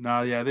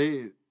 No, yeah,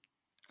 they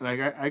like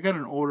I got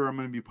an order I'm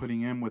gonna be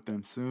putting in with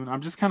them soon.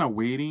 I'm just kind of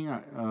waiting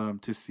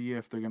to see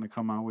if they're gonna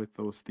come out with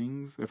those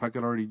things. If I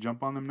could already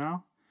jump on them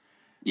now,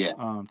 yeah.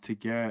 to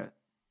get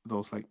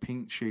those like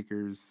paint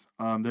shakers.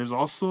 There's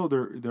also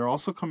they're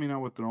also coming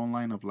out with their own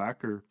line of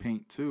lacquer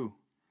paint too,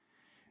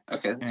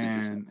 Okay, that's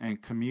interesting.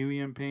 and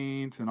chameleon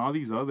paints and all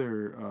these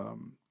other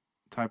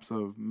types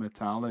of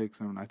metallics,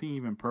 and I think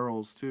even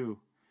pearls too.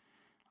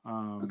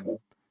 Um, Okay.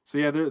 so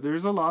yeah,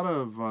 there's a lot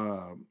of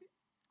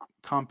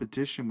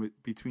competition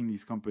between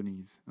these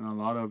companies, and a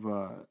lot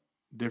of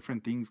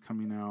different things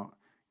coming out.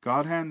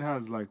 God Hand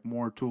has like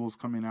more tools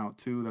coming out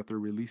too that they're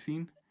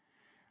releasing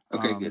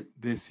Okay, good.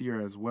 this year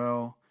as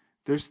well.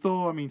 They're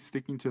still, I mean,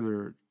 sticking to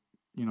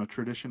their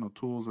traditional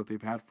tools that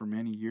they've had for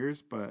many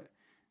years, but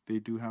they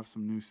do have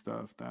some new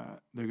stuff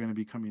that they're going to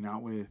be coming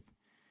out with.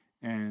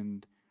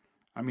 And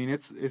I mean,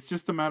 it's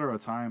just a matter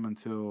of time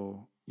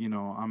until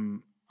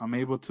I'm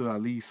able to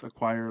at least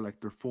acquire like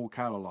their full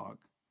catalog.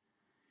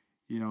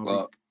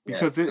 Well, yeah,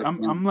 Because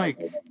I'm like,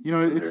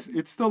 for sure.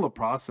 it's still a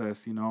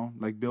process,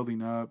 like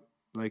building up.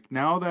 Like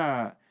now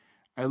that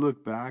I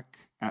look back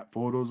at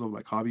photos of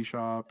like hobby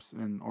shops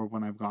or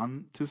when I've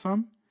gone to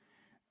some,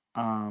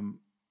 um,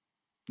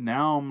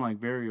 now I'm like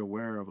very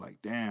aware of like,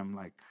 damn,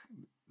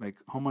 like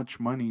how much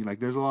money, like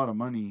there's a lot of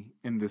money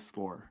in this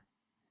store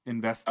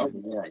Oh invested,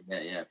 yeah, yeah,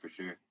 yeah, for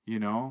sure.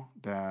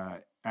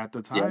 that at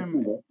the Yeah,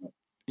 time,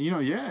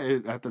 yeah,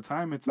 at the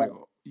time it's like like,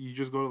 you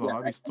just go to the yeah.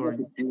 hobby I store.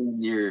 looked at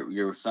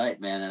your site,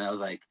 man, and I was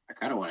like, I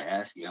kind of want to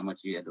ask you how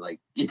much you had to like.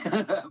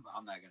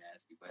 I'm not gonna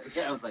ask you, but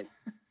yeah, I was like,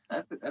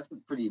 that's a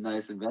pretty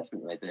nice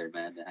investment right there,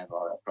 man, to have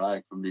all that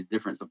product from the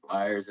different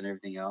suppliers and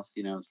everything else,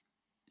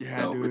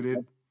 Yeah, So, dude,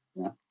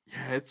 yeah.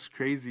 yeah, it's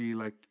crazy.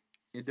 Like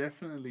it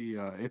definitely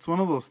it's one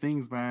of those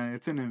things, man.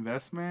 It's an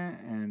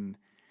investment, and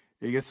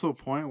it gets to a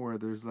point where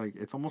there's like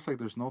it's almost like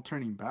there's no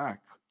turning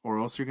back, or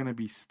else you're gonna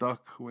be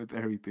stuck with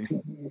everything.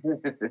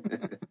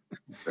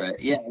 Right.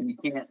 Yeah, and you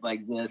can't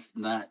like just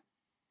not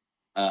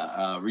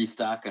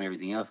restock on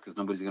everything else because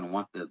nobody's gonna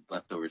want the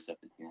leftover stuff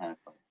that you have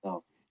by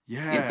itself.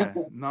 Yeah. Yeah,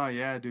 no,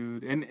 yeah,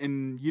 dude, and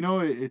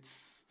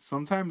it's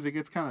sometimes it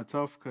gets kind of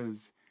tough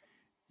because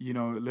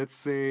let's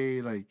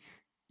say like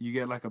you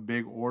get like a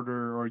big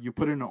order or you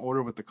put in an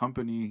order with the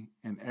company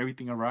and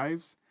everything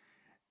arrives,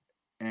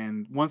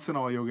 and once in a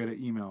while you'll get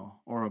an email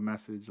or a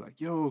message like,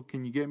 "Yo,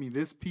 can you get me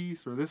this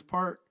piece or this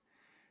part?"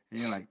 And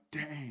you're like,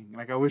 "Dang,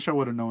 like I wish I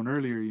would have known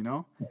earlier,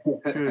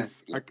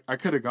 because Yeah, I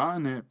could have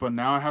gotten it, but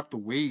now I have to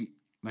wait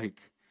like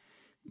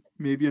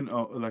maybe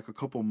like a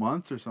couple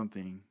months or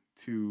something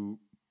to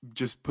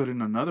just put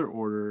in another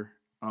order,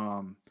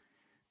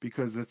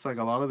 because it's like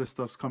a lot of this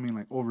stuff's coming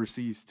like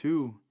overseas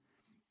too.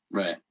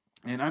 right.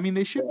 And I mean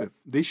they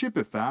ship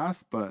it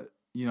fast, but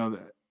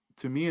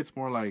to me it's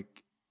more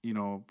like,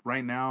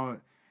 right now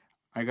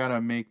I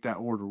gotta make that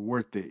order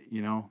worth it,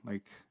 Of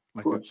like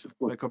a course, of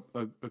course.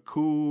 like a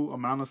cool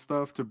amount of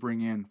stuff to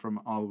bring in from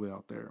all the way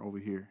out there over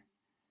here.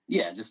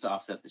 Yeah, just to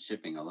offset the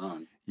shipping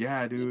alone.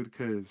 Yeah, Yeah, dude,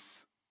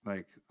 cause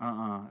like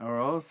or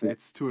else yeah,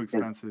 it's too 'cause-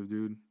 expensive,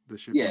 dude. The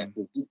yeah, shipping.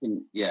 'cause you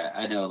can. Yeah,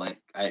 I know.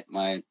 Like,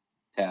 my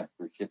tab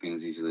for shipping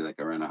is usually like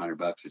around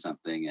 $100 or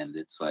something, and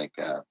it's like,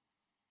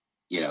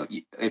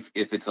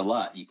 if it's a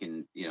lot, you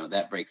can,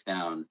 that breaks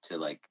down to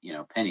like,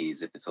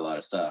 pennies if it's a lot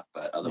of stuff,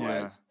 but Yeah,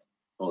 otherwise,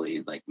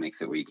 fully like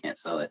makes it where you can't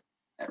sell it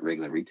at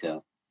regular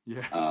retail.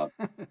 yeah. Uh,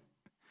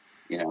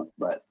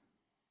 but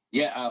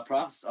yeah,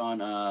 props on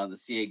the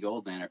CA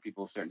Gold, man. Are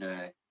people starting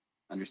to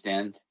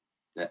understand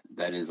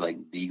that is like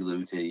the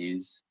glue to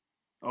use?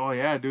 Oh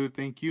yeah, dude.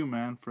 Thank you,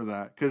 man, for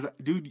that. Cause,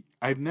 dude,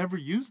 I've never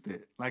used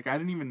it. Like, I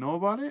didn't even know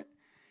about it,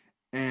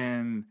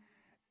 and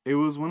it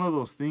was one of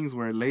those things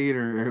where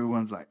later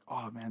everyone's like,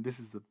 "Oh man, this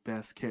is the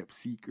best kept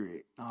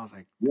secret." I was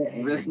like, Yeah,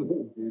 it really "Dang."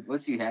 is, dude.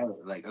 Once you have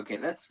it, like, okay,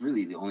 that's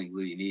really the only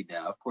glue you need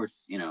now. Of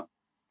course,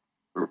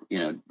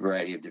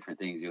 variety of different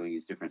things, you'll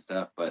use different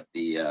stuff, but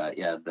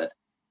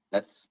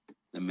that's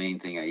the main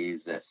thing I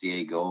use, that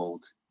CA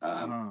Gold.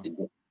 Uh huh.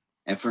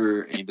 And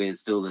for anybody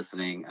that's still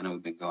listening, I know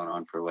we've been going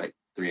on for like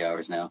 3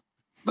 hours now,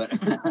 but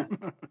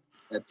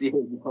that CA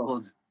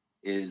Gold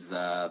is,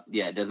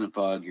 it doesn't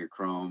fog your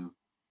chrome,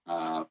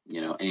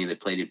 any of the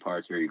plated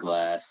parts or your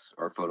glass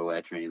or photo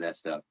etch or any of that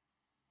stuff.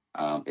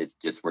 It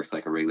just works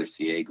like a regular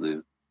CA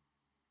glue.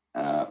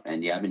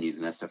 And yeah, I've been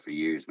using that stuff for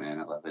years, man.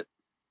 I love it.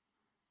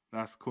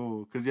 That's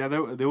cool. Cause yeah,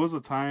 there was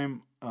a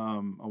time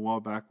a while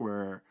back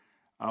where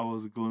I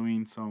was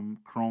gluing some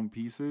chrome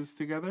pieces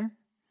together,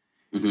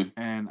 Hmm.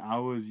 and I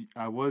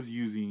was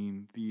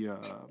using the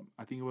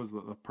I think it was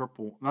the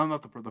purple, no,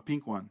 not the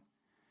pink one,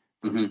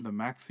 Hmm. the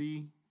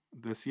Maxi,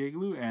 the CA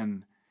glue,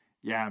 and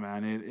yeah,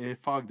 man, it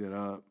fogged it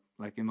up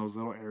like in those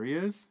little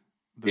areas,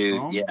 the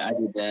Dude, yeah, chrome. I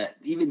did that.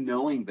 Even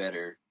knowing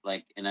better,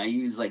 like, and I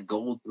use like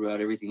gold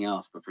throughout everything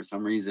else, but for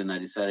some reason I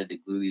decided to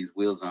glue these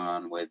wheels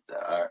on with,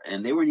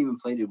 and they weren't even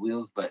plated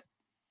wheels. But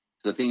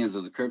the thing is,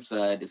 with the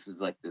curbside, this is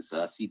like this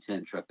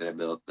C10 truck that I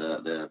built,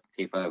 the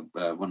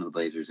K5, one of the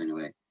Blazers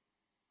anyway.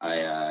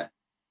 I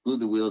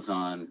glued the wheels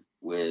on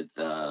with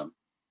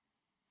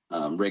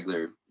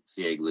regular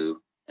CA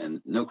glue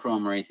and no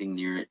chrome or anything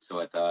near it. So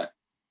I thought,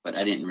 but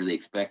I didn't really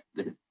expect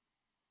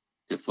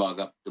to fog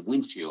up the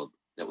windshield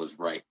that was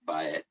right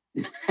by it.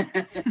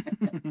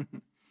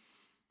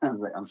 I was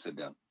like, I'm so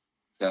dumb.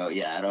 So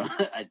yeah, I don't.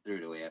 I threw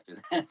it away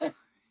after that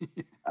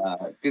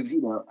because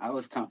I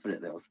was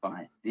confident that was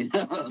fine.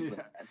 I was like,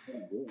 Yeah, I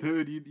can't do it.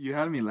 dude, you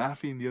had me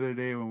laughing the other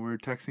day when we were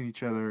texting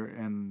each other,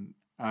 and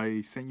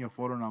I sent you a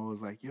photo, and I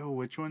was like, "Yo,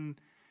 which one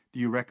do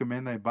you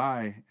recommend I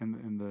buy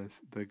in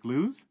the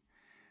glues?"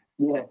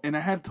 Yeah, And I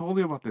had told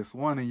you about this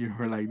one, and you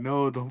were like,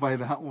 "No, don't buy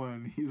that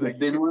one." He's the like, "You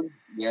thin could." one.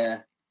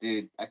 Yeah,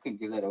 dude, I couldn't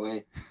give that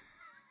away.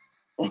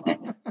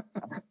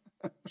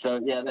 So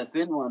yeah, that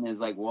thin one is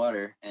like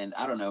water, and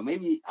I don't know.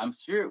 Maybe I'm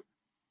sure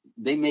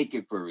they make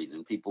it for a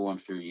reason. People, I'm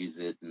sure, use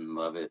it and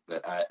love it,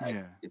 but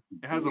Yeah, it's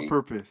it has a me.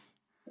 purpose,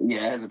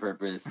 Yeah, it has a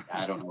purpose.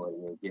 I don't know what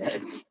it is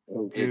yet.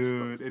 It's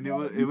dude, and it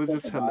was water. it You was set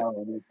just the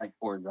bottle and it like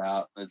pours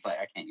out. It's like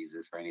I can't use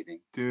this for anything.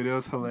 dude, it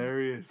was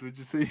hilarious. Would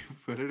you say you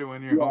put it in one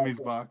of your Yeah,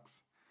 homies'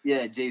 box?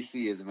 yeah,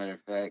 JC, as a matter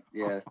of fact.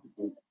 Yeah.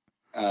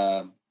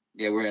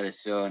 Yeah, we're at a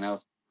show and I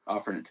was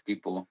offering it to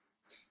people.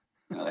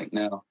 And they're like,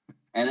 no.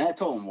 And I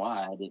told them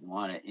why I didn't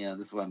want it.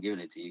 This is why I'm giving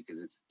it to you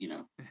because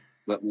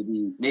but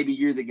maybe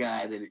you're the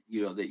guy that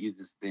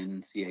uses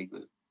thin CA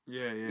glue,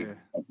 Yeah, yeah.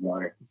 like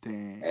water.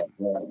 And Dang.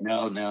 they're like,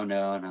 no, no,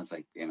 no. And I was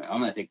like, damn it,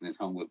 I'm not taking this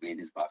home with me in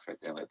this box right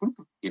there. Like, whoop,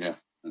 I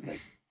was like,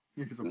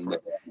 Here's a yeah, pri-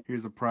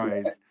 here's a I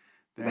prize. was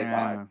like, oh,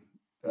 Damn.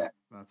 yeah.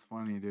 That's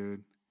funny,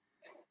 dude.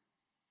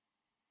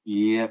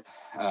 Yep.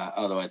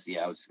 Otherwise,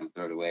 yeah, I was just gonna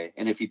throw it away.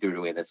 And if you threw it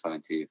away, that's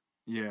fine too.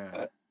 Yeah.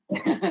 But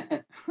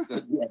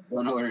so yeah,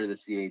 don't order the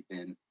C8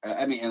 then.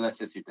 I mean,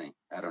 unless it's your thing.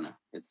 I don't know.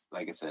 It's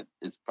like I said,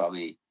 it's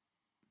probably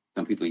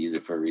some people use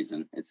it for a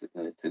reason. It's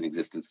in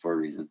existence for a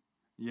reason.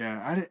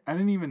 Yeah, I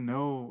didn't even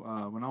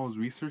know when I was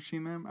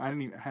researching them. I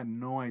had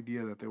no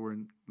idea that they were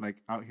like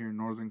out here in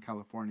Northern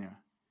California.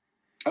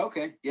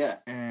 Okay, yeah.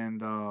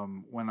 And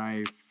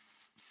when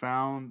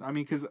found, I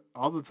mean, because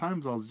all the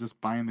times I was just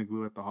buying the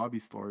glue at the hobby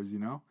stores,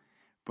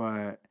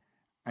 but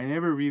I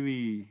never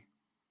really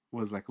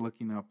was like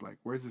looking up like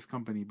where's this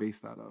company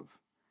based out of.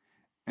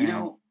 You And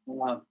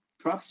know,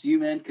 props to you,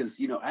 man, because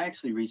I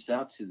actually reached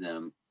out to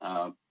them.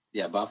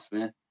 Yeah, Bob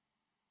Smith,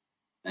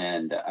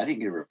 and I didn't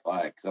get a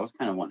reply because I was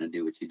kind of wanting to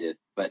do what you did,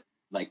 but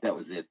like that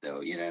was it, though.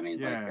 You know what I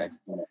mean? Like Yeah. I just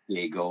want a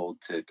PA Gold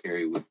to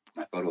carry with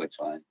my photo etch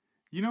line.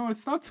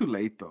 It's not too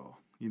late though.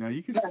 You can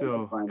Yeah, that's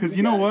still, fine. because We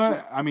you know got it.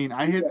 what? I mean,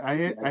 We got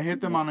it. I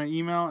hit them on an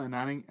email, and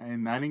I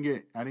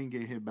didn't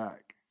get hit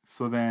back.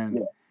 So then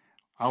Yeah.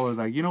 I was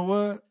like, you know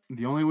what?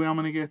 The only way I'm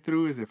gonna get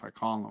through is if I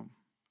call them.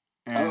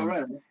 Oh, And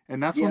right.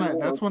 that's Yeah, when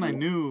no, I okay.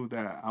 knew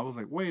that I was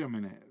like, wait a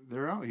minute,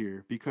 they're out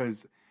here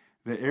because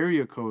the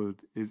area code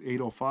is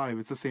 805.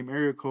 It's the same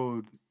area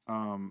code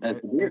That's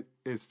weird.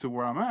 it's to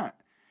where I'm at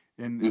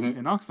Mm-hmm.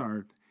 in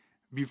Oxnard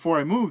before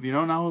I moved, and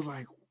I was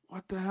like,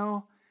 what the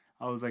hell?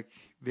 I was like,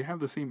 they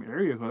have the same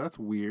area code. That's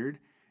weird.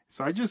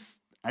 So I just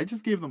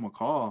gave them a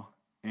call,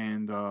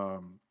 and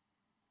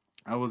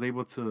I was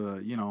able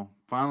to,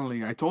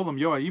 finally I told them,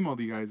 yo, I emailed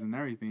you guys and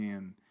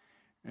everything,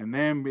 and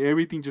then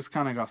everything just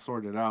kind of got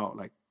sorted out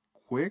like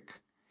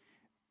quick.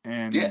 Yeah.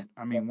 And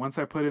I mean, once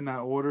I put in that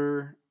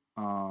order,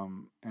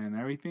 and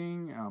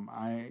everything,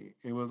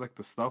 it was like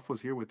the stuff was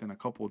here within a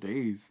couple of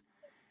days.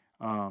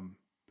 Um,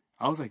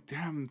 I was like,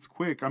 damn, it's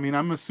quick. I mean,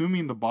 I'm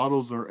assuming the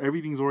bottles are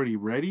everything's already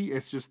ready.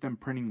 It's just them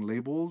printing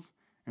labels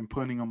and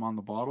putting them on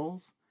the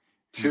bottles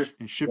Sure. and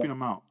Yeah. shipping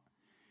them out.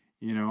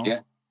 You know,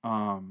 Yeah.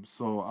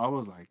 so I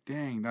was like,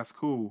 dang, that's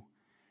cool.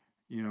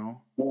 You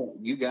know, Well,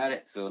 you got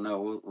it. So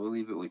no, we'll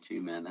leave it with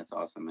you, man. That's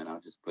awesome, man.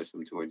 I'll just push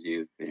them towards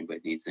you if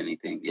anybody needs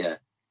anything. Yeah.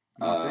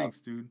 no, Uh, thanks,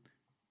 dude.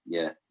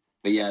 yeah.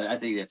 But yeah, I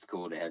think that's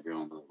cool to have your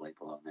own little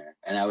label on there.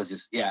 And I was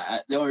just, yeah,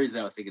 the only reason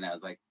I was thinking that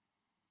was like,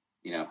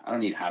 I don't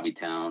need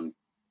Hobbytown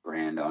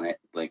brand on it.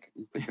 Like,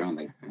 put your own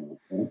label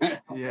on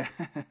it. Yeah.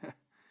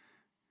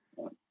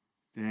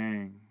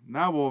 Dang.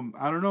 Now, well,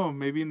 I don't know.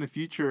 Maybe in the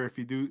future, if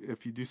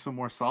you do some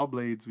more saw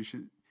blades, we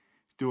should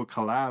do a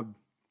collab.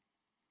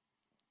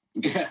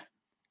 Yeah.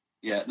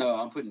 Yeah. No,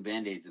 I'm putting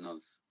Band-Aids in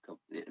those.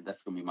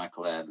 That's going to be my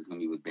collab. It's going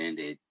to be with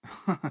Band-Aid.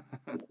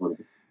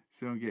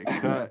 So you don't get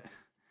cut.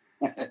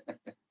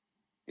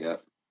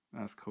 Yep.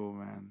 That's cool,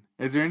 man.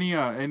 Is there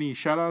any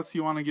shout outs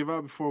you want to give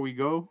out before we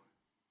go?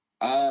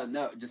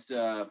 No, just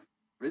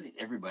really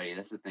everybody.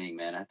 That's the thing,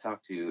 man. I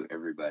talk to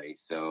everybody,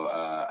 so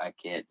I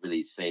can't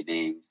really say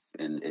names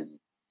and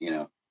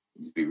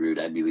just be rude.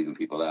 I'd be leaving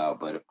people out.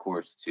 But of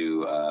course,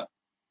 to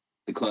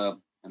the club,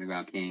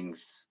 Underground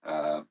Kings.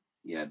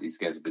 Yeah, these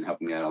guys have been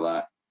helping me out a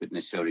lot, putting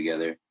this show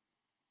together,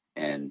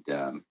 and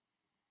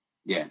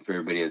yeah, for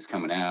everybody that's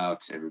coming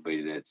out,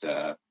 everybody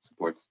that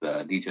supports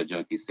the Detail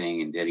Junkies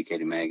thing and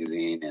Dedicated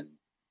Magazine, and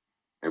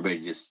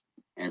everybody just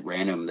and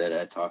random that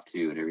I talk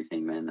to and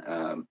everything, man.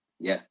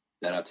 Yeah,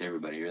 shout out to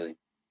everybody, really.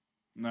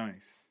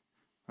 Nice.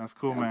 That's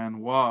cool, Yeah, man.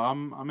 Well,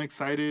 I'm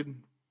excited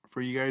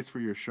for you guys for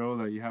your show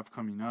that you have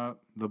coming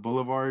up, the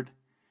Boulevard.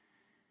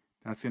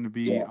 That's going to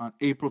be yeah, on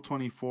April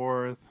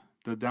 24th,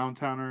 the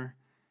Downtowner,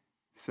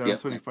 yep,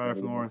 725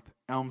 North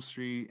Elm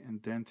Street in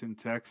Denton,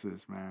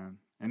 Texas, man.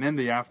 And then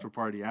the after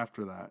party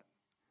after that.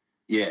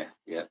 yeah,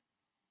 yeah.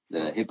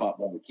 The So hip hop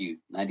barbecue,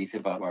 '90s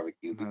hip hop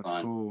barbecue, will be that's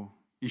fun. cool.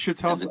 You should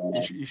tell And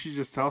then, you should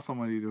just tell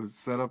somebody to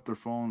set up their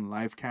phone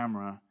live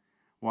camera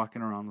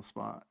walking around the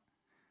spot.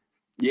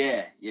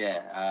 yeah,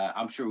 yeah,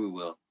 I'm sure we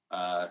will.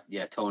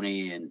 Yeah,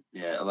 Tony and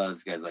yeah, a lot of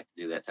these guys like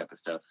to do that type of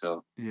stuff.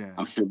 So Yeah.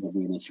 I'm sure we'll do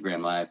an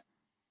Instagram live.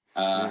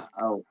 Sick.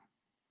 Oh,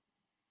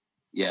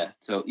 yeah.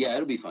 So yeah,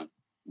 it'll be fun.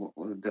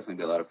 Will definitely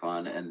be a lot of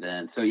fun. And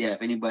then, so yeah,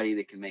 if anybody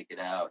that can make it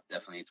out,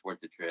 definitely it's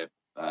worth the trip.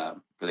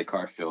 For the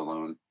car show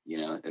alone,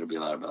 it'll be a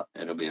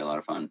lot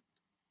of fun.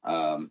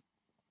 Um,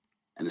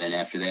 and then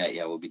after that,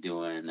 yeah, we'll be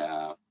doing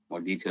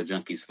more Detail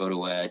Junkies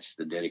photo etch,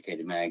 the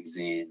Dedicated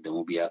Magazine. Then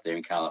we'll be out there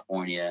in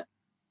California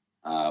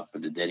for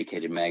the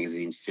Dedicated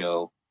Magazine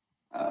show.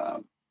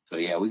 So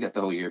yeah, we got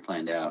the whole year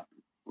planned out.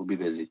 We'll be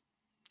busy.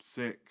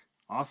 Sick.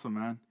 Awesome,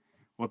 man.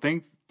 Well,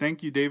 thank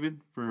you, David,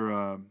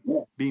 for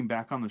Yeah, being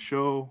back on the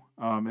show.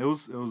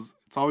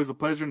 It's always a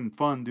pleasure and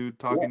fun, dude,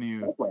 yeah, talking to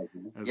you likewise,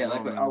 man. as Yeah, well,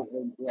 likewise. man. Oh,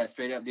 and yeah,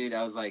 straight up, dude.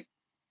 I was like,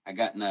 I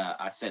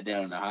sat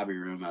down in the hobby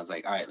room. I was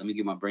like, all right, let me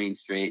get my brain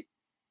straight.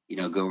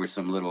 Go over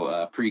some little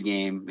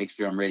pregame, make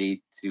sure I'm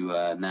ready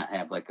to not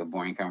have like a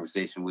boring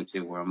conversation with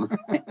you where I'm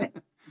and,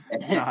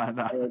 Nah,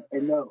 nah.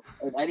 and no,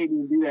 and I didn't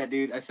even do that,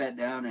 dude. I sat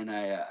down and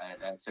I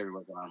started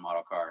working on a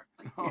model car.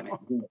 Like, damn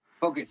it,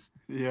 focus.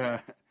 Yeah.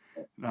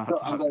 No, So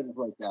I'm glad this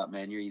worked out,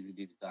 man. You're easy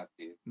dude to talk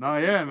to. no,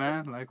 yeah,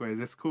 man. Likewise,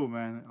 it's cool,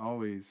 man.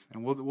 Always,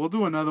 and we'll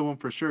do another one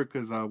for sure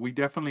because we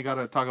definitely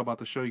gotta talk about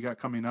the show you got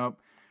coming up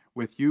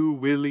with you,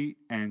 Willie,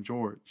 and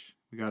George.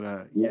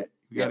 Yeah, We yeah,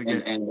 gotta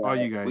and get all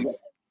you we got guys.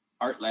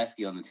 Art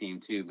Lasky on the team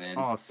too, man.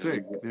 Oh, So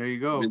he's sick. There you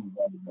a really go.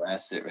 valuable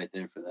asset right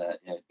there for that.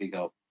 Yeah, big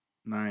help.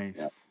 Yeah,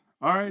 Nice.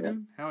 All right, yeah.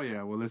 dude. Hell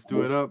yeah. Well, let's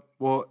do it up.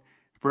 Well,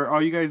 for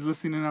all you guys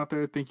listening out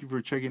there, thank you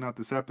for checking out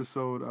this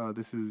episode.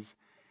 This is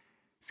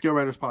Scale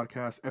Riders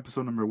Podcast,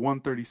 episode number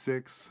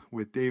 136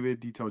 with David,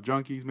 Detail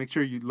Junkies. Make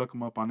sure you look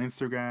him up on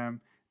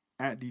Instagram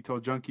at Detail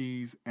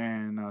Junkies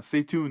and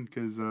stay tuned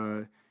because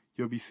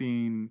you'll be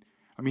seeing.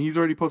 I mean, he's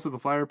already posted the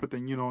flyer, but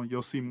then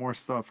you'll see more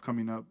stuff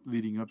coming up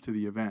leading up to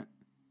the event.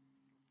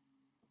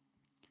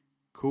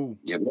 Cool.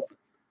 Yep.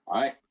 All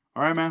right.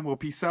 All right, man. Well,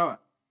 peace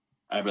out.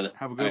 All right, brother.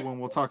 Have a good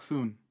one. We'll talk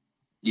soon.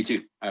 You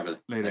too. All right,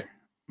 brother. Later.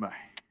 Bye.